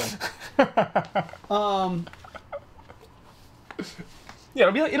they're doing. Yeah,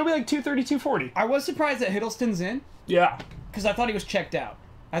 it'll be like 230, 240. I was surprised that Hiddleston's in, Yeah. because I thought he was checked out.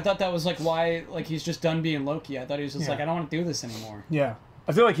 I thought that was, like, why, like, he's just done being Loki. I thought he was just Yeah. like, I don't want to do this anymore. Yeah.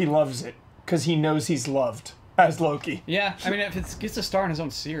 I feel like he loves it because he knows he's loved as Loki. Yeah, I mean, if it gets a star in his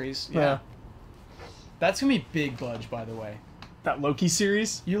own series, Yeah. That's going to be big budge, by the way. That Loki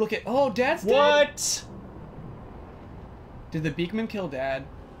series. You look at, oh, Dad's dead. What? Did the Beakman kill Dad?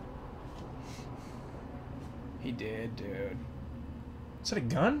 He did, dude. Is that a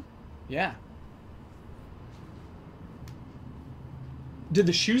gun? Yeah. Did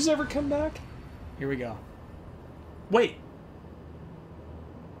the shoes ever come back? Here we go. Wait.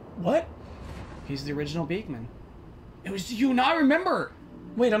 What? He's the original Beakman. It was you, now I remember.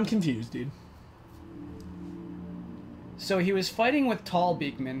 Wait, I'm confused, dude. So he was fighting with tall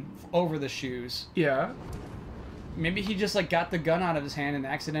Beakman over the shoes. Yeah. Maybe he just, like, got the gun out of his hand and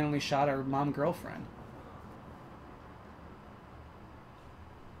accidentally shot our mom girlfriend.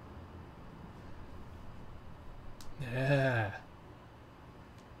 Yeah.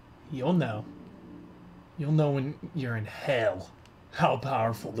 You'll know. You'll know when you're in hell how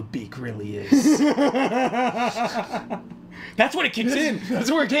powerful the beak really is. That's when it kicks in.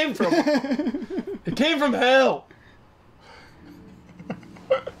 That's where it came from. It came from hell.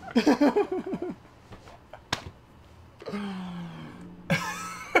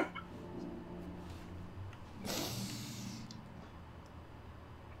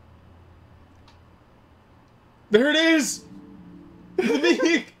 There it is. The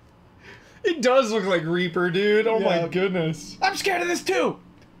beak. It does look like Reaper, dude. Oh my Yeah. goodness. I'm scared of this too.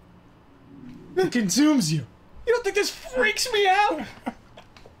 It consumes you. You don't think this freaks me out?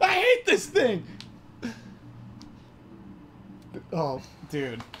 I hate this thing. Oh,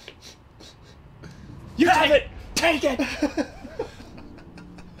 Dude. you have it. Take it.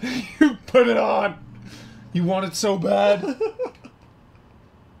 You put it on. You want it so bad.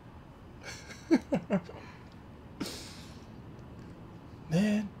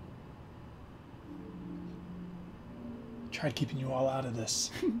 Man. Tried keeping you all out of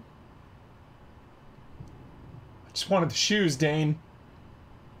this. I just wanted the shoes, Dane.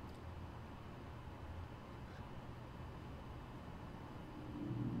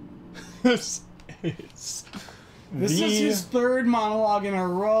 This is... This the- is his third monologue in a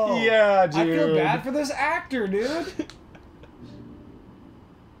row. Yeah, dude. I feel bad for this actor, dude.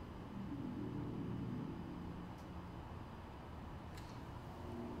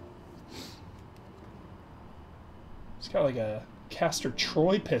 He's got like a Castor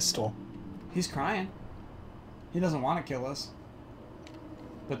Troy pistol. He's crying. He doesn't want to kill us.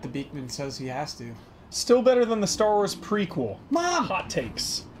 But the Beakman says he has to. Still better than the Star Wars prequel. Mom! Hot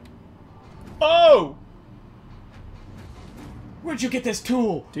takes. Oh! Where'd you get this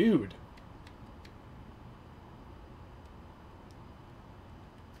tool? Dude.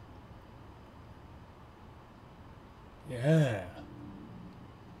 Yeah.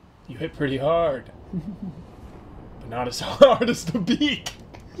 You hit pretty hard. But not as hard as the beak.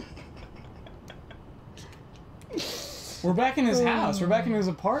 We're back in his house. We're back in his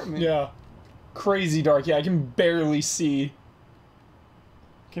apartment. Yeah. Crazy dark. Yeah, I can barely see.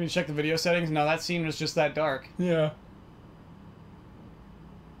 Can you check the video settings? No, that scene was just that dark. Yeah.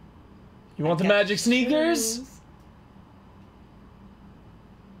 You want the magic sneakers?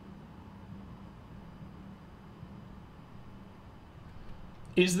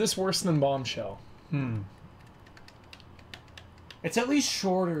 Is this worse than Bombshell? It's at least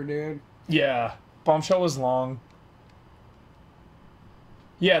shorter, dude. Yeah. Bombshell was long.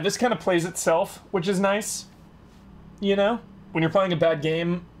 Yeah, this kind of plays itself, which is nice. You know? When you're playing a bad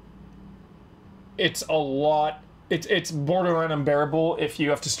game, it's a lot... It's borderline unbearable if you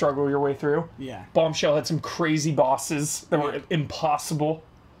have to struggle your way through. Yeah. Bombshell had some crazy bosses that were impossible.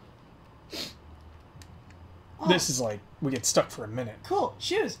 Oh. This is like, we get stuck for a minute. Cool.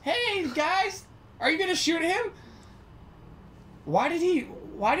 Shoes. Hey, guys! Are you gonna shoot him? Why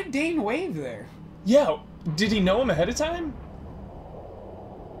did Dane wave there? Yeah, did he know him ahead of time?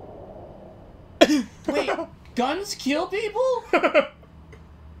 Wait, guns kill people?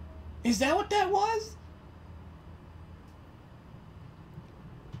 Is that what that was?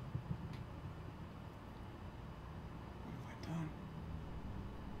 What have I done?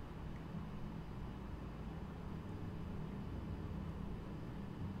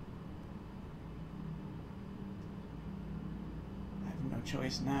 I have no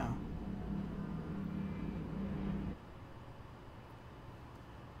choice now.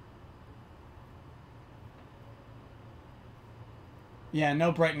 Yeah,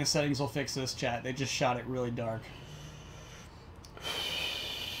 no brightness settings will fix this, chat. They just shot it really dark.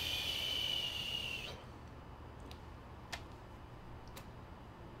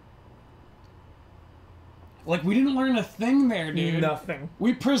 Like, we didn't learn a thing there, dude. Nothing.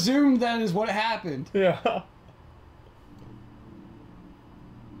 We presumed that is what happened. Yeah.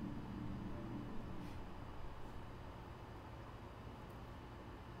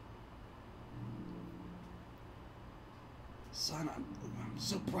 Son, I'm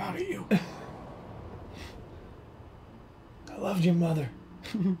so proud of you. I loved your mother.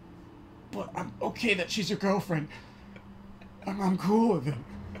 But I'm okay that she's your girlfriend. I'm cool with it.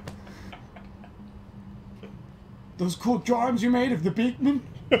 Those cool drawings you made of the Beakman?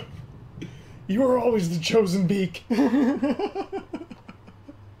 You were always the chosen beak.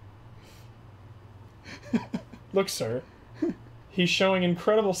 Look, sir. He's showing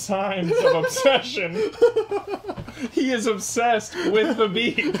incredible signs of obsession. He is obsessed with the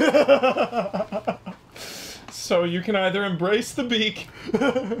beak. So you can either embrace the beak.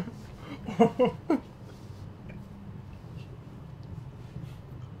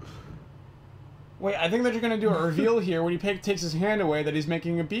 Wait, I think that you're gonna do a reveal here when he takes his hand away that he's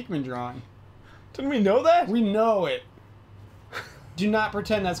making a Beakman drawing. Didn't we know that? We know it. Do not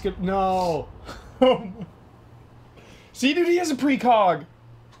pretend that's good. No. See, dude, he has a precog.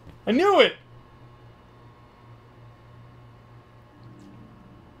 I knew it.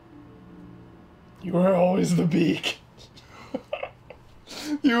 You were always the beak.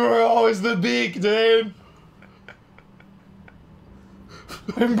 You were always the beak, dude.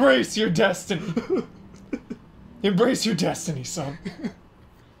 Embrace your destiny. Embrace your destiny, son.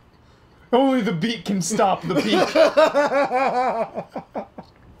 Only the beak can stop the beak.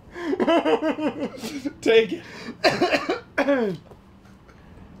 Take it.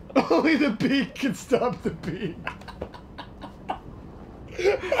 Only the beak can stop the beak.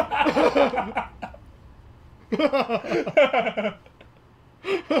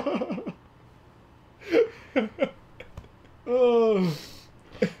 Oh.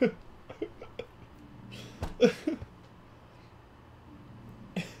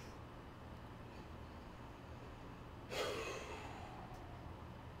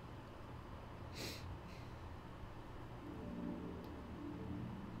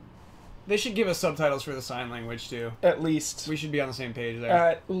 They should give us subtitles for the sign language, too. At least. We should be on the same page there.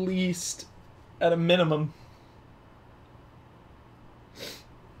 At least. At a minimum.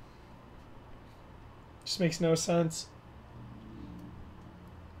 Just makes no sense.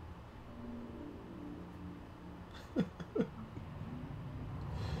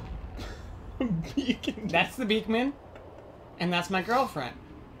 Beacon. That's the Beakman? And that's my girlfriend.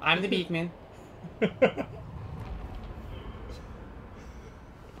 I'm the Beakman.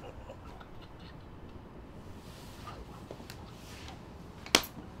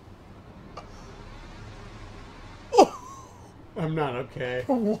 I'm not okay.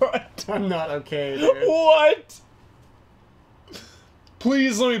 What? I'm not okay, dude. What?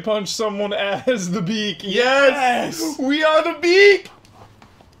 Please let me punch someone as the beak. Yes! We are the beak!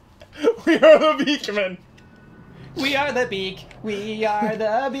 We are the Beakman. We are the Beak. We are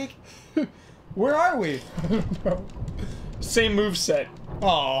the Beak. Where are we? Same moveset.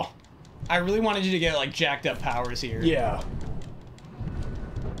 Oh. I really wanted you to get, like, jacked up powers here. Yeah.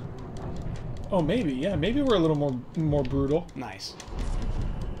 Oh, maybe. Yeah, maybe we're a little more brutal. Nice.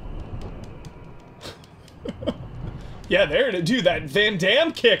 Yeah, there it is. Dude, that Van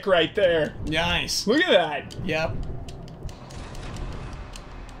Damme kick right there. Nice. Look at that. Yep.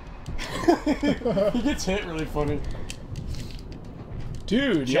 He gets hit really funny.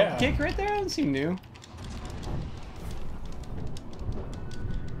 Dude, Jump yeah. kick right there? That doesn't seem new.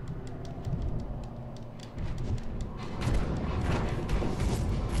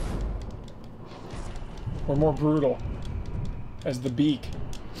 We're more brutal. As the beak.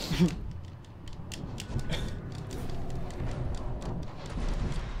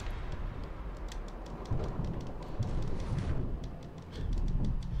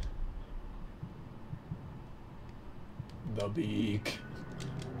 The beak.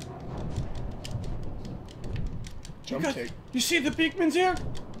 Jump kick. You see the Beakman's here?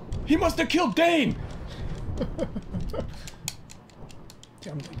 He must have killed Dane!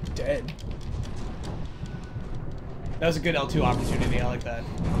 I'm like dead. That was a good L2 opportunity, I like that.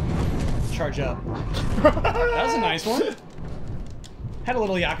 Charge up. That was a nice one. Had a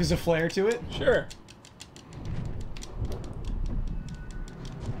little Yakuza flair to it. Sure.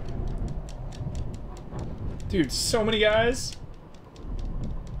 Dude, so many guys.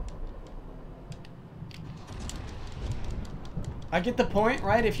 I get the point,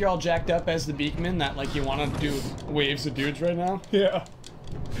 right? If you're all jacked up as the Beakman, that like you want to do waves of dudes right now. Yeah.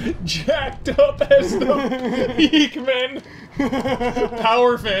 Jacked up as the Beakman.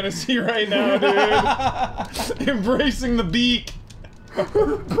 Power fantasy right now, dude. Embracing the beak.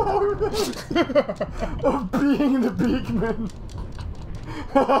 Power of being the Beakman.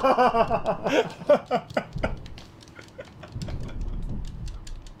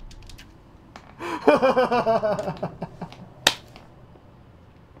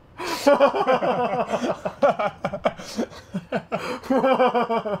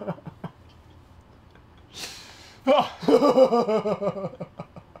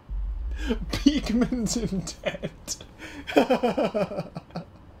 Beakman's intent.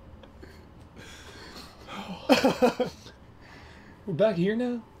 We're back here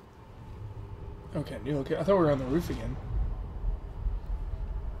now? Okay, new location. I thought we were on the roof again.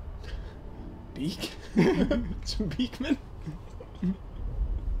 Beak? It's Beakman?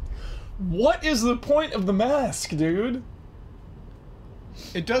 What is the point of the mask, dude?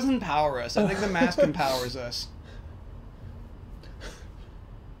 It doesn't power us. I think the mask empowers us.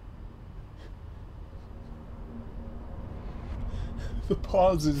 The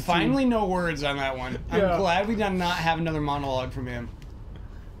pauses. Finally, no words on that one. Yeah. I'm glad we did not have another monologue from him.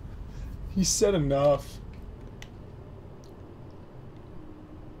 He said enough.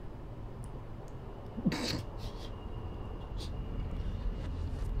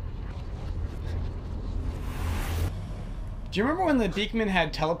 Do you remember when the Beakman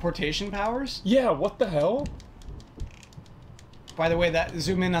had teleportation powers? Yeah, what the hell? By the way, that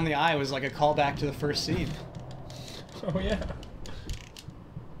zoom in on the eye was like a callback to the first scene. Oh, yeah.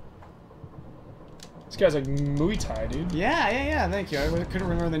 This guy's like Muay Thai, dude. Yeah, thank you. I couldn't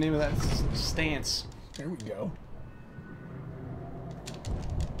remember the name of that stance. There we go.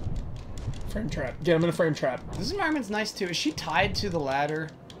 Frame trap. Get him in a frame trap. This environment's nice too. Is she tied to the ladder?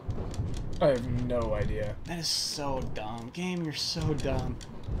 I have no idea. That is so dumb. Game, you're so dumb.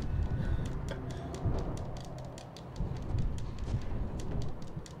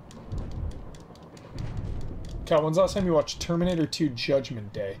 Cal, when's the last time you watched Terminator 2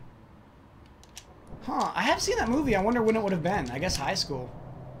 Judgment Day? Huh, I have seen that movie. I wonder when it would have been. I guess high school.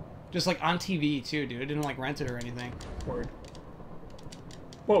 Just like on TV too, dude. I didn't like rent it or anything. Word.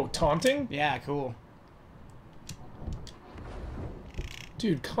 Whoa, taunting? Yeah, cool.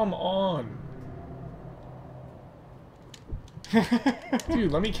 Dude, come on.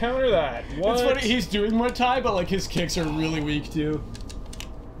 Dude, let me counter that. What? It's funny, he's doing Muay Thai, but like his kicks are really weak too.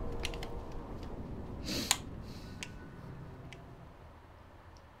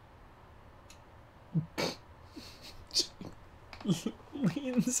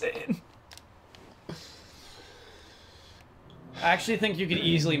 Leans in. I actually think you could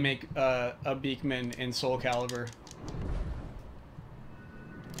easily make a Beakman in Soul Calibur.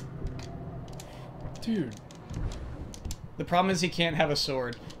 Dude. The problem is he can't have a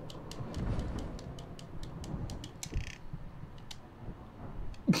sword.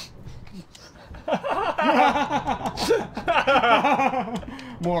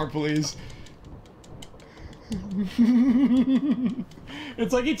 More, please.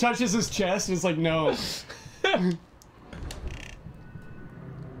 It's like he touches his chest and it's like, no.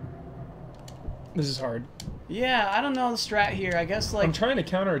 This is hard. Yeah, I don't know the strat here. I guess, like... I'm trying to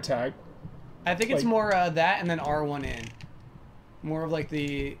counterattack. I think it's like- more that and then R1 in. More of like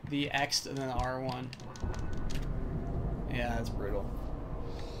the X and then the R1. Yeah, that's brutal.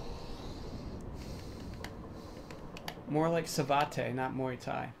 More like Savate, not Muay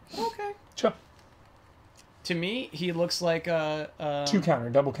Thai. Okay. Sure. To me, he looks like a... 2 counter,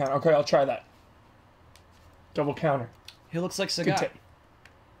 double counter. Okay, I'll try that. Double counter. He looks like Good Sagat. tip.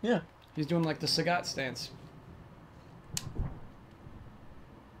 Yeah. He's doing like the Sagat stance.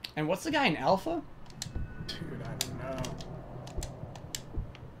 And what's the guy in Alpha? Dude, I don't know.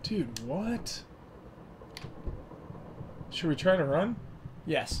 Dude, what? Should we try to run?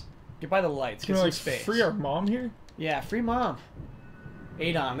 Yes. Get by the lights. Can Get we, some like, space. free our mom here? Yeah, free mom.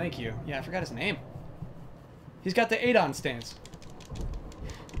 Adon, thank you. Yeah, I forgot his name. He's got the Adon stance.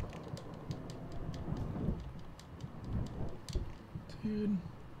 Dude.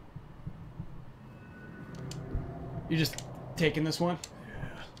 You just taking this one?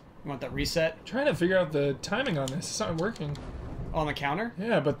 Yeah. You want that reset? I'm trying to figure out the timing on this. It's not working. On the counter?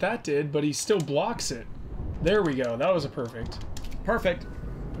 Yeah, but that did, but he still blocks it. There we go. That was a perfect. Perfect.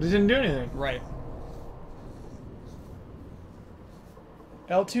 But it didn't do anything. Right.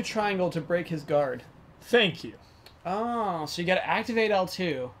 L2 triangle to break his guard. Thank you. Oh, so you gotta activate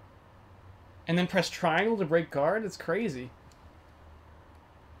L2. And then press triangle to break guard? That's crazy.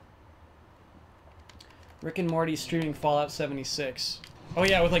 Rick and Morty streaming Fallout 76. Oh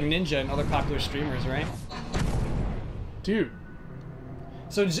yeah, with like Ninja and other popular streamers, right? Dude.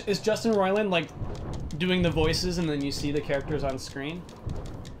 So is Justin Roiland like doing the voices and then you see the characters on screen?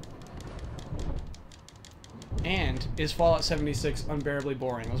 And is Fallout 76 unbearably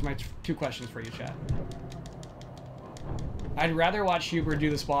boring? Those are my 2 questions for you, chat. I'd rather watch Huber do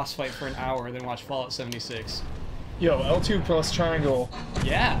this boss fight for an hour than watch Fallout 76. Yo, L2 plus triangle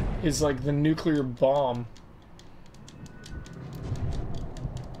Yeah. is like the nuclear bomb.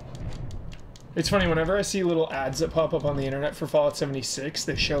 It's funny, whenever I see little ads that pop up on the internet for Fallout 76,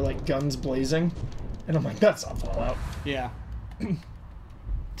 they show like guns blazing. And I'm like, that's not Fallout. Yeah.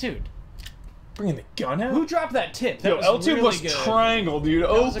 Dude. Bringing the gun out? Who dropped that tip? That Yo, was L2 really plus good. triangle, dude. That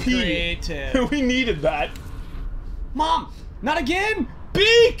OP. was a great tip. We needed that. Mom! Not again!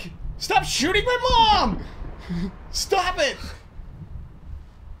 Beak! Stop shooting my mom! Stop it!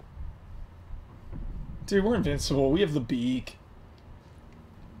 Dude, we're invincible. We have the beak.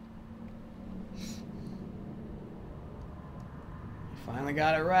 Finally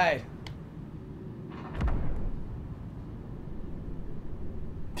got it right.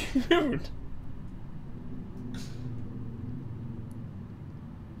 Dude.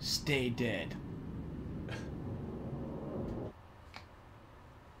 Stay dead.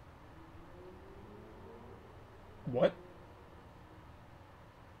 What?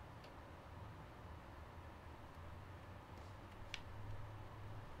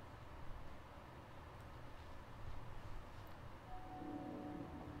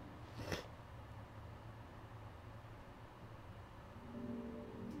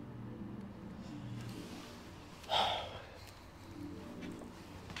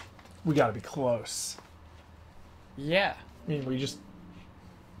 We gotta be close. Yeah. I mean, we just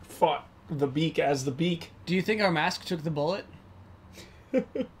fought the beak as the beak. Do you think our mask took the bullet? We're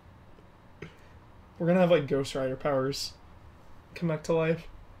gonna have like Ghost Rider powers come back to life.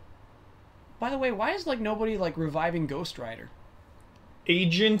 By the way, why is like nobody like reviving Ghost Rider?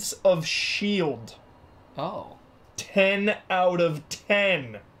 Agents of S.H.I.E.L.D. Oh. 10 out of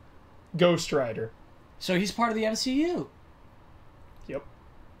 10. Ghost Rider. So he's part of the MCU. Yep.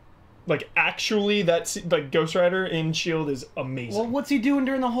 Like, actually, like, Ghost Rider in S.H.I.E.L.D. is amazing. Well, what's he doing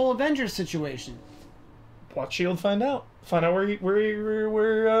during the whole Avengers situation? Watch S.H.I.E.L.D. find out. Find out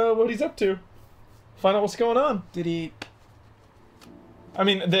what he's up to. Find out what's going on. Did he... I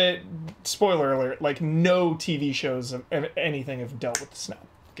mean, spoiler alert, like, no TV shows of anything have dealt with the snap.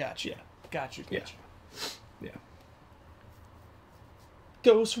 Gotcha. Yeah. Gotcha. Yeah. Gotcha. Yeah.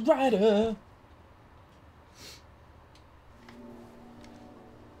 Ghost Rider.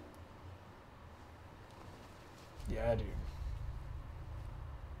 Yeah, dude.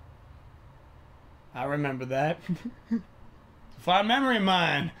 I remember that. Find memory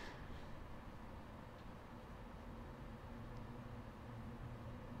mine.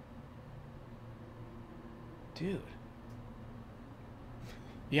 Dude.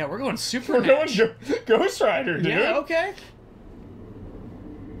 Yeah, we're going super. We're going Ghost Rider, dude. Yeah, okay.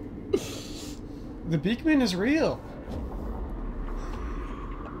 The Beakman is real.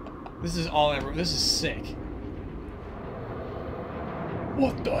 This is all ever. This is sick.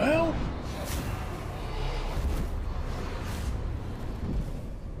 What the hell?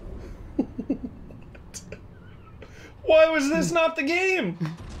 Why was this not the game?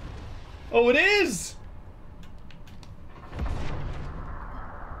 Oh, it is!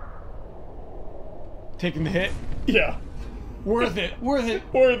 Taking the hit. Yeah. Worth it. Worth it.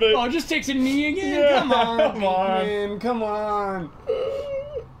 Worth it. Oh, it just takes a knee again? Yeah, Come on, come on. Beakman. Come on.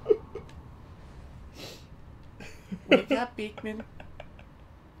 Wake up, Beakman.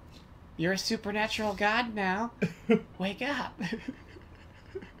 You're a supernatural god now. Wake up.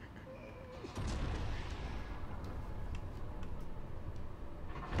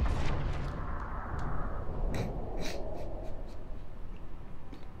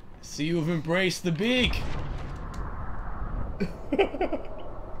 See, you've embraced the beak.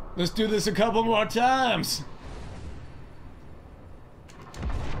 Let's do this a couple more times.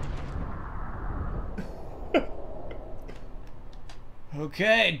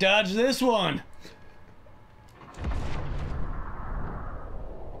 Okay, dodge this one.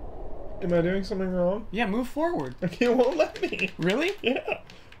 Am I doing something wrong? Yeah, move forward. Okay, it won't let me. Really? Yeah.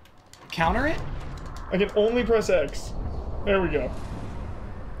 Counter it? I can only press X. There we go.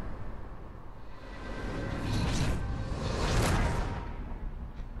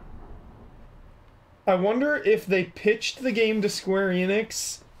 I wonder if they pitched the game to Square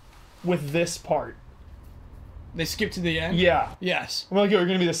Enix with this part. They skip to the end? Yeah. Yes. I'm like, we're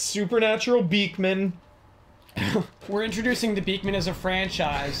gonna be the supernatural Beakman. We're introducing the Beakman as a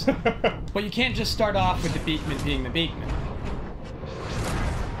franchise, but you can't just start off with the Beakman being the Beakman.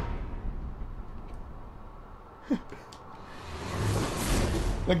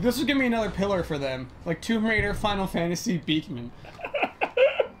 Like, this would give me another pillar for them. Like, Tomb Raider, Final Fantasy, Beakman.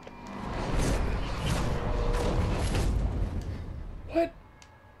 What?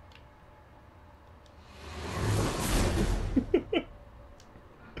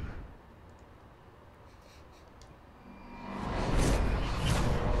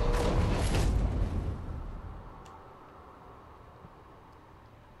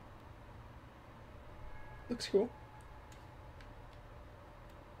 Looks cool.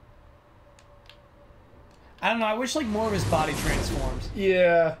 I don't know, I wish, like, more of his body transforms.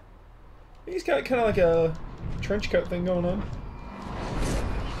 Yeah. He's got kind of like a trench coat thing going on.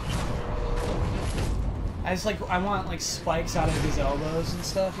 I want, like, spikes out of his elbows and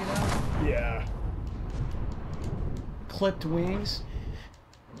stuff, you know? Yeah. Clipped wings.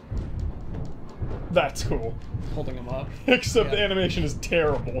 That's cool. Holding him up. Except Yeah. the animation is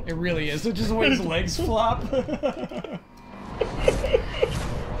terrible. It really is. It's just the way his legs flop.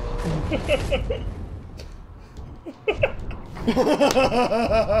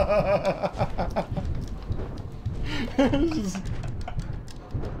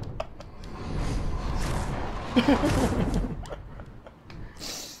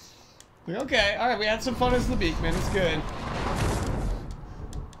 Okay, alright, we had some fun as the Beakman. It's good.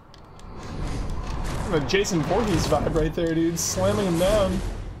 A Jason Voorhees vibe right there, dude. Slamming him down.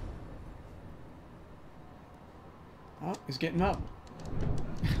 Oh, he's getting up.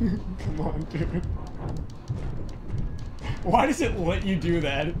 Come on, dude. Why does it let you do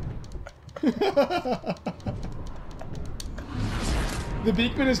that? The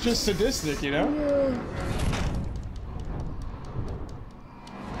Beakman is just sadistic, you know?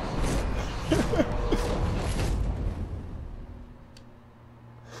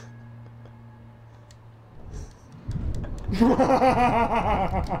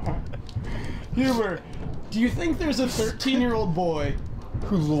 Huber, do you think there's a 13-year-old boy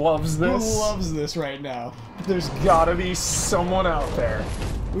Who loves who this? loves this right now? There's gotta be someone out there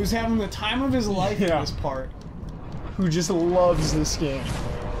Who's having the time of his life in Yeah. this part? who just loves this game.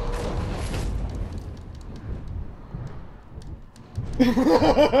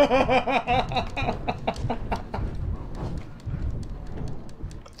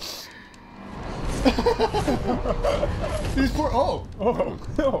 These poor. Oh! Oh,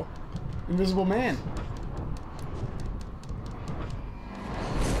 no. Invisible Man.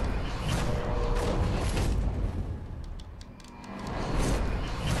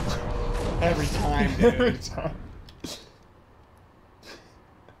 Every time, dude. Every time.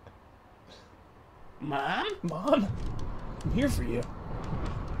 Mom? Mom, I'm here for you.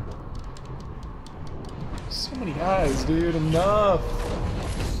 So many guys, dude. Enough.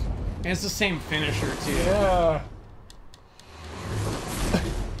 And it's the same finisher, too. Yeah.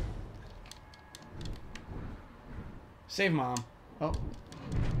 Save mom. Oh.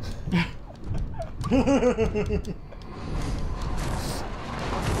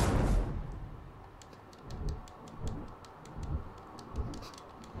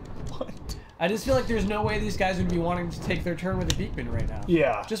 What? I just feel like there's no way these guys would be wanting to take their turn with the beakman right now.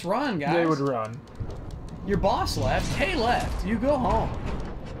 Yeah. Just run, guys. They would run. Your boss left. Kay left. You go home.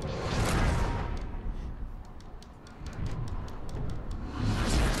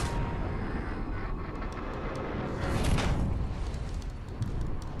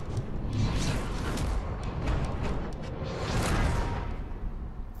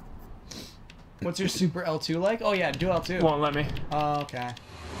 What's your super L2 like? Oh yeah, do L2. Won't let me. Oh, okay.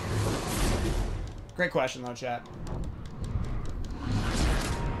 Great question though, chat.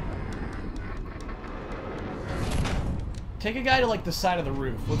 Take a guy to like the side of the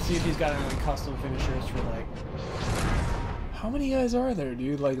roof. Let's see if he's got any like, custom finishers for like. How many guys are there,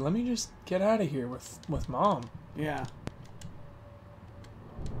 dude? Like, let me just get out of here with mom. Yeah.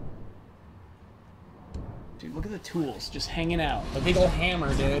 Dude, look at the tools just hanging out. A big old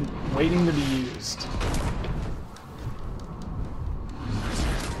hammer, dude. Waiting to be used.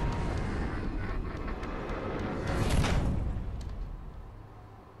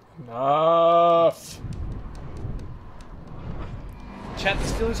 Enough. Chat, the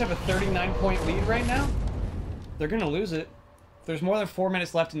Steelers have a 39-point lead right now. They're gonna lose it. If there's more than 4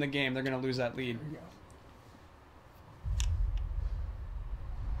 minutes left in the game, they're gonna lose that lead.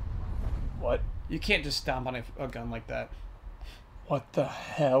 What? You can't just stomp on a gun like that. What the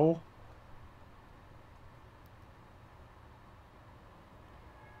hell?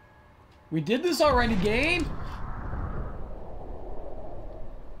 We did this already, game?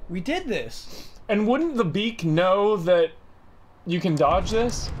 We did this. And wouldn't the beak know that you can dodge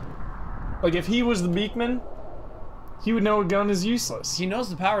this? Like, if he was the beakman, he would know a gun is useless. He knows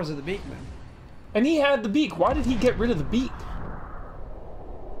the powers of the beakman. And he had the beak. Why did he get rid of the beak?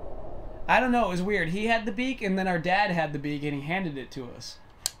 I don't know, it was weird. He had the beak, and then our dad had the beak, and he handed it to us.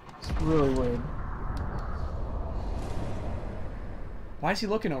 It's really weird. Why is he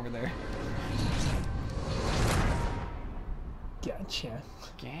looking over there? Gotcha.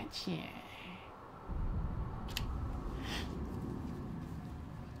 Gotcha.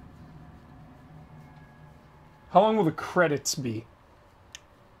 How long will the credits be?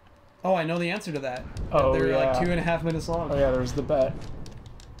 Oh, I know the answer to that. Oh, They're yeah. like 2.5 minutes long. Oh yeah, there's the bet.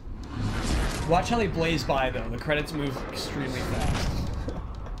 Watch how they blaze by, though. The credits move extremely fast.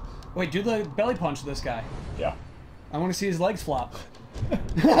 Wait, do the belly punch this guy. Yeah. I want to see his legs flop.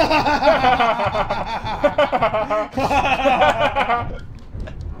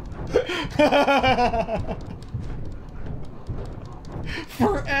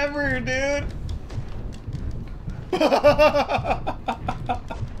 Forever, dude.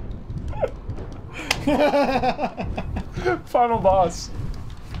 Final boss.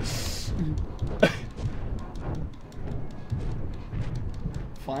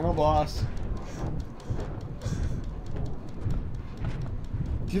 Final boss.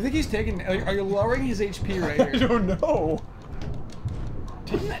 Do you think he's taking... Are you lowering his HP right I here? don't know.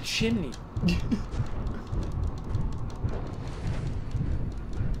 Take him that chimney.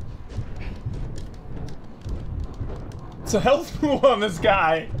 It's a health pool on this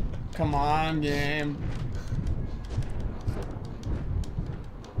guy. Come on, game.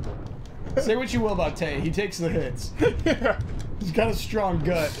 Say what you will about Tay. He takes the hits. Yeah. He's got a strong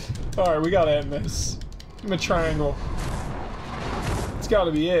gut. Alright, we gotta end this. Give him a triangle. It's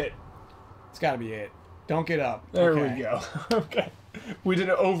gotta be it. It's gotta be it. Don't get up. There Okay. we go. Okay. We did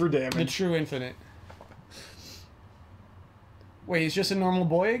it over The damage. true infinite. Wait, he's just a normal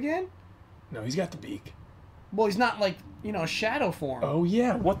boy again? No, he's got the beak. Well, he's not like, you know, shadow form. Oh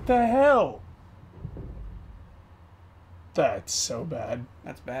yeah, what the hell? That's so bad.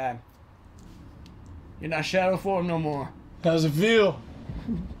 That's bad. You're not shadow form no more. How's it feel?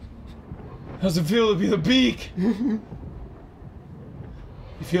 How's it feel to be the beak? You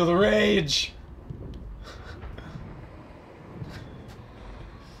feel the rage.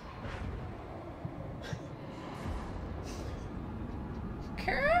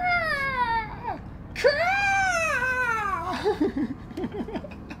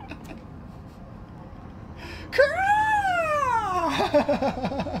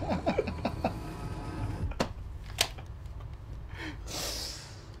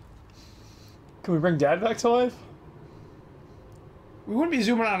 Can we bring Dad back to life? We wouldn't be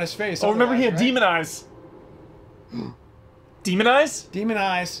zooming on his face. Oh, remember he had otherwise, demon eyes. Demon eyes? Demon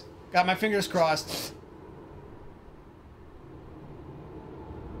eyes. Got my fingers crossed.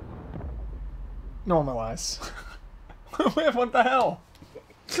 Normalize. What the hell?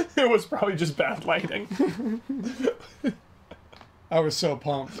 It was probably just bad lighting. I was so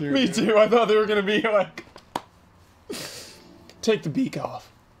pumped, dude. Me too. I thought they were gonna be like, take the beak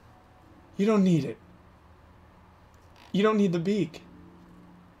off. You don't need it. You don't need the beak.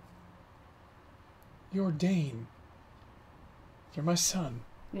 You're Dane. You're my son.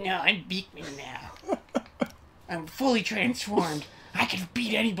 No, I'm Beakman now. I'm fully transformed. I can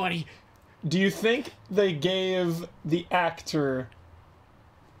beat anybody. Do you think they gave the actor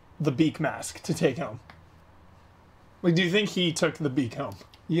the beak mask to take home? Like, do you think he took the beak home?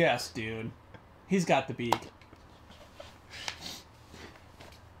 Yes, dude. He's got the beak.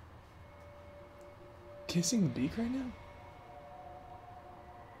 Kissing the beak right now?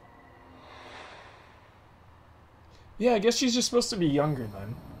 Yeah, I guess she's just supposed to be younger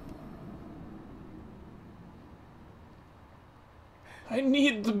then. I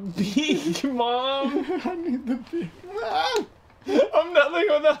need the beak, Mom! I need the beak. I'm nothing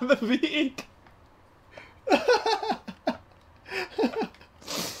without the beak!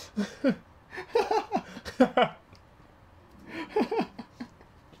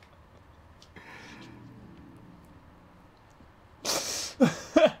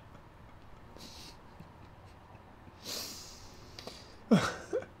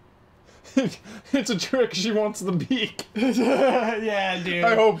 It's a trick. She wants the beak. Yeah, dude.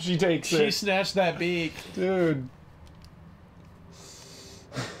 I hope she takes She it. snatched that beak. Dude.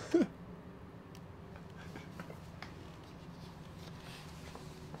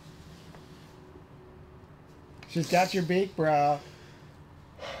 She's got your beak, bro.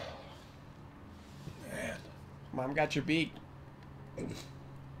 Man. Mom got your beak.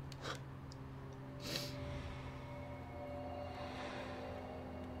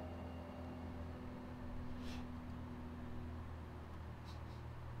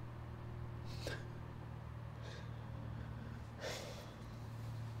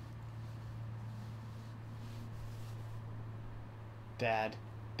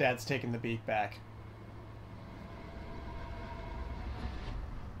 Dad's taking the beak back.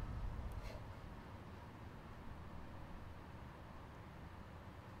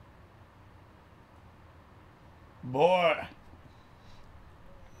 Boy.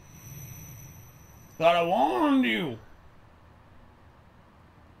 Thought I warned you.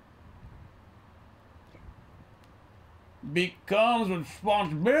 Beak comes with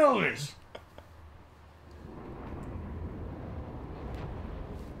responsibilities.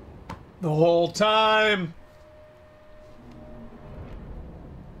 The whole time.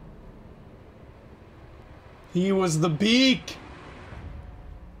 He was the beak.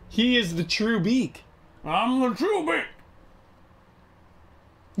 He is the true beak. I'm the true beak.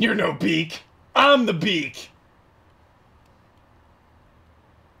 You're no beak. I'm the beak.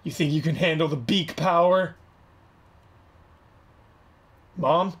 You think you can handle the beak power?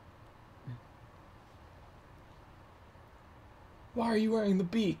 Mom? Why are you wearing the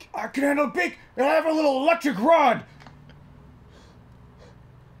beak? I can handle the beak, and I have a little electric rod.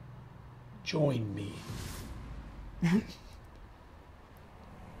 Join me.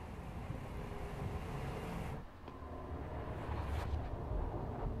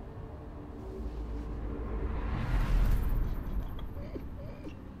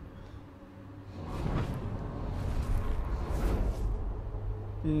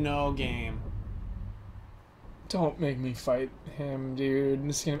 No game. Don't make me fight him, dude.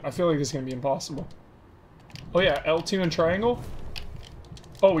 This is gonna, I feel like this is gonna be impossible. Oh yeah, L2 and triangle?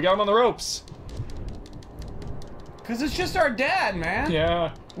 Oh, we got him on the ropes. Cause it's just our dad, man.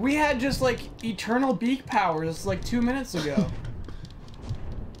 Yeah. We had just like eternal beak powers like 2 minutes ago.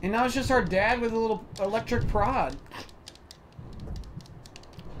 And now it's just our dad with a little electric prod.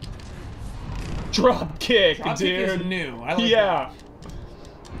 Drop kick, Drop dude. kick is new. I like Yeah.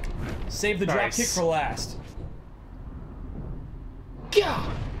 that. Save the drop Nice. kick for last. Gah!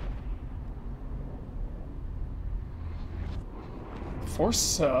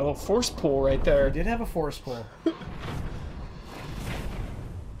 Force, a little force pull right there. Did have a force pull.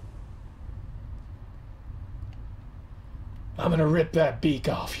 I'm gonna rip that beak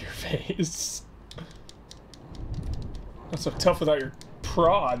off your face. That's so tough without your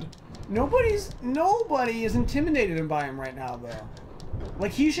prod. Nobody is intimidated by him right now, though.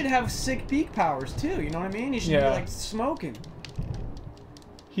 Like, he should have sick beak powers, too, you know what I mean? He should be, Yeah. like, smoking.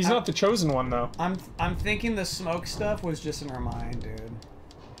 He's not the chosen one, though. I'm thinking the smoke stuff was just in our mind, dude.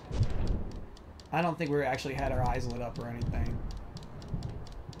 I don't think we actually had our eyes lit up or anything.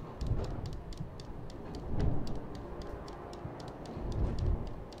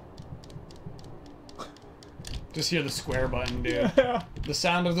 Just hear the square button, dude. Yeah. The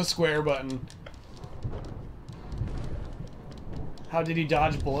sound of the square button. How did he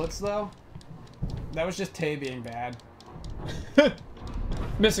dodge bullets, though? That was just Tay being bad.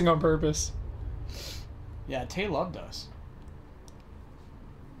 Missing on purpose. Yeah, Tay loved us.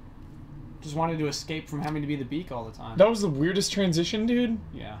 Just wanted to escape from having to be the beak all the time. That was the weirdest transition, dude.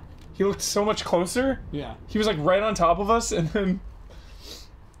 Yeah. He looked so much closer. Yeah. He was like right on top of us, and then...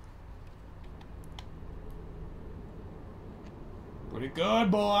 Pretty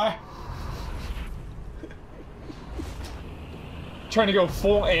good, boy. Trying to go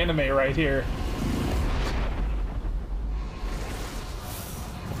full anime right here.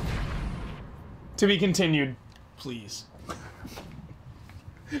 To be continued. Please.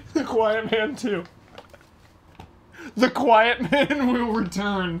 The Quiet Man 2. The Quiet Man will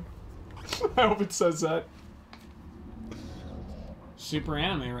return. I hope it says that. Super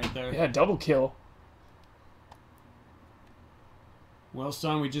anime right there. Yeah, double kill. Well,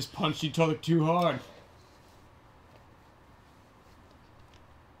 son, we just punched each other too hard.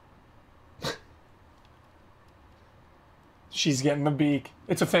 She's getting the beak.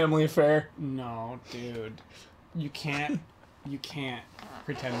 It's a family affair. No, dude. You can't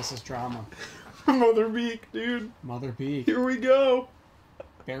pretend this is drama. Mother beak, dude. Mother beak. Here we go.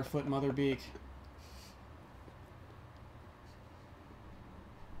 Barefoot mother beak.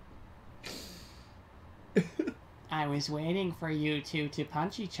 I was waiting for you two to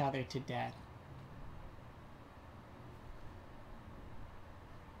punch each other to death.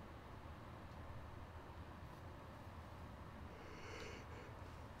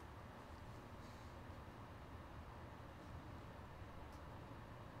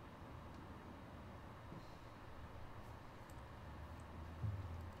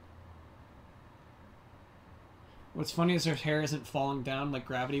 What's funny is her hair isn't falling down like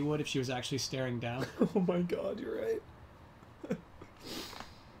gravity would if she was actually staring down. Oh my god, you're right.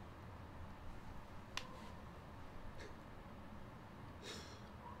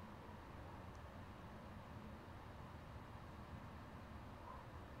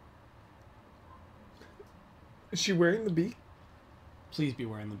 Is she wearing the beak? Please be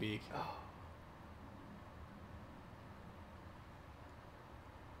wearing the beak.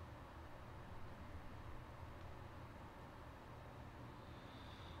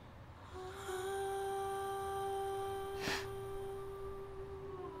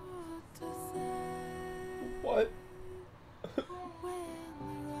 What?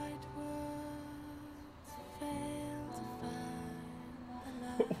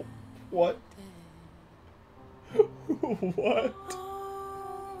 What? What?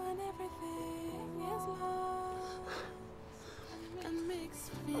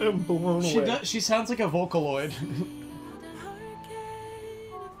 I'm blown away. She sounds like a Vocaloid.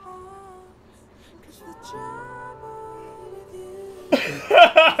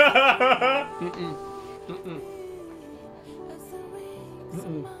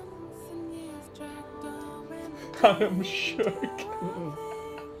 I'm shook.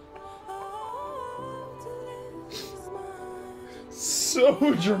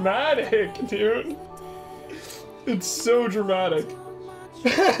 So dramatic, dude. It's so dramatic.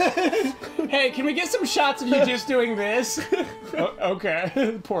 Hey, can we get some shots of you just doing this?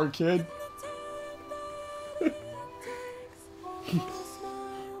 Okay. Poor kid.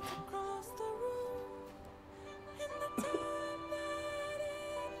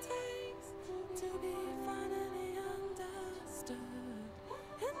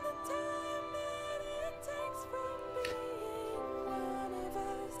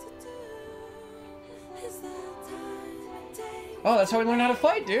 Oh, that's how we learn how to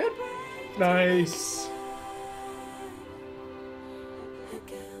fight, dude. Nice.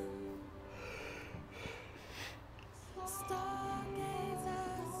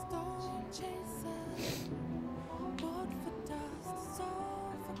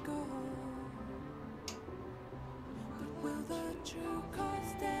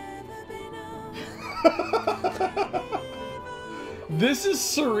 This is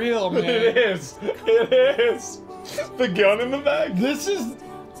surreal, man. It is. It is. The gun in the back. This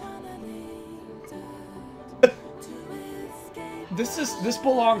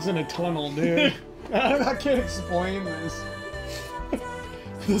belongs in a tunnel, dude. I can't explain this.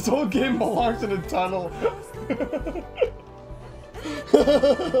 This whole game belongs in a tunnel.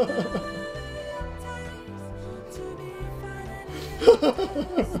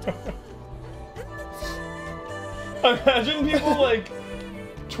 Imagine people like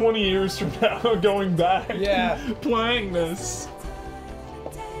 20 years from now going back. Yeah. Playing this.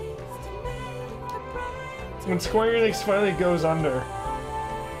 When Square Enix finally goes under,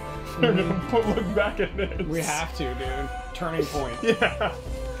 they're gonna look back at this. We have to, dude. Turning point. Yeah.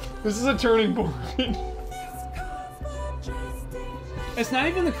 This is a turning point. It's not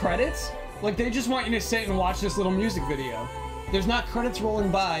even the credits. Like, they just want you to sit and watch this little music video. There's not credits rolling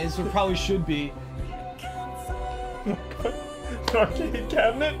by, as there probably should be. Arcade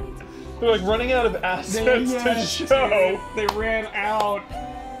cabinet? They're like running out of assets to show. They ran out.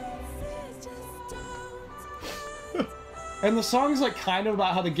 And the song's like kind of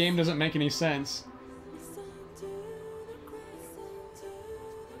about how the game doesn't make any sense.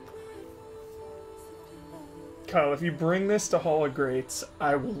 Kyle, if you bring this to Hall of Greats,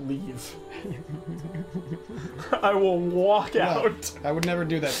 I will leave. I will walk out. I would never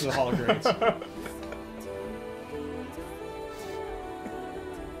do that to the Hall of Greats.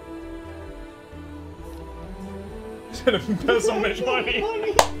 Embezzlement money.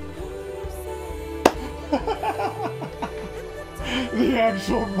 The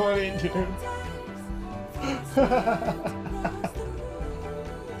actual money, dude.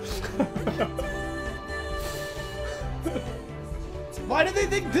 Why do they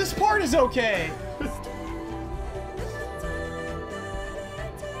think this part is okay?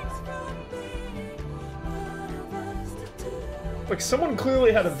 Like, someone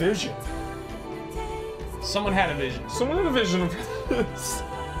clearly had a vision. Someone had a vision. Someone had a vision for this.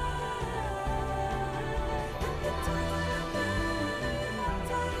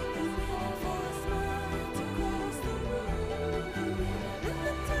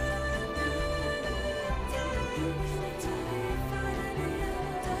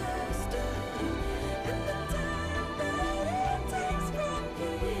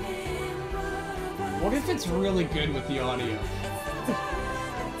 What if it's really good with the audio?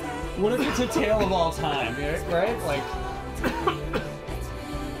 What if it's a tale of all time, right? Like...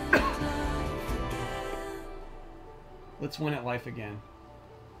 Let's win at life again.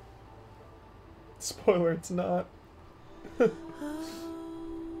 Spoiler, it's not.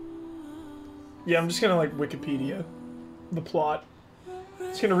 Yeah, I'm just gonna, like, Wikipedia the plot.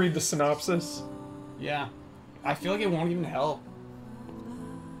 Just gonna read the synopsis. Yeah. I feel like it won't even help.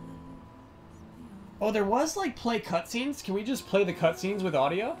 Oh, there was, like, play cutscenes? Can we just play the cutscenes with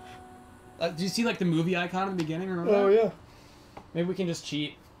audio? Do you see, like, the movie icon at the beginning? Remember Oh, that? yeah. Maybe we can just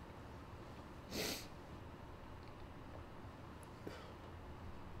cheat.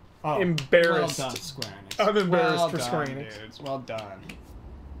 Oh, Embarrassed. Well done, Square Enix. I'm embarrassed well for done, Square Enix. Dudes. Well done.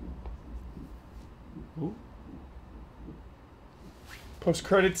 Ooh.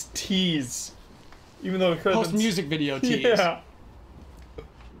 Post-credits tease. Even though the credits... Post-music video tease. Yeah.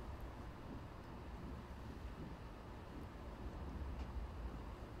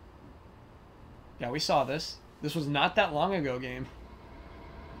 Yeah, we saw this. This was not that long ago game.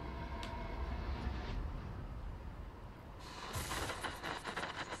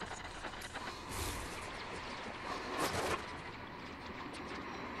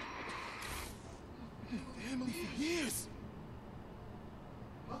 Family for years.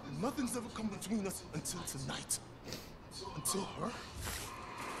 Nothing's ever come between us until tonight. Until her.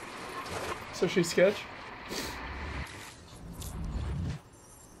 So she sketch?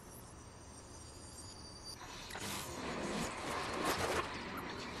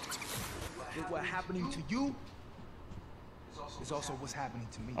 What happening to you is also what's happening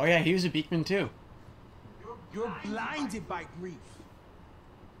to me. Oh yeah, he was a Beekman too. You're blinded by grief.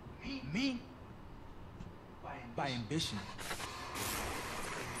 Me? By ambition.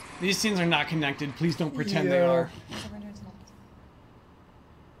 These scenes are not connected. Please don't pretend they are. Surrender tonight.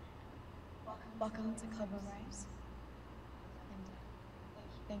 Welcome to Club of Rise. And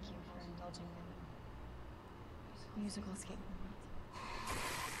thank you for indulging in musical escape moment.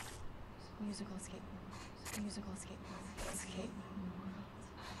 Musical escape moment. Musical escape moment. Escape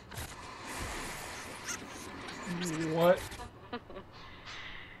moment. What?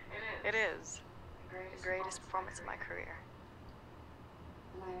 It is the greatest performance of my career.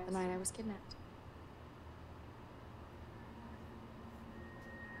 The night I was kidnapped.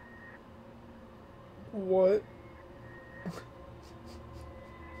 What?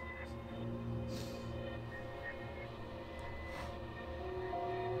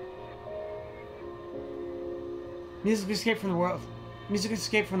 Music escape from the world. Music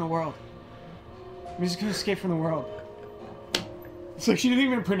escape from the world. Music escape from the world. It's like she didn't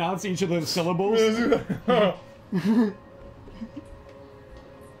even pronounce each of the syllables.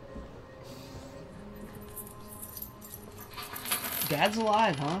 Dad's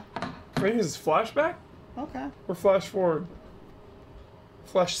alive, huh? Wait, is this flashback? Okay. Or flash forward?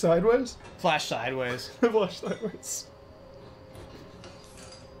 Flash sideways? Flash sideways. Flash sideways.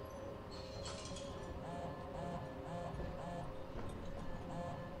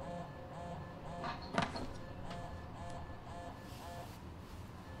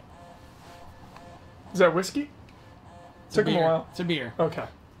 Is that whiskey? Took him a beer. while. It's a beer. Okay.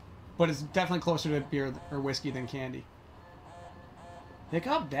 But it's definitely closer to beer or whiskey than candy.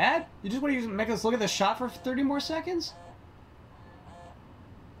 Hiccup, Dad? You just want to make us look at the shot for 30 more seconds?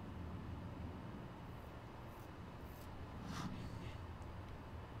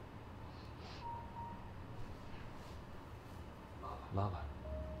 Lala.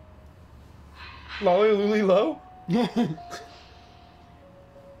 Lolly Luli Low? I can't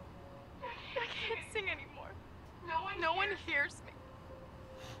sing anymore. No one hears me.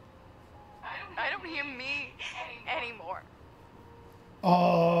 I don't hear me anymore.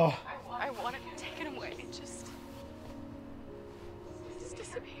 Oh. I want it taken away. Just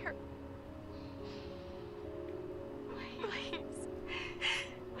disappear. Please.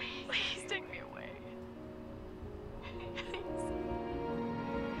 Please take me away. Please.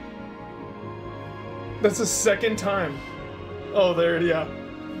 That's the second time. Oh, there, yeah.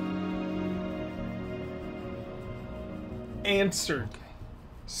 Answered.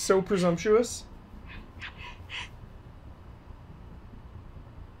 So presumptuous.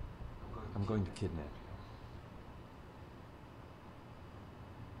 I'm going to kidnap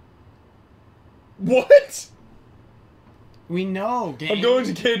you. What? We know, gang. I'm going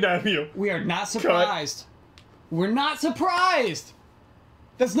to kidnap you. We are not surprised. We're not surprised.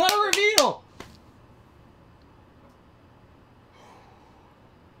 That's not a reveal.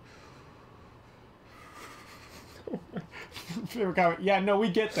 Favorite comment. Yeah, no, we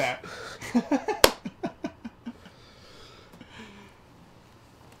get that.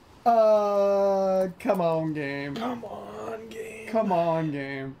 Come on, game. Come on, game. Come on,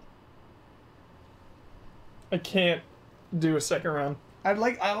 game. I can't do a second round.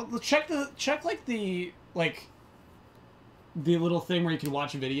 I'll check the little thing where you can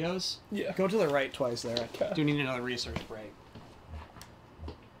watch videos. Yeah. Go to the right twice there. Okay. Do need another research break.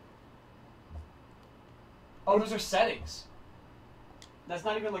 Oh, those are settings. That's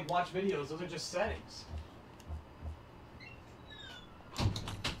not even like watch videos. Those are just settings.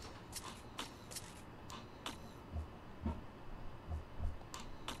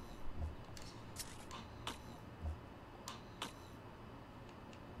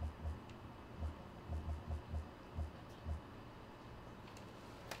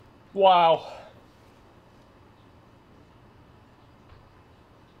 Wow.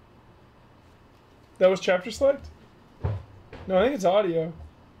 That was chapter select? No, I think it's audio.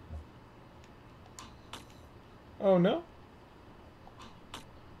 Oh, no?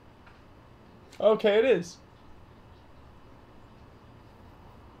 Okay, it is.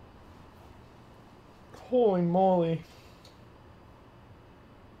 Holy moly.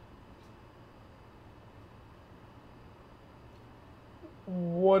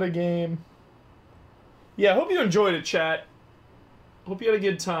 What a game. Yeah, I hope you enjoyed it, chat. Hope you had a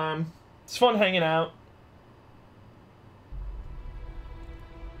good time. It's fun hanging out.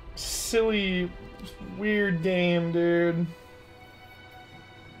 Silly, weird game, dude.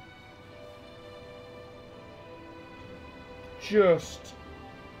 Just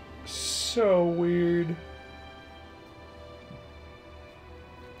so weird.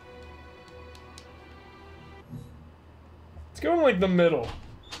 Let's go in like the middle.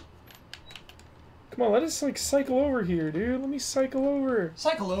 Come on, let us like cycle over here, dude. Let me cycle over.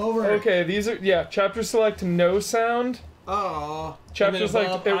 Cycle over. Okay, these are, yeah, chapter select no sound. Oh. Chapter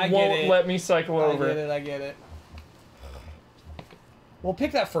select, it won't let me cycle over. I get it. We'll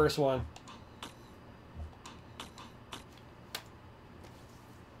pick that first one.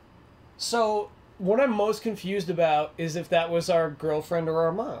 So, what I'm most confused about is if that was our girlfriend or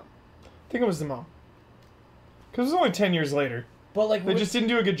our mom. I think it was the mom. Because it was only 10 years later. But like, They just didn't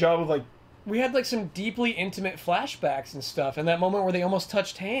do a good job of like... we had like some deeply intimate flashbacks and stuff, and that moment where they almost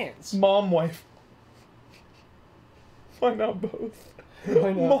touched hands. Mom, wife. Why not both?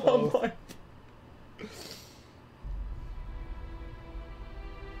 Why not Mom, both? wife.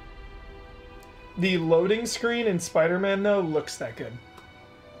 The loading screen in Spider-Man, though, looks that good.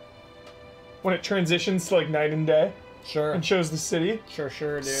 When it transitions to like night and day Sure. and shows the city. Sure,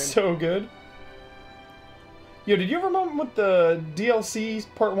 dude. So good. Yo, did you ever remember with the DLC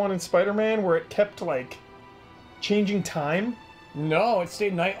Part 1 in Spider-Man where it kept, like, changing time? No, it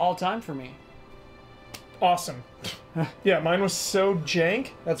stayed night all time for me. Awesome. Yeah, mine was so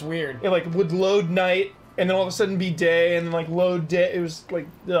jank. That's weird. It, like, would load night, and then all of a sudden be day, and then, like, load day. It was, like,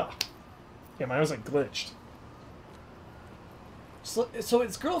 ugh. Yeah, mine was, like, glitched. So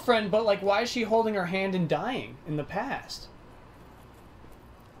it's girlfriend, but like, why is she holding her hand and dying in the past?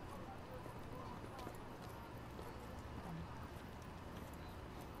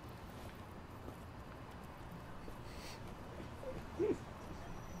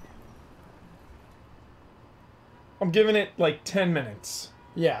 I'm giving it like 10 minutes.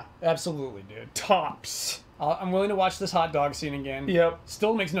 Yeah, absolutely, dude. Tops. I'm willing to watch this hot dog scene again. Yep.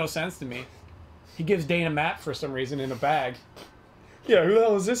 Still makes no sense to me. He gives Dane a map for some reason in a bag. Yeah, who the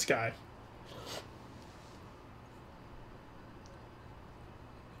hell is this guy?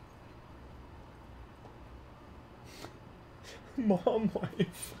 Mom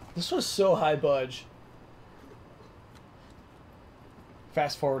wife. This was so high budge.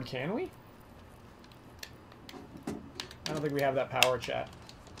 Fast forward, can we? I don't think we have that power chat.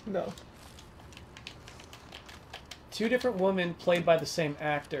 No. 2 different women played by the same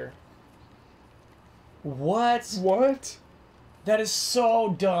actor. What? What? That is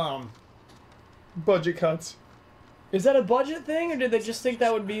so dumb. Budget cuts. Is that a budget thing, or did they just think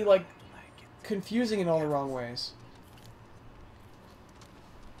that would be, like, confusing in all the wrong ways?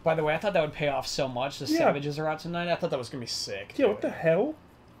 By the way, I thought that would pay off so much. The Savages are out tonight. I thought that was going to be sick. Yeah, what the hell?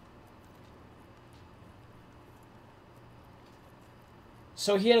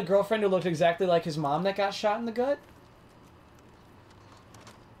 So he had a girlfriend who looked exactly like his mom that got shot in the gut?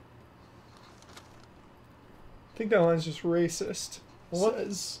 I think that line's just racist. What?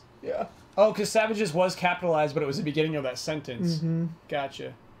 Says, yeah. Oh, because Savages was capitalized, but it was the beginning of that sentence. Mm-hmm.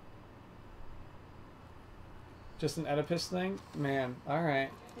 Gotcha. Just an Oedipus thing? Man, alright.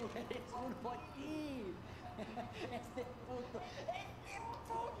 No,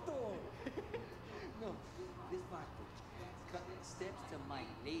 this vato cut steps to my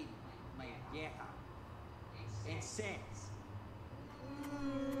lady, my vieja, and says,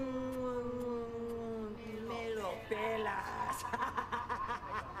 me lo pelas.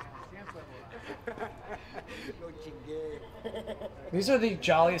 No chingue. These are the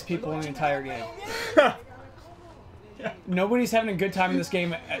jolliest people in the entire game. Nobody's having a good time in this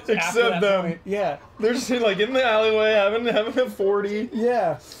game after Except that them. point. Yeah. They're just like in the alleyway having a 40.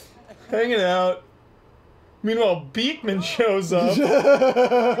 Yeah. Hanging out. Meanwhile, Beekman shows up. No,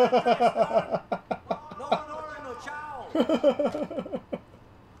 ciao.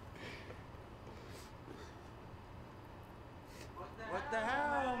 What the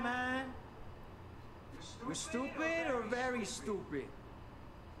hell, man? We're stupid or very stupid?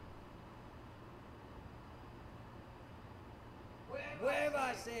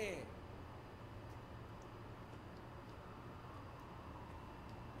 Muévase.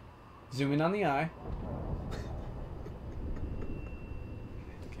 Zoom in on the eye.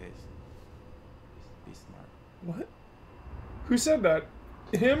 The case. Be smart. What? Who said that?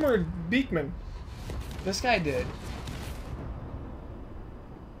 Him or Beekman? This guy did.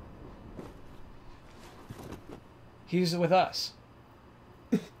 He's with us.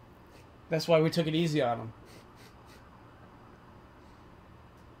 That's why we took it easy on him.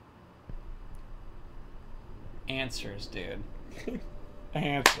 Answers, dude.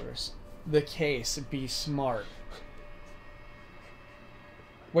 Answers. The case. Be smart.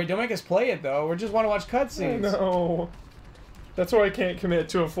 Wait, don't make us play it, though. We just want to watch cutscenes. No. That's why I can't commit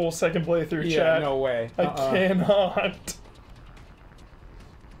to a full second playthrough, Yeah, chat. no way. I cannot.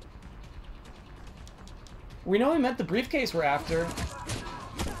 We know we meant the briefcase we're after.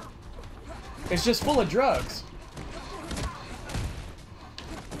 It's just full of drugs.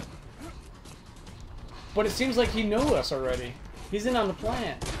 But it seems like he knew us already. He's in on the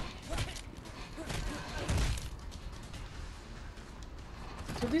plan.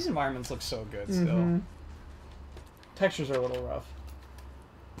 So these environments look so good still. Textures are a little rough.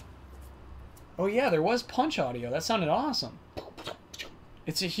 Oh yeah, there was punch audio. That sounded awesome.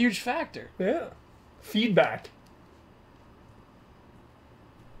 It's a huge factor. Yeah. Feedback.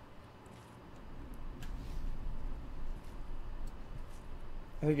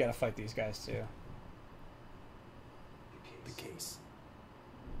 I think you gotta fight these guys too. The case.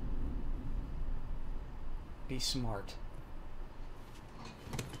 Be smart.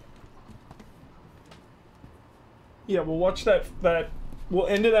 Yeah, we'll watch that. We'll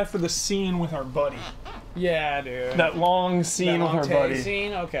end it after the scene with our buddy. Yeah, dude. That long scene That with our long buddy. tag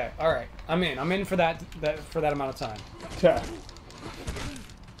scene? Okay, alright. I'm in. I'm in for that amount of time. Okay.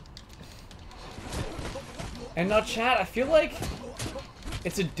 And now, chat, I feel like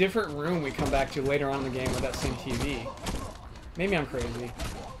it's a different room we come back to later on in the game with that same TV. Maybe I'm crazy.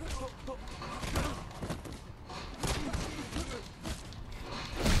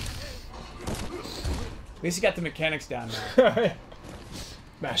 At least you got the mechanics down now.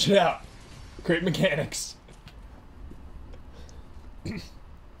 Mash it out. Great mechanics. Yeah,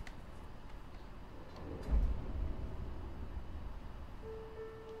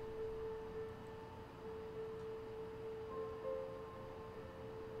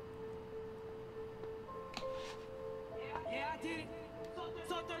 I did it.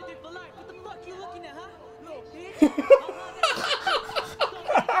 So 30 for life. What the fuck you looking at, huh? Little bitch.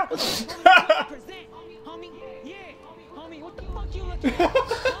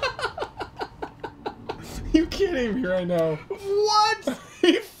 You kidding me right now? What?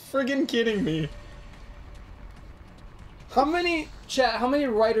 You friggin' kidding me? How many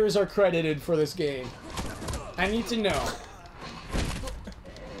writers are credited for this game? I need to know.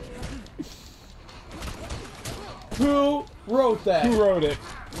 Who wrote that? Who wrote it?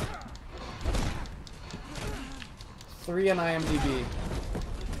 3 on IMDb.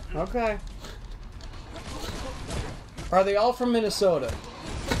 Okay. Are they all from Minnesota?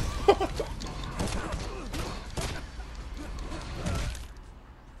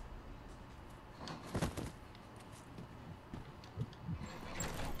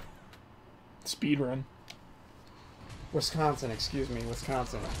 Speedrun. Wisconsin, excuse me,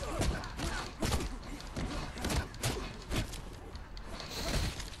 Wisconsin.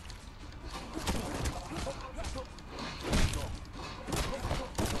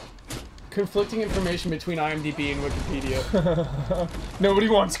 Conflicting information between IMDb and Wikipedia. Nobody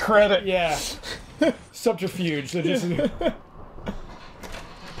wants credit. Yeah. Subterfuge. They're just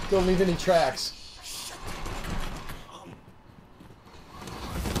don't leave any tracks.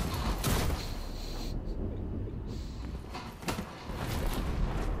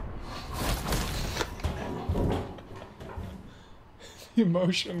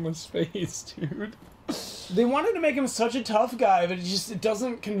 Emotionless face, dude. They wanted to make him such a tough guy, but it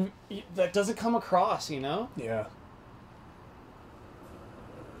doesn't come across, you know? Yeah.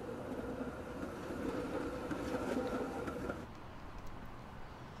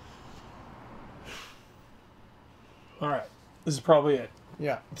 Alright. This is probably it.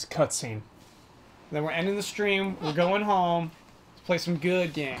 Yeah. It's a cutscene. Then we're ending the stream. We're going home. Let's play some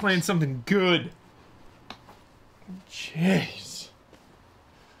good games. Playing something good. Jeez.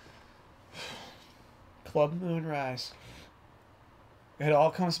 Club Moonrise. It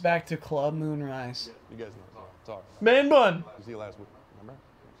all comes back to Club Moonrise. You guys know what I'm talking about. Man bun. You see last week, remember?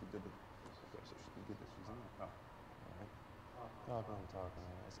 She did this. She did this. She's in there. Oh. All right. Talking.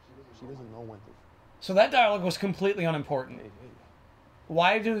 She doesn't know when to. So that dialogue was completely unimportant. Hey.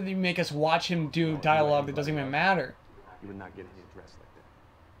 Why do you make us watch him do dialogue that doesn't even matter? You would not get here dressed like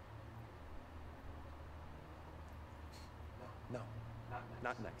that. No.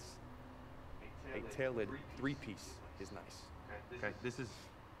 Not nice. A tailored three-piece is nice. Okay? This is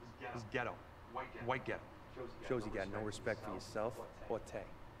ghetto. White ghetto. Shows you got no respect for yourself or Tay.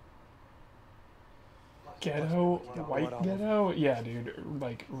 Ghetto? White ghetto? Yeah, dude.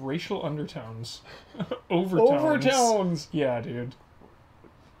 Like, racial undertones. Overtones. Yeah, dude.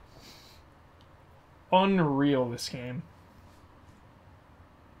 Unreal, this game.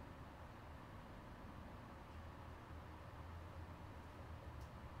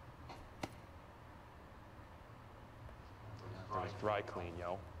 Dry clean,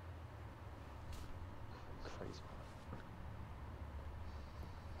 yo. Crazy.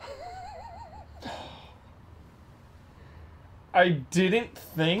 I didn't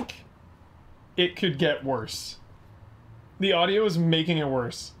think it could get worse. The audio is making it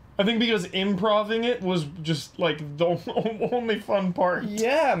worse. I think because improving it was just, like, the only fun part.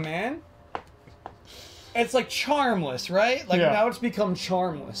 Yeah, man. It's like charmless, right? Like, Yeah. now it's become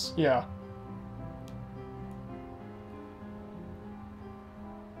charmless. Yeah.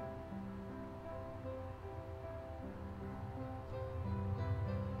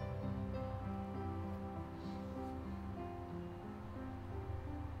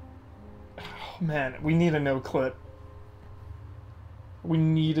 Oh, man, we need a no clip. We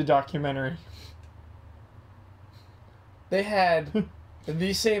need a documentary. They had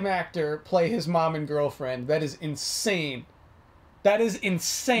the same actor play his mom and girlfriend. That is insane. That is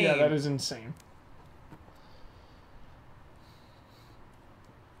insane. Yeah, that is insane.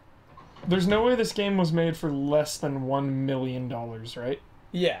 There's no way this game was made for less than $1 million, right?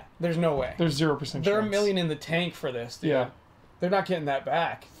 Yeah, there's no way. There's 0% chance. They're $1 million in the tank for this, dude. Yeah. They're not getting that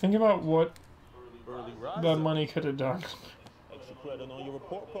back. Think about what that money could have done. Extra credit on your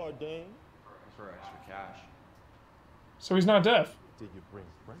report card, Dane. For extra cash. So he's not deaf. Did you bring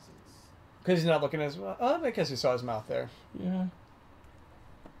presents? Because he's not looking as well. Oh, I guess he saw his mouth there. Yeah.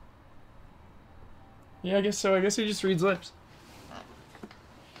 Yeah, I guess so. I guess he just reads lips.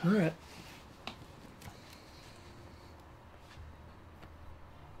 Alright.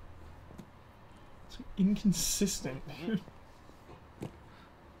 It's inconsistent.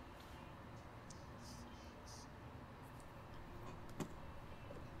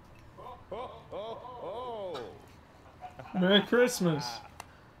 Merry Christmas.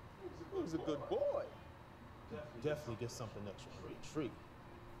 He was a good boy. Definitely get something extra for a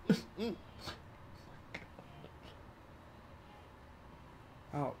treat.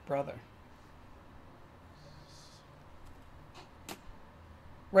 Oh, brother.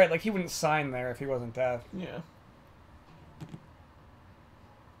 Right, like he wouldn't sign there if he wasn't deaf. Yeah.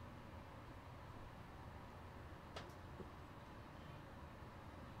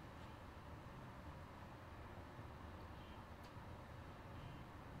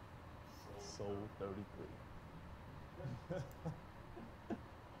 Soul 33. They're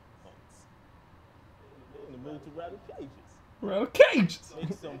in the mood to rattle cages. Rattle cages.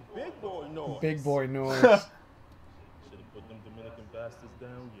 Make some big boy noise. Big boy noise. Should have put them Dominican bastards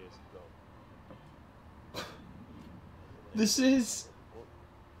down years ago. This is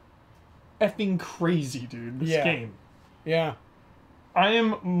effing crazy, dude. This game. Yeah. I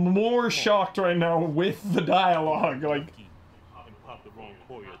am more shocked right now with the dialogue. Like, And pop the wrong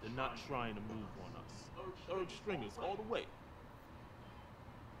courier. They're not trying to move on us. Third stringers all the way.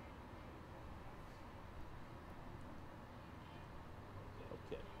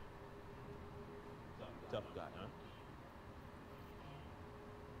 Okay. Tough guy, huh?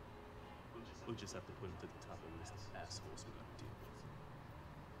 We'll just have to put him to the top of the list of assholes we gotta deal with.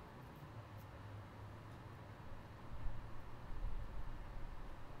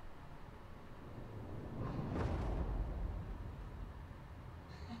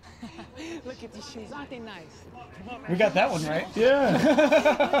 Look at these shoes, aren't they nice? We got that one right. Yeah.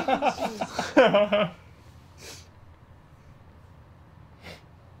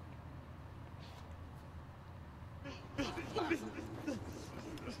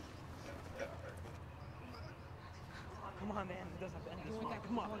 Come on, man. It doesn't have any.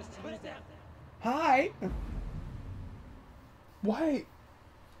 Come on. Put it down. Hi. Why?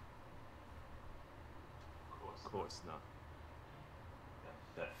 Of course not.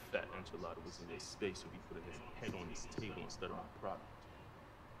 That fat enchilada was in his space when he put his head on his table instead of my product.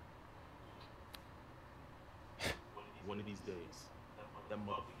 One of these days, that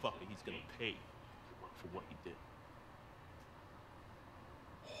motherfucker, he's gonna pay for what he did.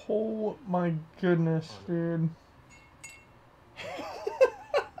 Oh my goodness, dude.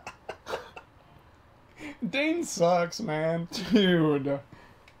 Dane sucks, man. Dude.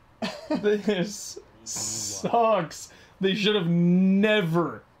 This sucks. They should have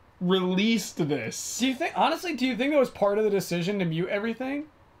never released this. Do you think, honestly, do you think that was part of the decision to mute everything?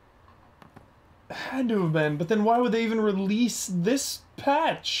 Had to have been, but then why would they even release this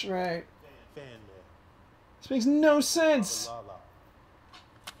patch? Right. Fan This makes no sense. there.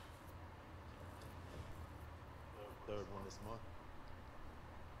 Third one this month.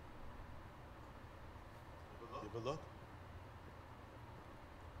 Give a look.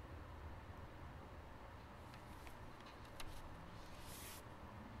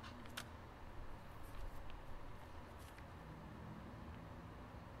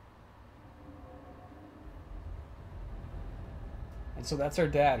 And so that's our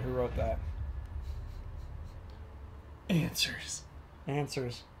dad who wrote that. Answers.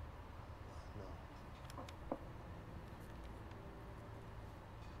 Answers. I'm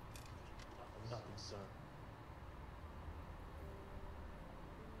not concerned.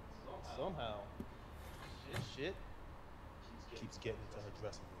 Somehow, shit keeps getting into her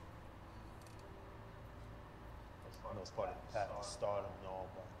dressing room. I know it's part of the path to stardom and all,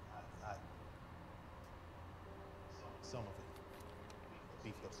 but I some of it.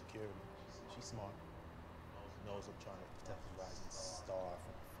 Beefed up security. She's smart. Knows I'm trying to protect the rising star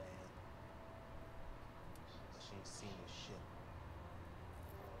from a fan. But she ain't seen this shit.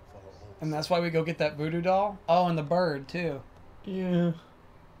 For her own And that's why we go get that voodoo doll? Oh, and the bird, too. Yeah.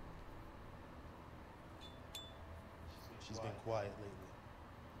 She's been quiet lately.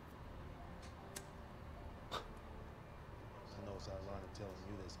 I know it's ironic telling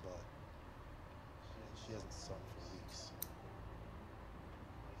you this, but she hasn't sung for weeks.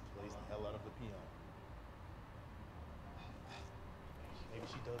 Plays the hell out of the piano. Maybe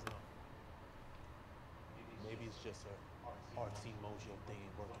she does know. Maybe it's just her artsy mojo thing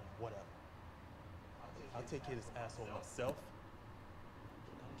ain't working. Whatever. I'll take care of this asshole myself.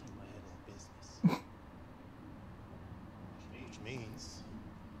 I'll keep my head on business. Which means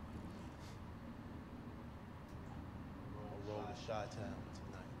I'll roll to Chi-Town tonight.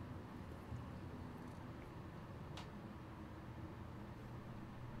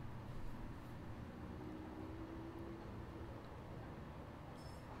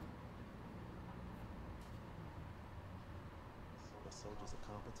 The soldiers are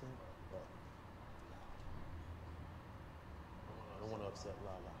competent, but I don't want to upset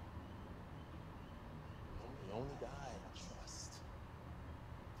Lala. The only guy I trust.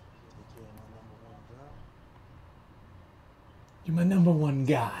 Take care of my number one girl. You're my number one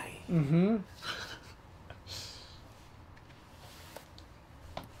guy. Mm-hmm.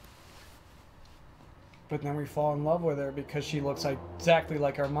 But then we fall in love with her because she looks like exactly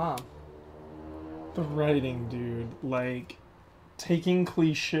like our mom. The writing, dude. Like, taking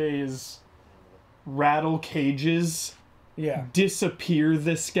cliches, rattle cages, Yeah. disappear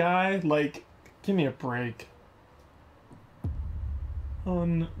this guy. Like, give me a break.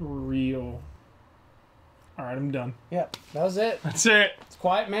 Unreal. Alright, I'm done. Yep, that was it. That's it. It's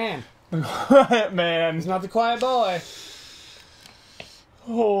Quiet Man. Quiet Man. He's not the quiet boy.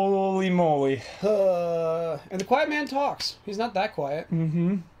 Holy moly. And the Quiet Man talks. He's not that quiet.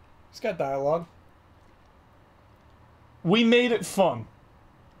 Mm-hmm. He's got dialogue. We made it fun.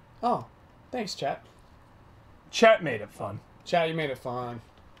 Oh, thanks, chat. Chat made it fun. Chat, you made it fun.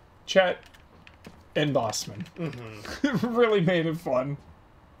 Chat and Bossman. Really made it fun.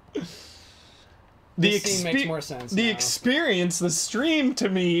 This scene makes more sense The now. experience, the stream to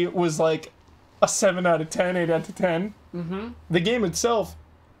me was like a 7 out of 10, 8 out of 10. Mm-hmm. The game itself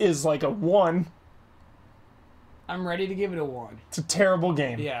is like a 1. I'm ready to give it a 1. It's a terrible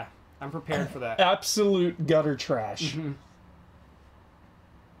game. Yeah, I'm prepared for that. Absolute gutter trash. Mm-hmm.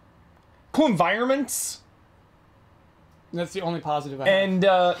 Cool environments. That's the only positive I have.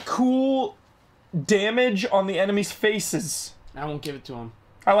 And cool damage on the enemies' faces. I won't give it to him.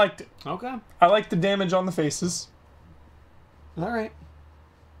 I liked it. Okay. I liked the damage on the faces. All right.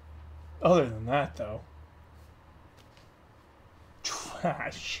 Other than that, though.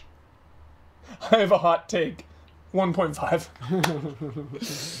 Trash. I have a hot take.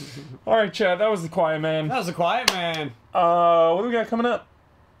 1.5. Alright, Chad, that was the Quiet Man. That was the Quiet Man. What do we got coming up?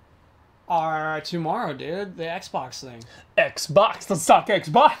 Tomorrow, dude. The Xbox thing. Xbox. Let's talk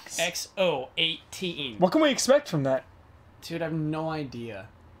Xbox. XO18. What can we expect from that? Dude, I have no idea.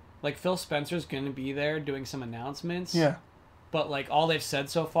 Like, Phil Spencer's gonna be there doing some announcements. Yeah. But, like, all they've said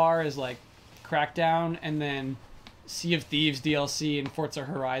so far is, like, Crackdown and then Sea of Thieves DLC and Forza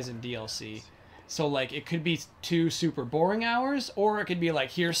Horizon DLC. So, like, it could be 2 super boring hours, or it could be,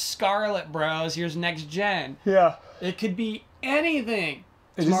 like, here's Scarlet, bros, here's Next Gen. Yeah. It could be anything.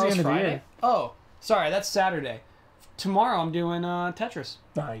 It is the Tomorrow's end of the Friday. year. Oh, sorry, that's Saturday. Tomorrow I'm doing Tetris.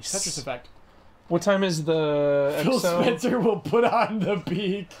 Nice. Tetris Effect. What time is the Phil XO? Spencer will put on the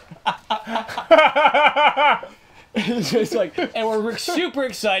beat. It's just like, and we're super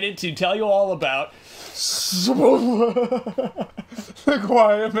excited to tell you all about The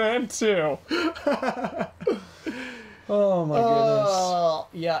Quiet Man 2. Oh my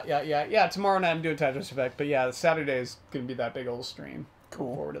goodness. Yeah. Tomorrow night I'm doing Tetris Effect, but yeah, Saturday is gonna be that big old stream. Cool.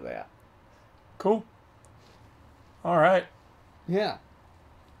 Look forward to that. Cool. Alright. Yeah.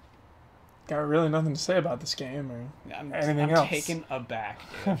 Got really nothing to say about this game or I'm anything else. taken aback,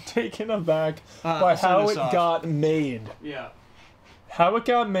 dude. I'm taken aback by I'll turn how this it off. got made. Yeah. How it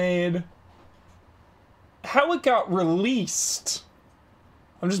got made. How it got released.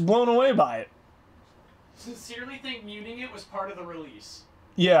 I'm just blown away by it. Sincerely think muting it was part of the release.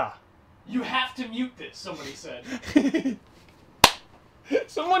 Yeah. You have to mute this, somebody said.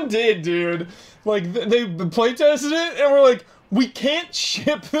 Someone did, dude. Like, they playtested it, and we're like, we can't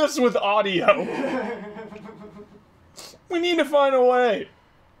ship this with audio. We need to find a way.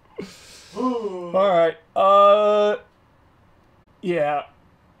 Alright, yeah.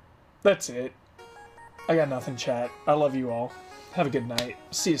 That's it. I got nothing, chat. I love you all. Have a good night.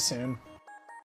 See you soon.